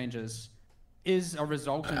in-game changes is a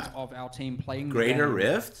resultant of our team playing Greater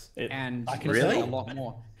Rift? And I can really? A lot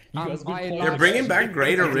more. They're bringing back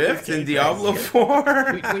Greater Rift in Diablo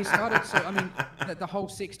 4? we started, so I mean, the whole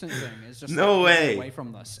Sextant thing is just no way away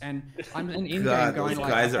from this. And I'm in in-game going like,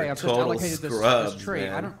 guys okay, are I've just total allocated scrubs, this tree.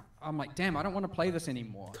 man. I'm like, damn, I don't want to play this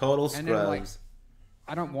anymore. Total and then, like, scrubs.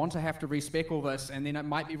 I don't want to have to respec all this, and then it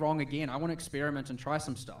might be wrong again. I want to experiment and try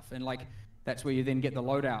some stuff. And like, that's where you then get the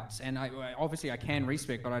loadouts. And obviously I can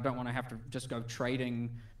respec, but I don't want to have to just go trading,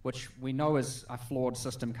 which we know is a flawed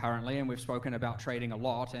system currently, and we've spoken about trading a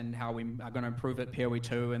lot and how we are going to improve it PoE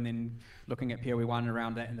 2 and then looking at PoE 1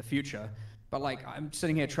 around that in the future. But like, I'm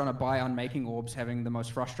sitting here trying to buy unmaking orbs, having the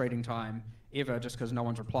most frustrating time ever just because no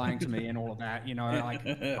one's replying to me and all of that, you know, like,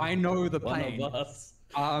 I know the pain. One of us.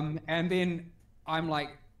 And then I'm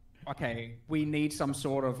like, okay, we need some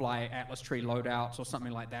sort of like Atlas Tree loadouts or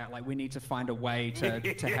something like that. Like, we need to find a way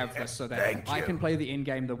to have this so that I can play the end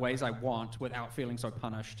game the ways I want without feeling so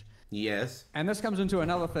punished. Yes. And this comes into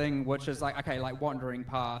another thing, which is like, okay, like Wandering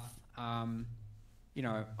Path. You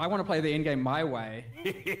know, I want to play the end game my way,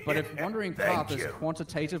 but if Wandering Path is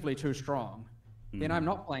quantitatively too strong, then I'm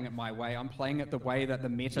not playing it my way. I'm playing it the way that the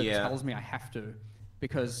meta tells me I have to,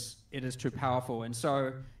 because it is too powerful. And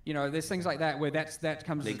so, you know, there's things like that where that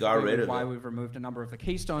comes to why we've removed a number of the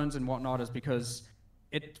keystones and whatnot, is because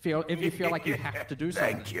if you feel like you have to do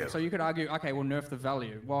something. So you could argue, okay, well, nerf the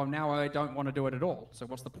value. Well, now I don't want to do it at all. So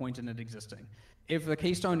what's the point in it existing? If the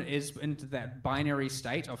keystone is into that binary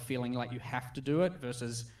state of feeling like you have to do it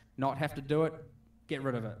versus not have to do it, get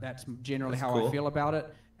rid of it. That's generally how I feel about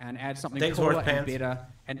it. And add something cooler and better.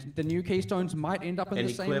 And the new keystones might end up in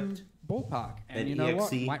the same ballpark. And you know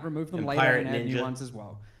what? Might remove them later and add new ones as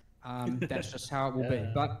well. That's just how it will be.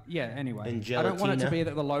 But yeah, anyway. I don't want it to be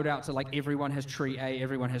that the loadouts are like everyone has tree A,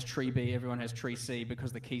 everyone has tree B, everyone has tree C,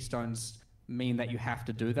 because the keystones mean that you have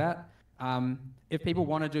to do that. If people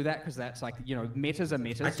want to do that, because that's like, you know, metas are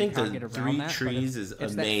metas. I think the 3 trees is amazing.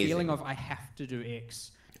 It's that feeling of I have to do X.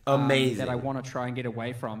 Amazing. That I want to try and get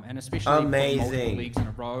away from, and especially for multiple leagues in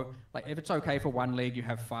a row. Like, if it's okay for one league, you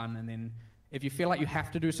have fun, and then if you feel like you have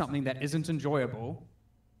to do something that isn't enjoyable,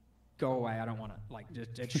 go away. I don't want it. Like,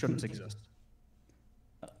 it shouldn't exist.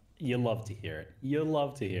 You love to hear it. You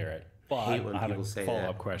love to hear it. But I have a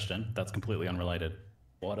follow-up question that's completely unrelated.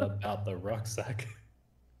 What about the rucksack?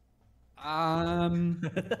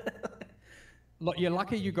 Look, you're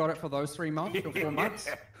lucky you got it for those 3 months or 4 months.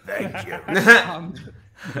 Thank you.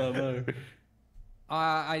 No.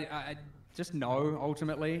 I just know,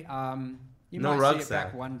 ultimately. You no might rucksack. see it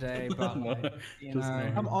back one day, but like, you know,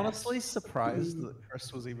 I'm honestly surprised that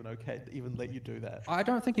Chris was even okay to even let you do that. I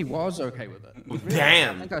don't think he was okay with it. Well,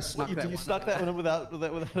 damn. I think I snuck that. You snuck that one without.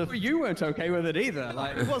 Well, you weren't okay with it either.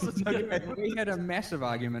 Like, it wasn't okay. We had a massive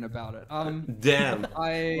argument about it. Damn.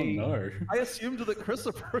 No. I assumed that Chris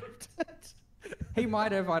approved it. He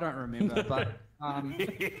might have. I don't remember, but.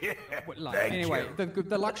 Anyway,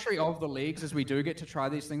 the luxury of the leagues is we do get to try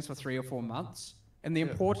these things for 3 or 4 months. And the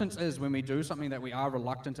importance is, when we do something that we are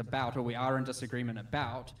reluctant about or we are in disagreement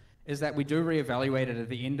about, is that we do reevaluate it at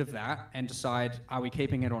the end of that and decide, are we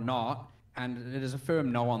keeping it or not? And it is a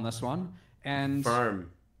firm no on this one. And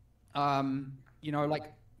firm. You know,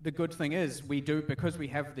 like, the good thing is we do, because we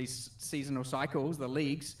have these seasonal cycles, the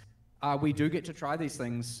leagues, we do get to try these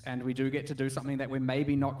things, and we do get to do something that we're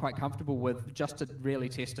maybe not quite comfortable with, just to really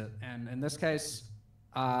test it. And in this case,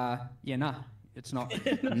 it's not.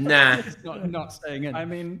 Nah. It's not staying in. I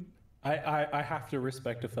mean, I have to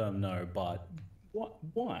respect a firm no, but what?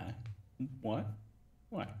 Why?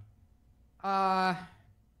 How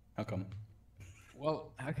come?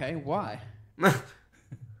 Well, okay, why?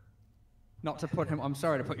 Not to put him. I'm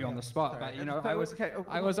sorry to put you on the spot, but you know,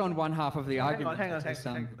 I was on one half of the argument. Hang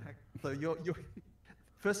on. So you're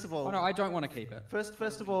first of all. Oh no, I don't want to keep it.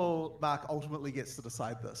 First of all, Mark ultimately gets to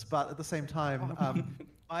decide this, but at the same time,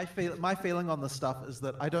 my feeling on this stuff is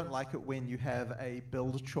that I don't like it when you have a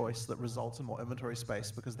build choice that results in more inventory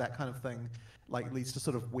space, because that kind of thing like leads to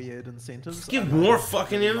sort of weird incentives. Just give more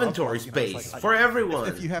fucking inventory space for everyone.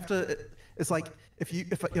 If you have to, it's like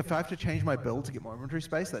if I have to change my build to get more inventory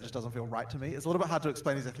space, that just doesn't feel right to me. It's a little bit hard to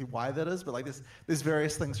explain exactly why that is, but like there's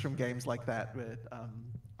various things from games like that where.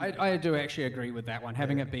 I do actually agree with that one.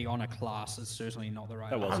 Having it be on a class is certainly not the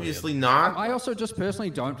right answer. Obviously not. I also just personally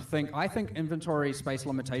don't think... I think inventory space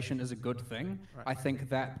limitation is a good thing. Right. I think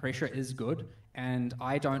that pressure is good, and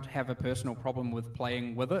I don't have a personal problem with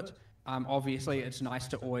playing with it. Obviously, it's nice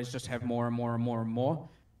to always just have more and more and more and more.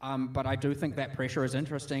 But I do think that pressure is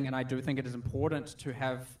interesting, and I do think it is important to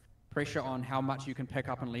have pressure on how much you can pick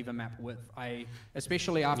up and leave a map with.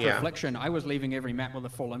 Especially after Affliction, I was leaving every map with a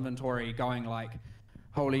full inventory, going like...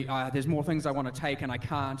 holy, there's more things I want to take and I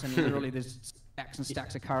can't, and literally there's stacks and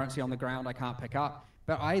stacks of currency on the ground I can't pick up.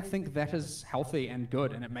 But I think that is healthy and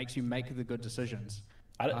good, and it makes you make the good decisions.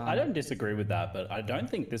 I don't disagree with that, but I don't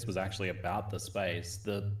think this was actually about the space.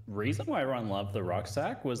 The reason why everyone loved the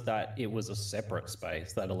rucksack was that it was a separate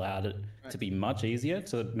space that allowed it to be much easier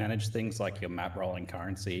to manage things like your map rolling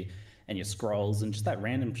currency and your scrolls and just that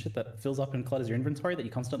random shit that fills up and clutters your inventory that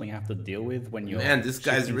you constantly have to deal with when you're... Man, this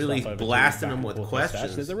guy's really blasting them with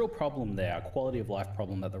questions. There's a real problem there, a quality of life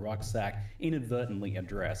problem that the rucksack inadvertently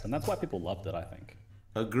addressed, and that's why people loved it, I think.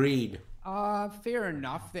 Agreed. Fair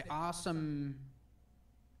enough. There are some...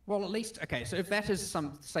 Well, at least, okay, so if that is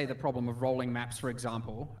say the problem of rolling maps, for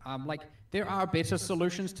example, like, there are better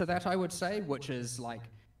solutions to that, I would say, which is, like,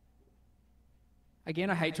 again,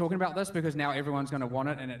 I hate talking about this because now everyone's going to want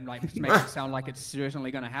it, and it, like, makes it sound like it's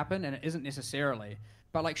certainly going to happen, and it isn't necessarily.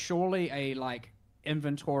 But, like, surely a, like,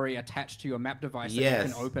 inventory attached to your map device that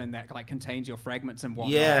you can open that, like, contains your fragments and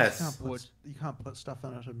whatnot. Yes. You can't put stuff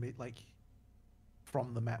in it and meet, like,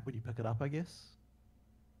 from the map when you pick it up, I guess.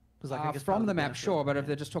 Like, I guess from the map, sure, but if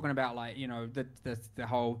they're just talking about, like, you know, the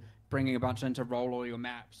whole bringing a bunch in to roll all your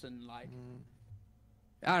maps and, like,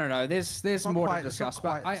 I don't know. There's more to discuss,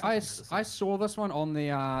 but I saw this one on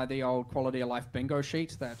the old quality of life bingo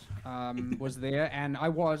sheet that was there, and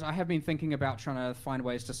I have been thinking about trying to find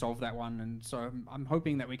ways to solve that one, and so I'm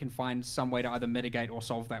hoping that we can find some way to either mitigate or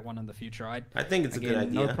solve that one in the future. I think it's a good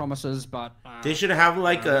idea. No promises, but they should have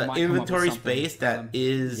like a inventory space that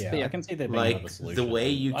is I can see there being like another solution. the way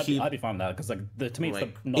you keep. I'd be fine with that because like to me, like,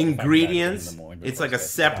 it's not ingredients. It's like a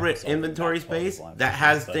separate inventory space that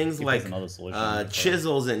has things like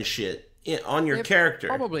chisels and shit on your character.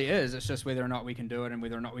 Probably is. It's just whether or not we can do it and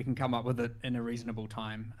whether or not we can come up with it in a reasonable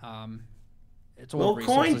time. It's all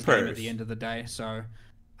resources game at the end of the day. So,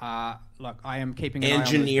 look, I am keeping an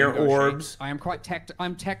engineer eye on orbs. I am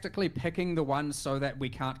I'm tactically picking the ones so that we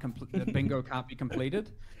can't the bingo can't be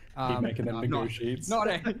completed. Keep making them bingo sheets. Not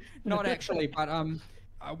actually, but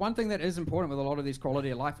one thing that is important with a lot of these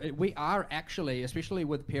quality of life, we are actually, especially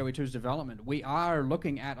with PoE2's development, we are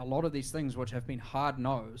looking at a lot of these things which have been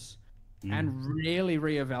hard-nosed and really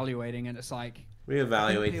reevaluating, and it's like...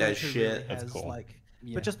 Reevaluate that shit. That's cool. Like,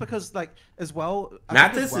 but just because, like, as well...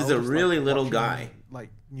 Mathis is a really little guy.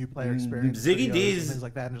 Like, new player experience Ziggy D's and things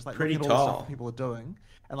like that, and just, like, pretty looking at all the tall. stuff people are doing.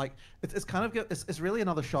 And, like, it's kind of... It's really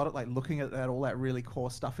another shot at, like, looking at all that really core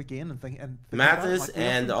stuff again and thinking... Mathis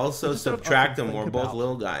and also Subtractum were both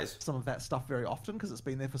little guys. Some of that stuff very often because it's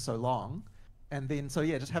been there for so long. And then, so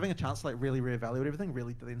yeah, just having a chance to, like, really reevaluate everything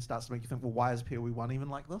really then starts to make you think, well, why is PoE 1 even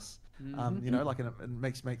like this? You know, like, and it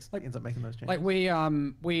makes like, ends up making those changes. Like, we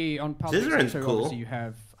on Path of Exile 2, obviously you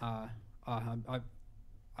have... I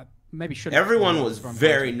maybe should. Everyone was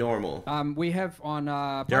very normal. We have on.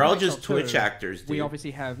 They're all just Twitch actors, dude. We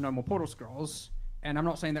obviously have no more portal scrolls, and I'm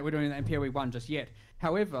not saying that we're doing that in PoE 1 just yet.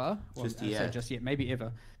 However, just yet, maybe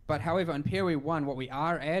ever. But however, in PoE 1, what we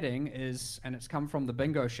are adding is, and it's come from the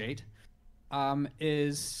bingo sheet,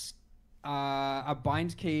 is a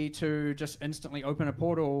bind key to just instantly open a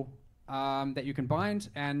portal that you can bind,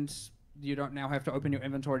 and you don't now have to open your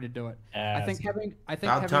inventory to do it. I think having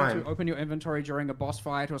to open your inventory during a boss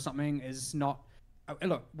fight or something is not...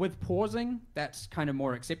 Look, with pausing, that's kind of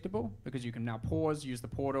more acceptable because you can now pause, use the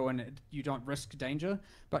portal, and you don't risk danger.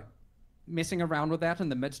 But messing around with that in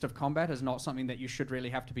the midst of combat is not something that you should really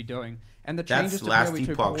have to be doing. And the changes to PoE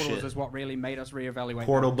 2 portals is what really made us reevaluate.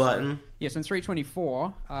 Portal button. Yes, in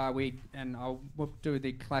 3.24, we'll do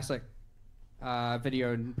the classic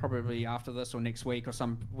video probably after this or next week or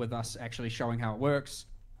some with us actually showing how it works.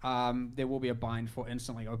 There will be a bind for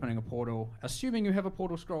instantly opening a portal, assuming you have a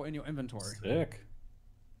portal scroll in your inventory. Sick.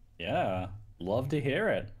 Yeah, love to hear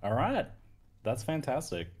it. All right, that's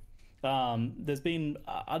fantastic. There's been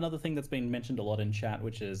another thing that's been mentioned a lot in chat,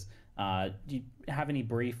 which is do you have any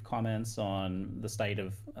brief comments on the state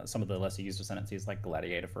of some of the lesser used ascendancies like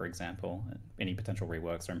Gladiator, for example, any potential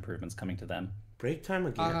reworks or improvements coming to them? Break time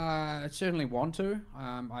again. I certainly want to.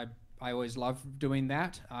 I always love doing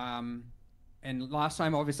that. And last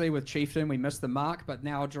time, obviously, with Chieftain, we missed the mark. But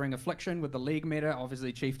now during Affliction, with the League meta,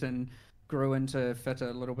 obviously Chieftain grew into fit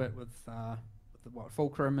a little bit with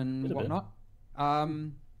Fulcrum and whatnot.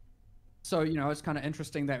 So, you know, it's kind of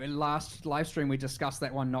interesting that in last live stream we discussed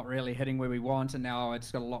that one not really hitting where we want, and now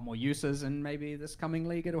it's got a lot more uses, and maybe this coming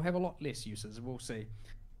League it'll have a lot less uses. We'll see.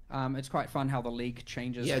 It's quite fun how the League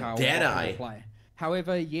changes how people play.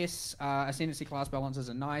 However, yes, Ascendancy class balances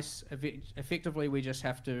are nice. Effectively, we just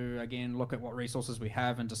have to, again, look at what resources we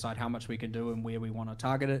have and decide how much we can do and where we want to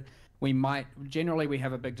target it. Generally, we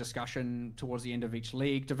have a big discussion towards the end of each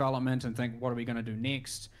League development and think, what are we going to do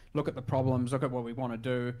next? Look at the problems, look at what we want to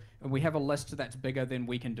do. And we have a list that's bigger than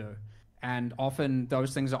we can do. And often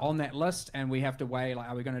those things are on that list and we have to weigh, like,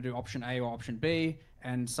 are we going to do option A or option B?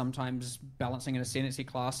 And sometimes balancing an Ascendancy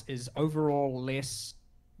class is overall less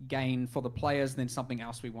gain for the players than something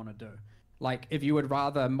else we want to do. like, if you would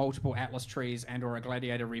rather multiple Atlas trees and or a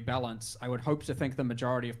gladiator rebalance, I would hope to think the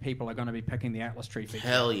majority of people are going to be picking the Atlas tree feature.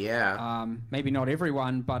 Hell yeah. Maybe not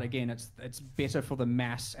everyone, but again, it's better for the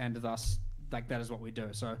mass, and thus, like, that is what we do.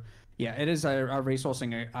 So, yeah, it is a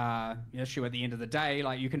resourcing issue at the end of the day.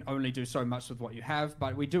 Like, you can only do so much with what you have,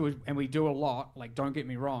 but we do a lot. Like, don't get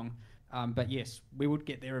me wrong. But yes, we would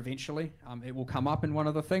get there eventually. It will come up in one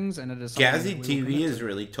of the things, and it is. Gazzy TV is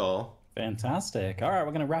really tall. Fantastic. All right,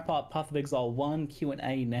 we're going to wrap up Path of Exile 1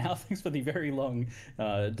 Q&A now. Thanks for the very long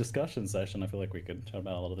discussion session. I feel like we could talk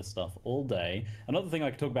about a lot of this stuff all day. Another thing I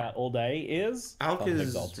could talk about all day is Alk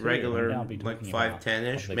is regular, like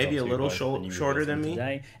 5'10"-ish, maybe a little shorter than me.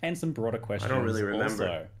 Today, and some broader questions. I don't really remember.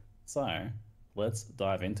 Also. So let's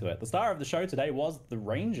dive into it. The star of the show today was the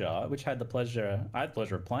Ranger, which I had the pleasure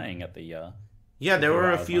of playing at the... yeah, there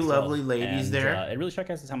were a few lovely ladies there. It really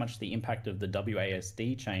showcases how much the impact of the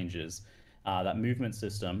WASD changes that movement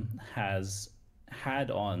system has had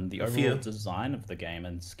on the overall design of the game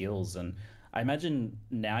and skills. And I imagine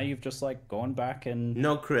now you've just like gone back and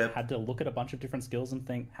had to look at a bunch of different skills and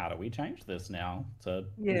think, how do we change this now to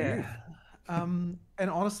move? And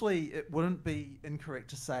honestly, it wouldn't be incorrect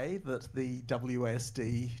to say that the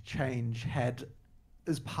WASD change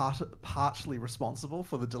is partially responsible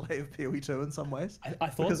for the delay of PoE2 in some ways. I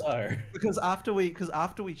thought so. Because after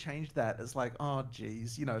we changed that, it's like, oh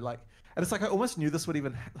geez, you know, like, and it's like I almost knew this would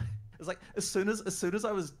even. It's like as soon as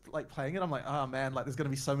I was like playing it, I'm like, oh man, like there's gonna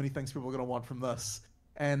be so many things people are gonna want from this.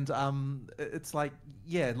 And it's like,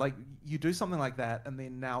 yeah, like you do something like that, and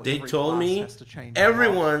then now they told me has to change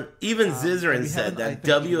everyone, even Zizarin said that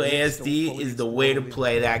WASD is the way to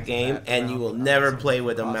play that game, and you will never play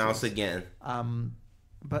with a mouse again.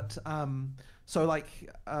 So like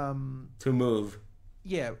to move,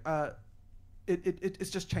 yeah,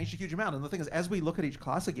 it's just changed a huge amount. And the thing is, as we look at each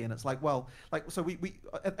class again, it's like, well, like, so we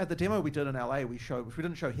at the demo we did in LA, we showed, which we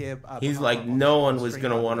didn't show here. He's like, no one was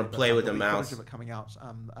gonna want to play with a mouse. Of it coming out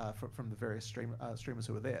from the various streamers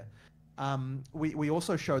who were there. We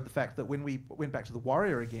also showed the fact that when we went back to the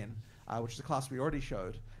Warrior again, which is a class we already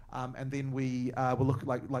showed, and then we were looking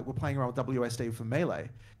like we're playing around with WSD for Melee.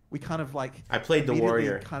 We kind of like I played the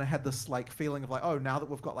Warrior. Kind of had this like feeling of like, oh, now that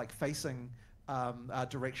we've got like facing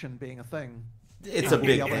direction being a thing, it's a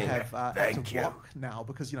big game. We'll be able to have active block now,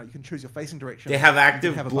 because you know you can choose your facing direction. They have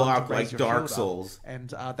active block like Dark Souls, and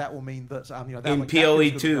that will mean that you know that, in like,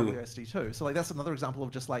 PoE2. WSD2. So like that's another example of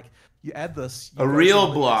just like you add this a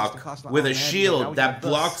real block with a shield that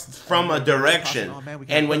blocks from a direction,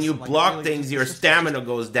 and when you block things, your stamina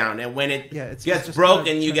goes down, and when it gets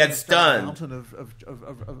broken, you get stunned. In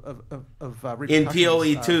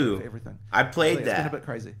PoE2, I played that. It's been a bit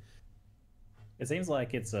crazy. It seems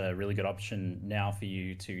like it's a really good option now for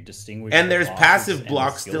you to distinguish. And there's passive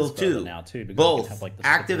block still too. Now too, both have like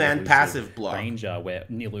active and passive block. Ranger, where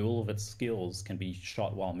nearly all of its skills can be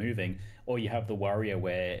shot while moving, or you have the Warrior,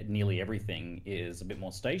 where nearly everything is a bit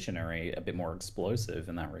more stationary, a bit more explosive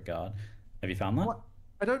in that regard. Have you found that? Well,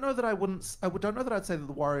 I don't know that I don't know that I'd say that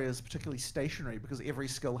the Warrior is particularly stationary, because every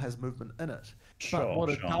skill has movement in it. But what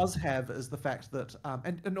it does have is the fact that,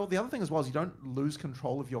 and the other thing as well is you don't lose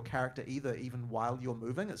control of your character either, even while you're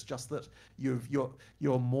moving. It's just that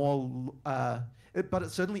you're more. But it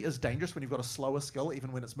certainly is dangerous when you've got a slower skill,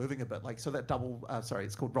 even when it's moving a bit. Like, so that double,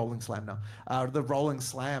 it's called rolling slam now. The rolling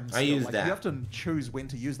slam skill, I use that. You have to choose when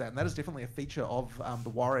to use that, and that is definitely a feature of the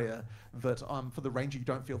Warrior that for the Ranger you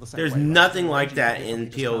don't feel the same There's way. There's nothing like that in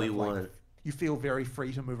PoE1. Kind of, like, you feel very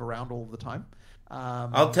free to move around all the time.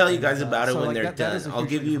 I'll tell you guys about it when they're done. I'll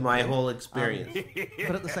give you my whole experience.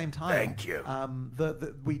 But at the same time, thank you.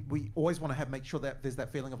 We always want to make sure that there's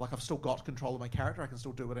that feeling of like, I've still got control of my character. I can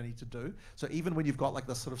still do what I need to do. So even when you've got like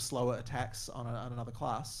the sort of slower attacks on another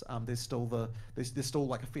class, there's still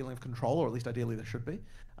like a feeling of control, or at least ideally there should be.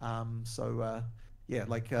 Yeah,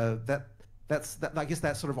 like that's I guess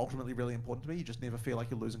that's sort of ultimately really important to me. You just never feel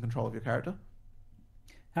like you're losing control of your character.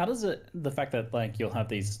 How does the fact that like you'll have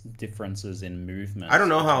these differences in movement? I don't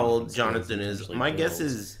know how old Jonathan is. My guess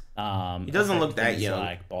is he doesn't look that young.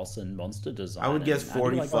 Like boss and monster design. I would guess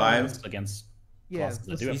 45 against. Yeah,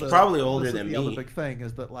 he's probably older than me. The other big thing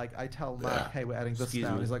is that like I tell Mark, hey, we're adding this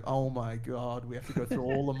now. He's like, oh my god, we have to go through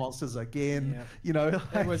all the monsters again. Yeah. You know,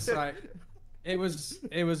 it was like, it was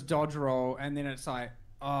dodge roll, and then it's like,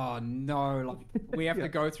 oh no, like we have to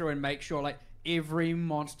go through and make sure like every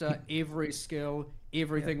monster, every skill,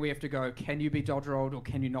 everything we have to go, can you be dodge rolled or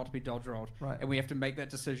can you not be dodge rolled? Right. And we have to make that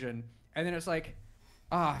decision. And then it's like,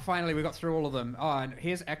 finally we got through all of them. Oh, and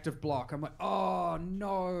here's active block. I'm like, oh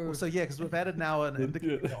no. Well, so yeah, because we've added now an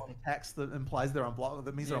indicator on attacks that implies they're unblockable.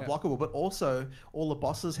 That means they're unblockable. But also, all the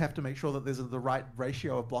bosses have to make sure that there's the right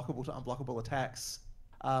ratio of blockable to unblockable attacks.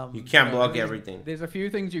 You can't block everything. There's a few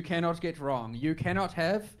things you cannot get wrong. You cannot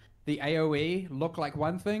have the AoE look like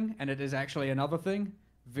one thing and it is actually another thing.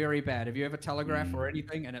 Very bad. If you have a telegraph or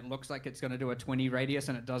anything and it looks like it's going to do a 20 radius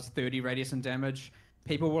and it does 30 radius in damage,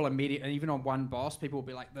 people will immediately, even on one boss, people will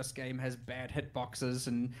be like, this game has bad hitboxes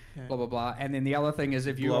and blah, blah, blah. And then the other thing is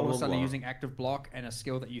if you all of a sudden are using active block and a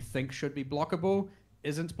skill that you think should be blockable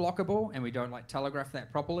isn't blockable and we don't like telegraph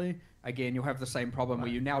that properly, again, you'll have the same problem where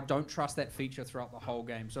you now don't trust that feature throughout the whole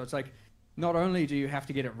game. So it's like, not only do you have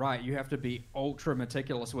to get it right, you have to be ultra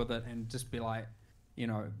meticulous with it and just be like, you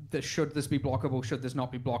know, should this be blockable? Should this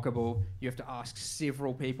not be blockable? You have to ask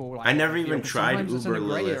several people. Like, I never even tried Uber it's in a gray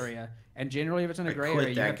Lilith. Area, and generally, if it's in a gray area,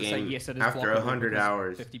 you have to say yes, it is after blockable. 100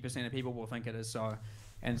 hours. 50% of people will think it is so.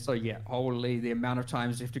 And so, yeah, holy, the amount of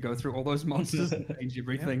times you have to go through all those monsters and change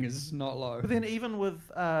everything is not low. But then even with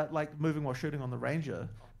like moving while shooting on the ranger,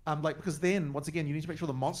 like because then once again you need to make sure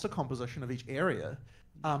the monster composition of each area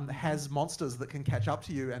has monsters that can catch up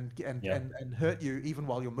to you and hurt you even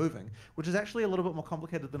while you're moving, which is actually a little bit more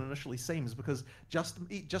complicated than initially seems, because just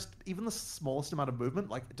even the smallest amount of movement,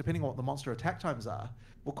 like depending on what the monster attack times are,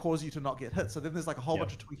 will cause you to not get hit. So then there's like a whole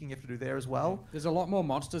bunch of tweaking you have to do there as well. There's a lot more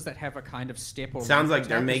monsters that have a kind of step or sounds like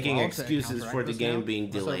they're making excuses for the game being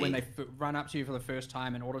delayed. So when they run up to you for the first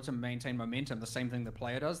time, in order to maintain momentum, the same thing the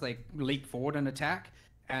player does, they leap forward and attack,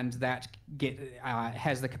 and that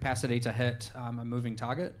has the capacity to hit a moving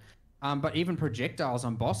target. But even projectiles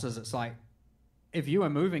on bosses, it's like, if you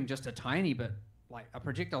are moving just a tiny bit, like a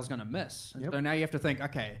projectile's going to miss. So now you have to think,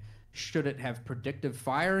 okay, should it have predictive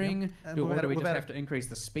firing? Do we just have to increase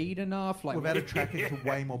the speed enough? Like, we've added tracking to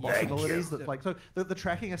way more possibilities. That like so the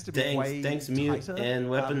tracking has to be way Mute tighter. and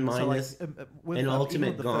Weapon Minus and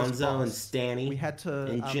Ultimate Gonzo and Stanny. We had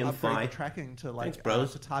to upgrade the tracking to like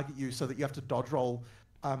to target you so that you have to dodge roll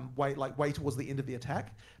way towards the end of the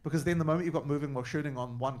attack, because then the moment you've got moving while shooting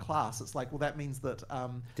on one class, it's like, well, that means that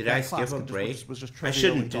did I skip a break? I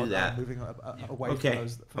shouldn't do that. Moving away okay, from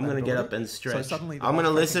those, from I'm gonna ability. get up and stretch. So suddenly I'm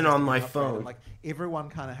gonna listen on my phone. Like everyone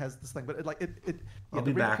kind of has this thing, but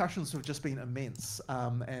the repercussions have just been immense.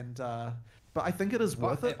 But I think it is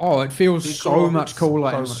worth it. Oh, it feels so much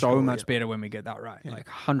cooler and so much better when we get that right. Like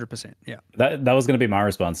 100%. Yeah. That was going to be my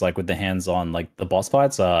response. Like with the hands-on, like the boss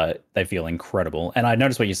fights, they feel incredible. And I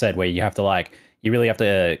noticed what you said, where you have to you really have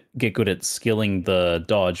to get good at skilling the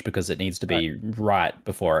dodge, because it needs to be right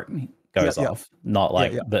before it goes off, not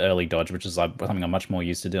like the early dodge, which is something I'm much more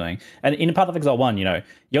used to doing. And in Path of Exile 1, you know,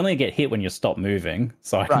 you only get hit when you stop moving,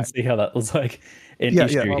 so I can see how that was like an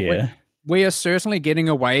issue here. We are certainly getting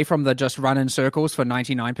away from the just run in circles for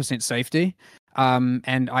 99% safety.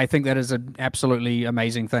 And I think that is an absolutely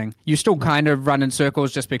amazing thing. You still kind of run in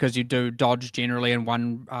circles just because you do dodge generally in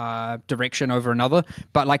one direction over another.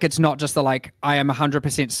 But like, it's not just I am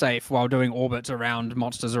 100% safe while doing orbits around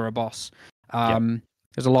monsters or a boss.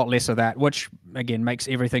 There's a lot less of that, which again makes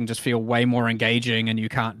everything just feel way more engaging. And you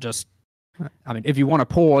can't just, I mean, if you want to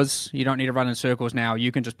pause, you don't need to run in circles now.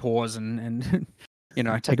 You can just pause and you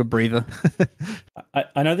know, take a breather.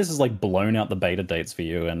 I know this is like blown out the beta dates for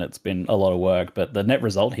you, and it's been a lot of work, but the net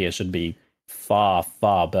result here should be far,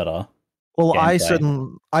 far better. Well, I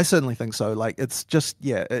certainly think so. Like, it's just,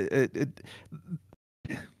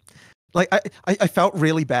 like I felt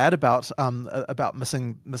really bad about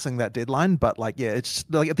missing that deadline, but like, it's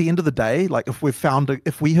like at the end of the day, like if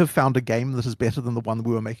we have found a game that is better than the one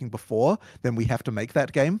we were making before, then we have to make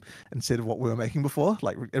that game instead of what we were making before,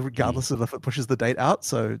 like regardless of if it pushes the date out.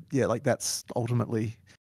 So yeah, like that's ultimately,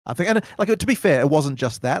 I think. And like, to be fair, it wasn't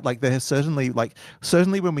just that. Like there certainly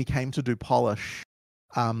when we came to do polish,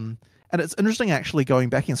 and it's interesting actually going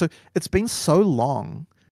back in. So it's been so long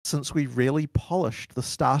since we really polished the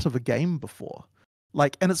start of a game before.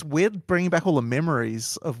 Like, and it's weird bringing back all the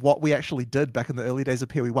memories of what we actually did back in the early days of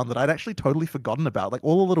PoE1 that I'd actually totally forgotten about, like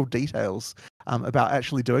all the little details about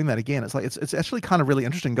actually doing that again. It's like, it's actually kind of really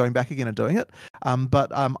interesting going back again and doing it.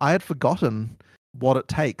 But I had forgotten what it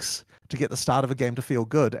takes to get the start of a game to feel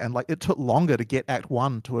good. And like, it took longer to get Act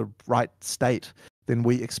 1 to a right state than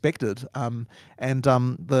we expected.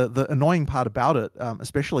 The annoying part about it,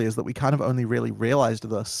 especially, is that we kind of only really realized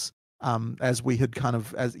this as we had kind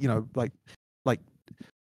of, as you know, like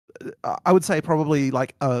I would say probably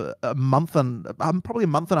like a month and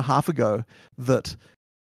a half ago, that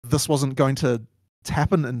this wasn't going to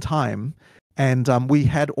happen in time. And we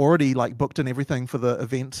had already like booked in everything for the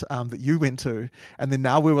event that you went to, and then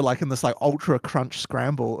now we were like in this like ultra crunch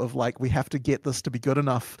scramble of like we have to get this to be good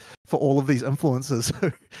enough for all of these influencers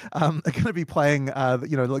who are going to be playing,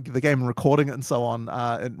 like the game and recording it and so on,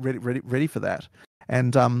 and ready for that.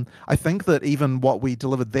 And I think that even what we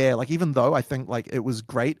delivered there, like even though I think like it was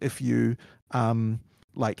great if you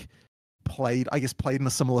like played in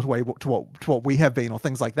a similar way to what we have been or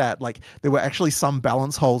things like that, like there were actually some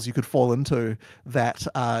balance holes you could fall into that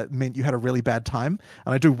meant you had a really bad time,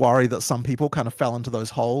 and I do worry that some people kind of fell into those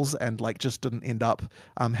holes and like just didn't end up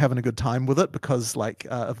having a good time with it because like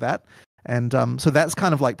of that. And so that's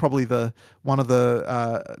kind of like probably one of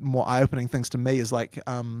the more eye-opening things to me is like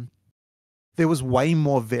there was way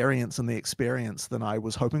more variance in the experience than I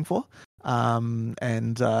was hoping for.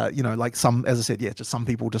 Like some, as I said, just some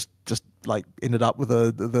people just like ended up with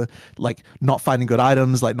the like not finding good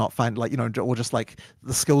items, like not find like, or just like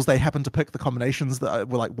the skills they happened to pick, the combinations that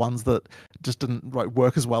were like ones that just didn't like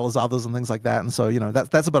work as well as others and things like that. And so,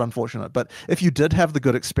 that's a bit unfortunate. But if you did have the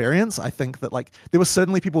good experience, I think that like there were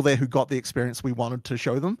certainly people there who got the experience we wanted to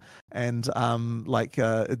show them. And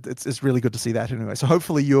it's really good to see that anyway. So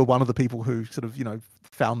hopefully you're one of the people who sort of,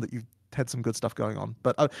 found that you had some good stuff going on.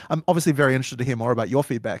 But I'm obviously very interested to hear more about your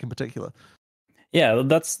feedback in particular. Yeah,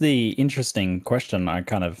 that's the interesting question I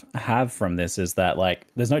kind of have from this is that, like,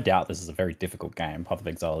 there's no doubt this is a very difficult game. Path of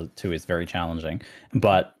Exile 2 is very challenging.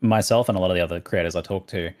 But myself and a lot of the other creators I talked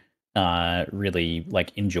to really,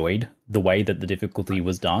 like, enjoyed the way that the difficulty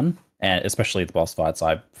was done. And especially the boss fights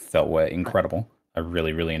I felt were incredible. I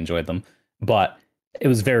really, really enjoyed them. But it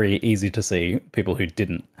was very easy to see people who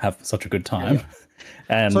didn't have such a good time. Yeah.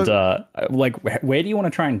 And, where do you want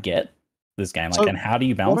to try and get this game? Like, and how do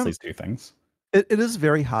you balance these two things? It is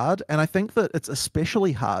very hard, and I think that it's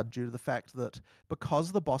especially hard due to the fact that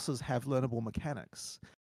because the bosses have learnable mechanics,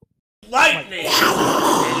 lightning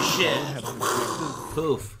and shit,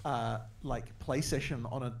 poof, like play session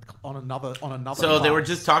on another. So they were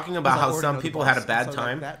just talking about how some people had a bad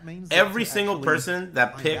time. Every single person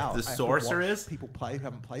that picked the sorceress, people play who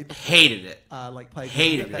haven't played before, hated it.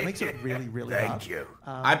 Hated it. That makes it really, really hard. Thank you.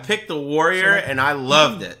 I picked the warrior and I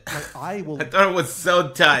loved it. Like, I thought it was so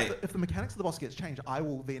tight. If the mechanics of the boss gets changed, I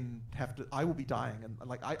will then I will be dying, and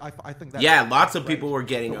like I think that. Yeah, lots of people were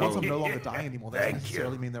getting over. Once I'm it. no longer dying anymore, that doesn't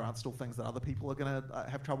necessarily mean there aren't still things that other people are gonna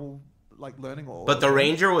have trouble like learning or. But the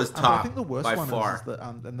ranger was top. I think the worst by one far. is that,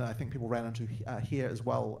 and I think people ran into here as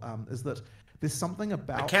well, is that there's something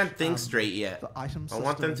about. I can't think straight yet. The item I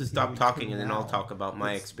want them to stop talking, and then I'll talk about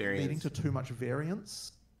my experience. Leading to too much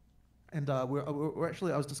variance, and we're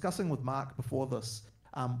actually I was discussing with Mark before this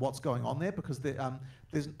what's going on there, because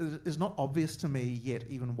it's not obvious to me yet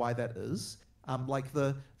even why that is. Like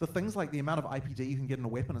the things like the amount of IPD you can get in a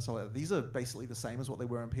weapon and so like that, these are basically the same as what they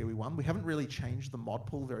were in PoE 1. We haven't really changed the mod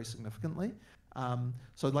pool very significantly.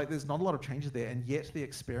 So like there's not a lot of changes there, and yet the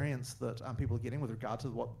experience that people are getting with regard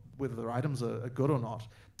to whether their items are good or not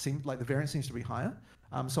seems like the variance seems to be higher.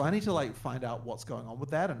 So I need to like find out what's going on with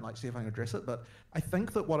that and like see if I can address it. But I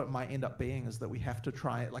think that what it might end up being is that we have to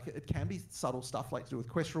try it. Like it can be subtle stuff like to do with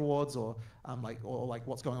quest rewards or like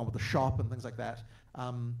what's going on with the shop and things like that.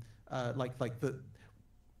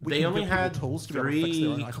 They only had tools to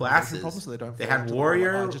 3 classes. So they had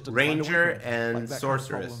warrior, ranger, and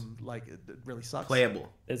sorceress. Like it really sucks. Playable.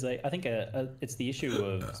 There's I think it's the issue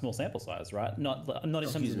of small sample size, right? Not in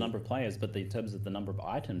terms of the number of players, but in terms of the number of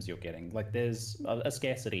items you're getting. Like there's a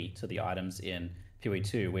scarcity to the items in PoE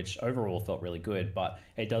 2, which overall felt really good, but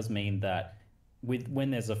it does mean that when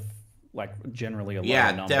there's generally a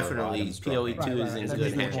lower number definitely. of items PoE 2 is in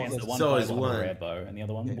good hands. So is one. Rare bow, and the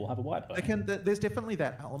other one will have a wide bow. There's definitely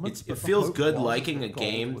that element. It feels good liking a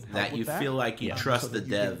game that you feel like you trust the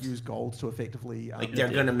devs. Use gold to effectively like they're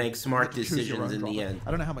going to make smart decisions in the end. I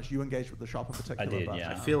don't know how much you engage with the shop in particular. I did,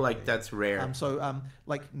 yeah. I feel like that's rare.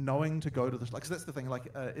 Like knowing to go to the cause that's the thing.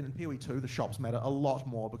 Like in PoE 2, the shops matter a lot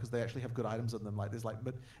more because they actually have good items in them. Like there's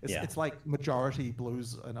it's like majority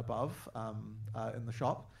blues and above in the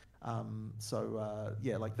shop. Like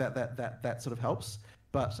that sort of helps.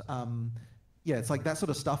 But it's like that sort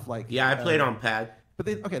of stuff. Like I played on pad. But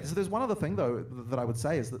then so there's one other thing though that I would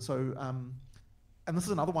say is that and this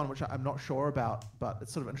is another one which I'm not sure about, but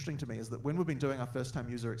it's sort of interesting to me, is that when we've been doing our first time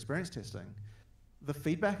user experience testing, the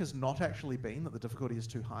feedback has not actually been that the difficulty is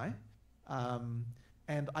too high.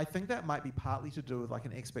 And I think that might be partly to do with like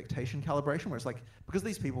an expectation calibration, where it's like, because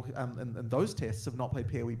these people in those tests have not played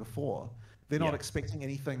PoE before, they're not expecting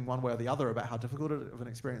anything one way or the other about how difficult of an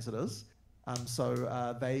experience it is.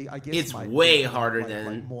 I guess it's way harder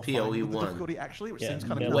than PoE 1. Difficulty actually, which seems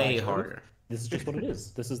kind of way harder. This is just what it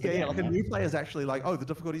is. This is the game. Yeah, like a new player is actually like, oh, the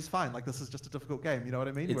difficulty's fine. Like this is just a difficult game. You know what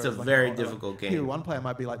I mean? It's Whereas, a very difficult game. PoE 1 player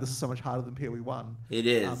might be like, this is so much harder than PoE 1. It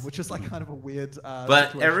is, which is like kind of a weird.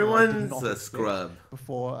 But everyone's a scrub.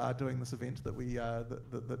 Before doing this event that we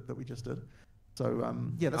that we just did. So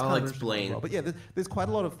that's I'll kind of explain. Well. But yeah, there's quite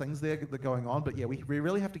a lot of things there that are going on. But yeah, we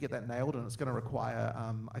really have to get that nailed, and it's going to require,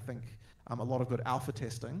 I think, a lot of good alpha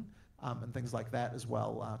testing and things like that as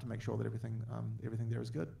well to make sure that everything there is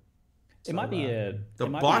good. It might be the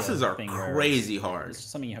bosses are crazy hard. It's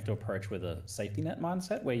something you have to approach with a safety net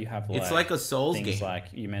mindset, where you have like, it's like a Souls things game. Like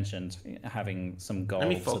you mentioned, having some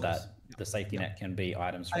gold so that the safety net can be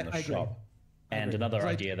items from the shop. And another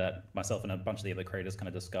idea that myself and a bunch of the other creators kind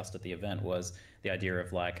of discussed at the event was the idea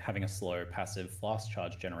of like having a slow passive fast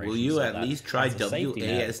charge generation. Will you at least try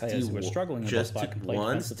WASD just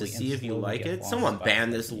once to see if you like it? Someone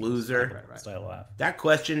ban this loser. Stay alive. That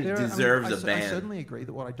question deserves a ban. I certainly agree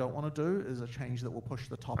that what I don't want to do is a change that will push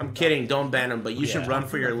the top. I'm kidding. Don't ban him, but you should run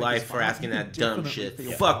for your life for asking that dumb shit.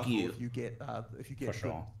 Fuck you. If you get good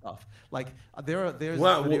stuff. Like there's.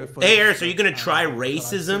 Well, hey, Aris, are you gonna try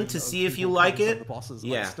racism to see if you like it?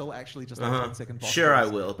 Yeah. Still actually just 10-second bosses. Sure, I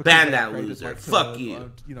will. Ban that loser. Fuck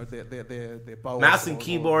you. You know, their mouse and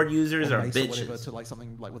keyboard users are bitches. To like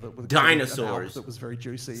something like with dinosaurs that was very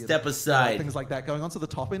juicy. Step aside. Things like that going on. So the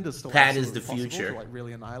top end is still Pat is the future. To, like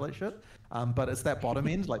really annihilate shit. But it's that bottom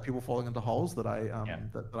end, like people falling into holes, that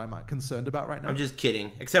that I'm concerned about right now. I'm just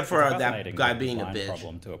kidding. Except for that guy being a bitch.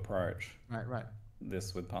 Problem to approach. Right.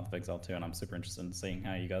 This with Path of Exile 2, and I'm super interested in seeing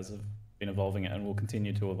how you guys have been evolving it and will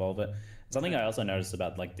continue to evolve it. Something I also noticed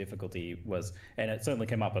about like difficulty was, and it certainly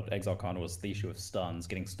came up at ExileCon, was the issue of stuns,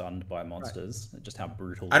 getting stunned by monsters, just how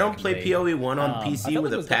brutal. I don't play PoE 1 on PC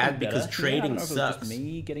with a pad because trading sucks.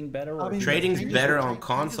 Me getting better, or trading's better on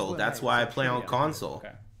console. That's why I play on console.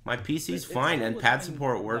 Okay. My PC's fine and pad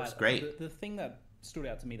support works great. The thing that stood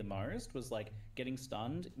out to me the most was like getting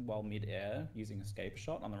stunned while mid-air using escape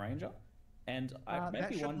shot on the Ranger. And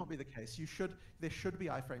that should not be the case. There should be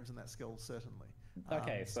iframes in that skill, certainly.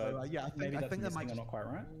 Okay, so yeah, I think that might not quite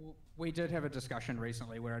right. We did have a discussion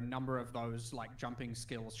recently where a number of those like jumping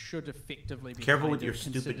skills should effectively be careful with your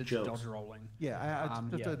stupid jokes. Dodge rolling. Yeah,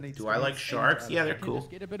 do I like sharks? Yeah, they're cool.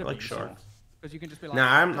 I like sharks. Because you can just be like,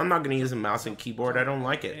 nah, I'm not going to use a mouse and keyboard. I don't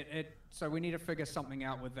like it. So we need to figure something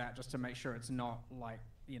out with that just to make sure it's not like,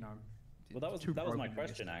 you know. Well, that was my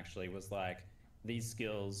question actually. Was like these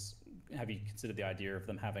skills. Have you considered the idea of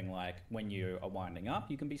them having like when you are winding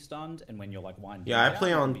up, you can be stunned, and when you're like winding? Yeah, I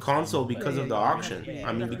play on console because of the auction.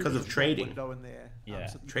 I mean, because of trading.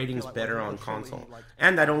 Yeah, trading's better on console,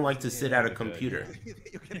 and I don't like to sit at a computer.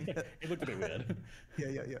 It looked a bit weird.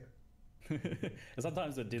 Yeah.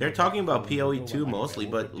 Sometimes it did. They're talking about PoE 2 mostly,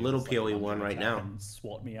 but little PoE 1 right now.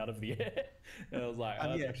 Swat me out of the air. And I was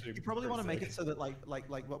like, you probably want to make it so that like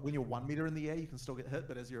when you're 1 meter in the air, you can still get hit,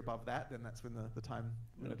 but as you're above that, then that's when the time.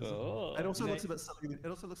 It also looks a bit silly. It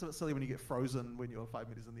also looks a bit silly when you get frozen when you're 5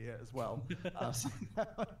 meters in the air as well. So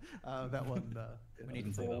that one. We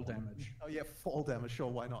need fall damage. Oh yeah, fall damage. Sure,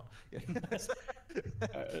 why not? Yeah.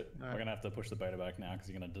 We're gonna have to push the beta back now because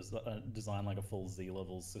you're gonna design like a full Z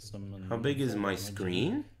level system. And how big is my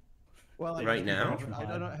screen? Well, right now, I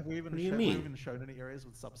don't know. Have we even shown any areas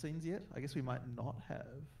with subscenes yet? I guess we might not have.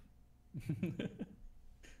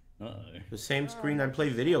 The same screen I play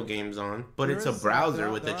video games on, but it's a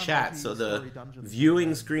browser with a chat, so the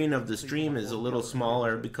viewing screen of the stream is a little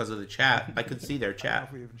smaller because of the chat. I could see their chat. I don't know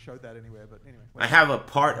if we even showed that anywhere, but anyway. I have a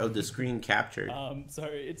part of the screen captured. So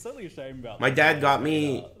it's certainly a shame about. My dad got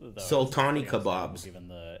me sultani kebabs.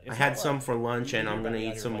 I had some for lunch, and I'm gonna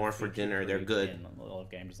eat some more for dinner. They're good. A lot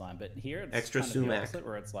of game design, but here it's extra sumac,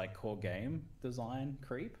 where it's like core game design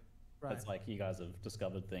creep. Right. It's like you guys have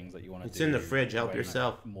discovered things that you want to do. It's in the fridge. Help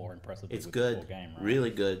yourself. More impressive. It's good. Game, right? Really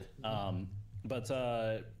good. But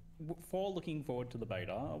for looking forward to the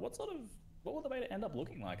beta, what will the beta end up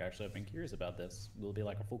looking like? Actually, I've been curious about this. Will it be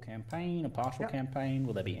like a full campaign, a partial campaign?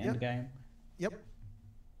 Will there be end game? Yep.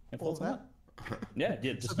 All that. Yeah.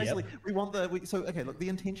 So basically, we want okay, look, the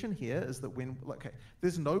intention here is that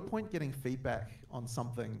there's no point getting feedback on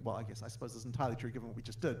something. Well, I suppose it's entirely true given what we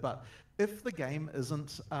just did. But if the game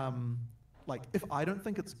isn't if I don't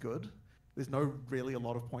think it's good, there's no really a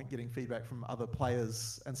lot of point getting feedback from other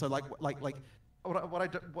players. And so what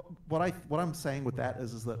I'm saying with that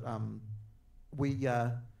is that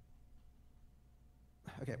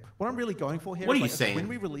okay, what I'm really going for here What is are you like, saying? when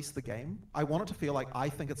we release the game, I want it to feel like I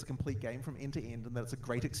think it's a complete game from end to end and that it's a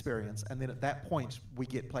great experience. And then at that point, we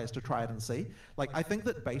get players to try it and see. Like, I think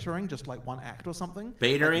that betaing just like one act or something,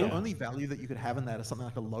 Betaing? like, the only value that you could have in that is something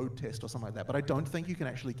like a load test or something like that. But I don't think you can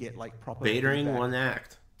actually get like proper Betaing feedback one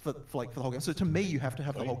act. for the whole game. So to me, you have to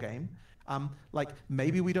have the whole game. Like,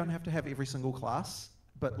 maybe we don't have to have every single class,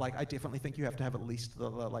 but like I definitely think you have to have at least the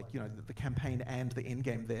like, you know, the campaign and the end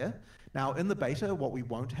game there. Now in the beta, what we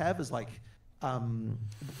won't have is like,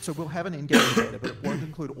 so we'll have an end game beta, but it won't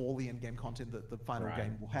include all the end game content that the final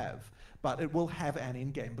game will have. But it will have an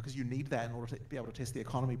end game because you need that in order to be able to test the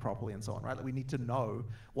economy properly and so on, right? Like we need to know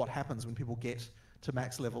what happens when people get to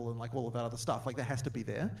max level and like all of that other stuff. Like that has to be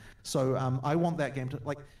there. So I want that game to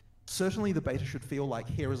like, certainly the beta should feel like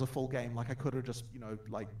here is a full game. Like I could have just, you know,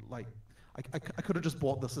 I could have just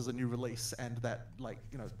bought this as a new release and that, like,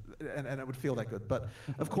 you know, and it would feel that good. But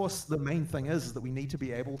of course, the main thing is that we need to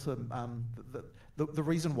be able to, the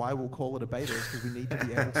reason why we'll call it a beta is because we need to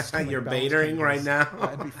be able to You're betaing right now.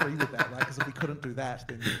 And be free with that, right? Because if we couldn't do that,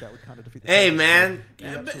 then that would kind of defeat the Hey, purpose. man. So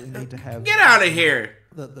we absolutely need to have, Get out of here.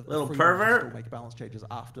 The little freedom to pervert. still make balance changes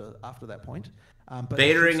after that point. But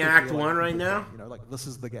Betaing Act 1 right now? You know, like this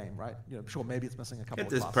is the game, right? You know, sure, maybe it's missing a couple Get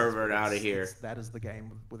of this classes, pervert but out of here. that is the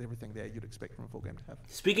game with everything there you'd expect from a full game to have.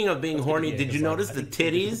 Speaking of being horny, did you notice the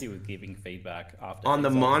titties He was giving feedback after on the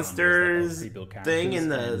Exile monsters pre-built thing in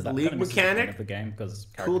characters, the and that league kind of misses the point mechanic? of the game because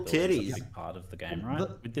Cool character building is titties. a big part of the game, right?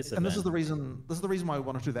 With this And this event. is the reason. This is the reason why we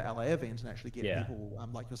want to do the LA event and actually get Yeah. people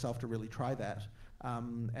like yourself to really try that.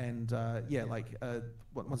 Yeah, like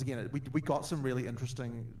once again, we got some really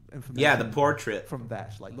interesting information. Yeah, the portrait from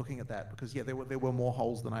that, like looking at that, because yeah, there were more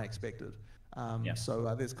holes than I expected.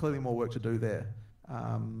 So there's clearly more work to do there.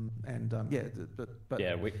 But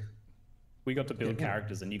yeah, we got to build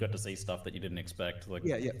characters, and you got to see stuff that you didn't expect. Like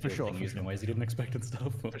for sure, used in ways you didn't expect and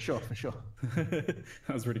stuff. For sure. That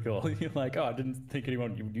was pretty cool. You're like, oh, I didn't think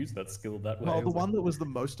anyone would use that skill that way. Well, the one that was the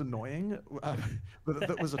most annoying,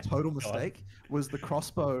 that was a total mistake, was the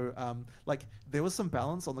crossbow. Like there was some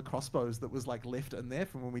balance on the crossbows that was like left in there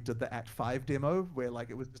from when we did the Act 5 demo, where like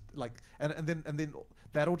it was just, like, and then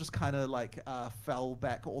that all just kind of like fell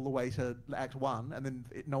back all the way to Act 1, and then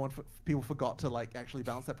people forgot to like actually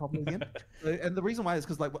balance that properly again. And the reason why is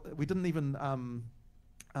because like we didn't even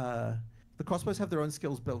the crossbows have their own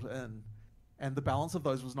skills built in, and the balance of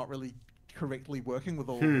those was not really correctly working with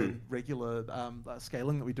all the regular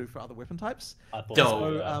scaling that we do for other weapon types.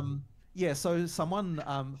 So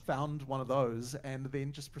someone found one of those and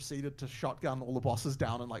then just proceeded to shotgun all the bosses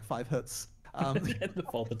down in like 5 hits.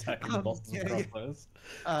 Default attack on the bosses with crossbows.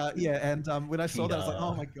 And when I saw that, I was like,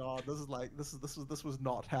 "Oh my god, this was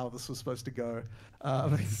not how this was supposed to go."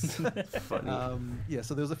 Funny.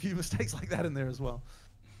 So there was a few mistakes like that in there as well.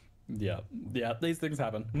 Yeah, these things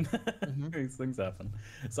happen. These things happen.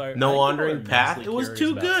 So no wandering path. It was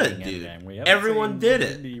too good, dude. Everyone did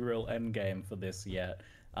it. The real end game for this yet.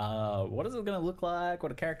 What is it going to look like?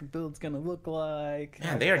 What a character build's going to look like?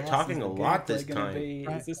 Man, they are talking a lot this time.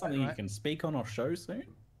 Is this something you can speak on or show soon?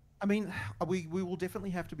 I mean, we will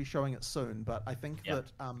definitely have to be showing it soon, but I think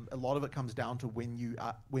that a lot of it comes down to when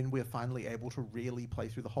we're finally able to really play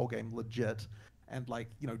through the whole game legit and like,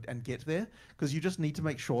 you know, and get there, because you just need to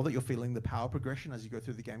make sure that you're feeling the power progression as you go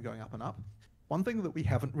through the game going up and up. One thing that we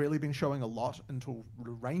haven't really been showing a lot until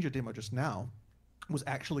the Ranger demo just now was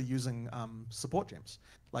actually using support gems.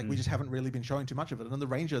 Like we just haven't really been showing too much of it. And in the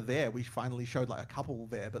Ranger there, we finally showed like a couple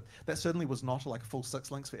there, but that certainly was not like a full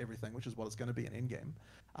 6 links for everything, which is what it's going to be in endgame.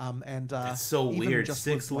 That's so weird.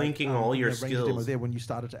 6 linking all your skills. Ranger demo there, when you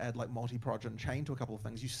started to add like multi-proj and chain to a couple of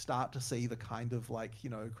things, you start to see the kind of like, you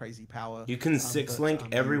know, crazy power. You can 6 link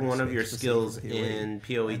every one of your skills in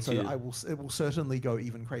PoE 2. So it will certainly go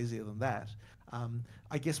even crazier than that.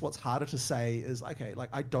 I guess what's harder to say is, okay, like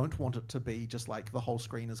I don't want it to be just like the whole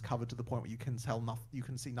screen is covered to the point where you can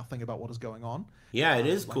see nothing about what is going on. Yeah, it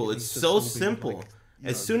is cool. It's so simple. Like,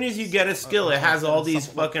 as soon as you get a skill, it has all these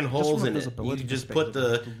fucking holes in it. You just put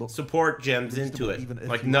the support gems into it,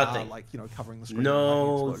 like nothing. Like, you know, covering the screen.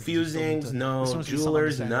 No fusings, no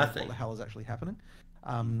jewelers, nothing. What the hell is actually happening?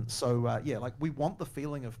 Like we want the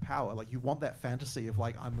feeling of power. Like you want that fantasy of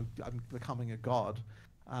like I'm becoming a god.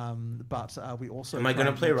 But we also. Am I going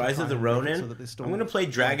to play Rise of the Ronin? I'm going to play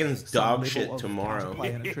Dragon's dog shit tomorrow.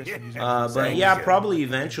 But yeah, probably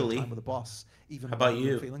eventually. With the boss, even how about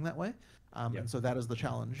you? Feeling that way. And so that is the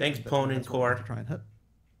challenge. Thanks, Ponin Core. To try and hit.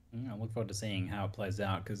 I look forward to seeing how it plays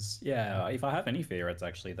out, because yeah, if I have any fear, it's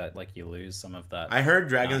actually that like you lose some of that. I heard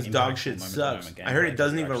Dragon's dog shit sucks. I heard it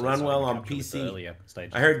doesn't even run well on PC.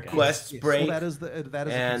 I heard quests break,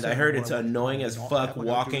 and I heard it's annoying as fuck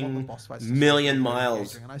walking million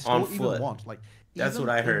miles on foot. That's what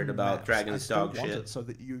I heard about Dragon's dog shit. So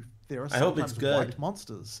that there are I hope it's good. White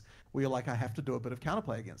monsters where you're like, I have to do a bit of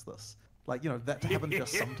counterplay against this. Like, you know, that to happen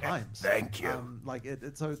just sometimes. Thank you. Like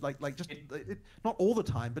it's so like just not all the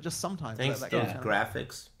time, but just sometimes. Thanks that to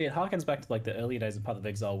graphics. It harkens back to like the early days of Path of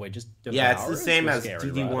Exile, where just it's the same as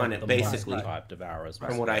DD1. Right? It basically type devourers,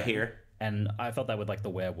 from what I hear. And I felt that with like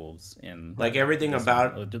the werewolves in like everything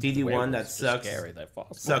about DD1 that sucks. Scary, they're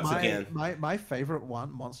fast. Sucks again. My favorite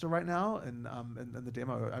monster right now in the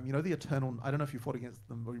demo, you know, the Eternal. I don't know if you fought against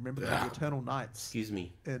them or remember the Eternal Knights. Excuse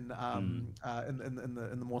me. In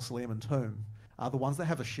the Mausoleum and Tomb, the ones that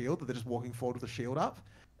have a shield, that they're just walking forward with a shield up.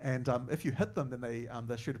 And if you hit them, then they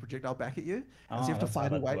shoot a projectile back at you. And so you have to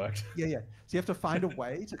find a way. So you have to find a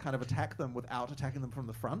way to kind of attack them without attacking them from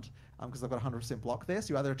the front, because they've got 100% block there.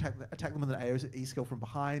 So you either attack them with an AoE skill from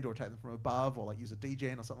behind, or attack them from above, or like use a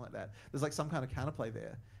degen or something like that. There's like some kind of counterplay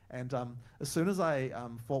there. And as soon as I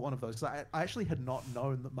fought one of those, because I actually had not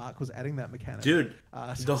known that Mark was adding that mechanic. Dude,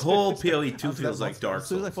 the whole PoE 2 feels like Dark Souls. As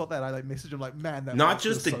soon as I thought that, I like messaged him like, man, that not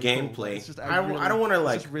just the gameplay. Cool. I don't want to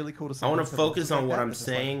like. Really cool to I want to focus on what I'm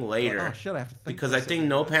saying later. Oh, shit, I have to think because I think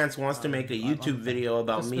No Pants wants to make a YouTube video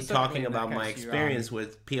about me talking about my experience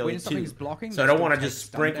with PoE 2. So I don't want to just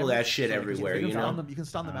sprinkle that shit everywhere, you know? You can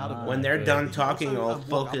stun them out of when they're done talking, I'll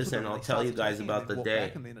focus and I'll tell you guys about the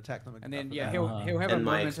day. And then yeah, he'll have a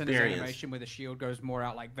moment in his animation where the shield goes more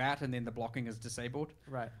out like that, and then the blocking is disabled.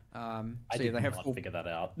 Right. I didn't have to figure that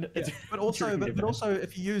out. Yeah. But also,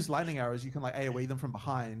 if you use lightning arrows, you can like AoE them from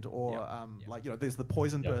behind, or like, you know, there's the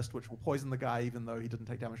poison burst, which will poison the guy even though he didn't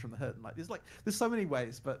take damage from the hit. And like there's so many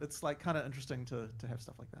ways, but it's like kind of interesting to have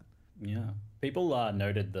stuff like that. Yeah, people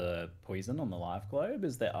noted the poison on the live globe.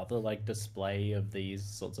 Is there other like display of these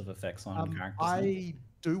sorts of effects on characters? I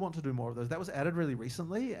do want to do more of those. That was added really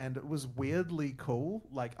recently, and it was weirdly cool.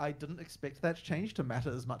 Like, I didn't expect that change to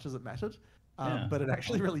matter as much as it mattered. But it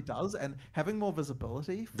actually really does, and having more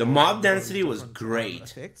visibility. The mob density was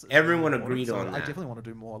great. Everyone agreed on that. I definitely want to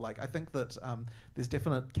do more. Like, I think that there's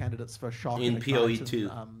definite candidates for shock in PoE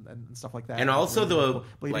 2 and stuff like that. And also the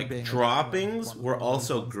like droppings were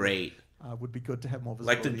also great. Would be good to have more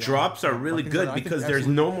visibility. Like the drops are really good because there's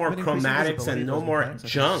no more chromatics and no more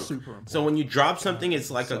junk. So when you drop something,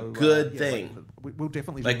 it's like a good thing. We'll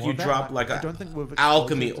definitely like you drop like a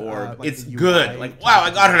alchemy orb. It's good. Like, wow,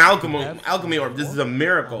 I got an alchemy orb. This is a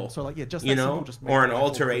miracle. So like, just you know, or an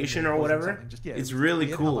alteration or whatever. It's really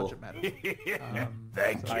cool.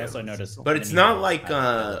 Thank you. I also noticed, but it's not like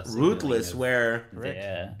Ruthless where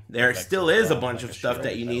there still is a bunch of stuff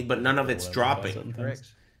that you need, but none of it's dropping.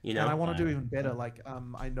 Correct. You know, and I want to do even better. Like,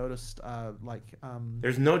 I noticed,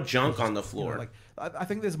 there's no junk on the floor. You know, like, I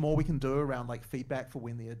think there's more we can do around like feedback for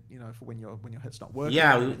when when your hit's not working.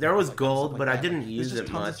 Yeah, there was gold, but I didn't use it much. There's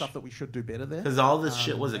tons of stuff that we should do better there. Because all this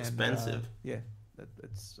shit was expensive.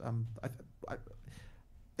 It's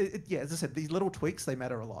as I said, these little tweaks, they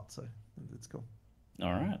matter a lot, so it's cool.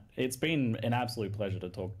 All right. It's been an absolute pleasure to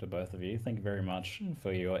talk to both of you. Thank you very much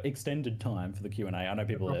for your extended time for the Q&A. I know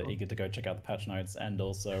people are eager to go check out the patch notes and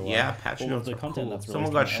also patch all notes of the content cool. that's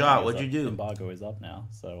Someone got shot. What'd you do? Embargo is up now.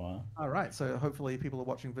 So all right. So hopefully people are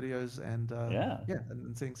watching videos and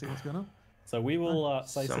and seeing what's going on. So we will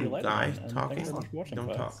say see you later. Some guy and talking. Thanks so much for watching, Don't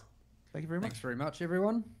folks. talk. Thank you very much. Thanks very much,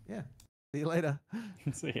 everyone. Yeah. See you later.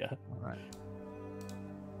 See ya. All right.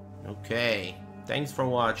 Okay. Thanks for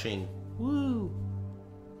watching. Woo.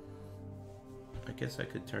 I guess I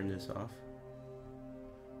could turn this off.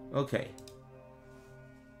 Okay.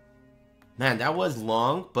 Man, that was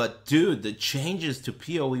long, but dude, the changes to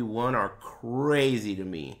PoE 1 are crazy to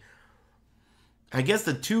me. I guess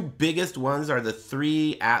the two biggest ones are the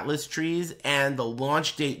 3 Atlas trees and the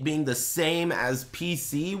launch date being the same as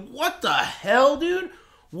PC. What the hell, dude?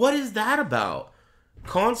 What is that about?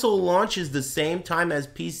 Console launch is the same time as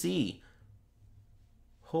PC.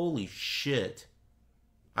 Holy shit.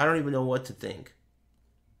 I don't even know what to think.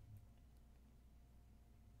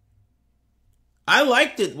 I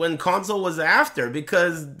liked it when console was after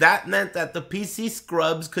because that meant that the PC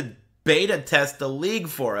scrubs could beta test the league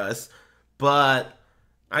for us. But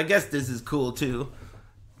I guess this is cool too.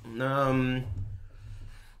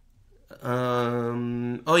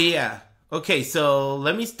 Oh yeah. Okay, so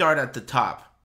let me start at the top.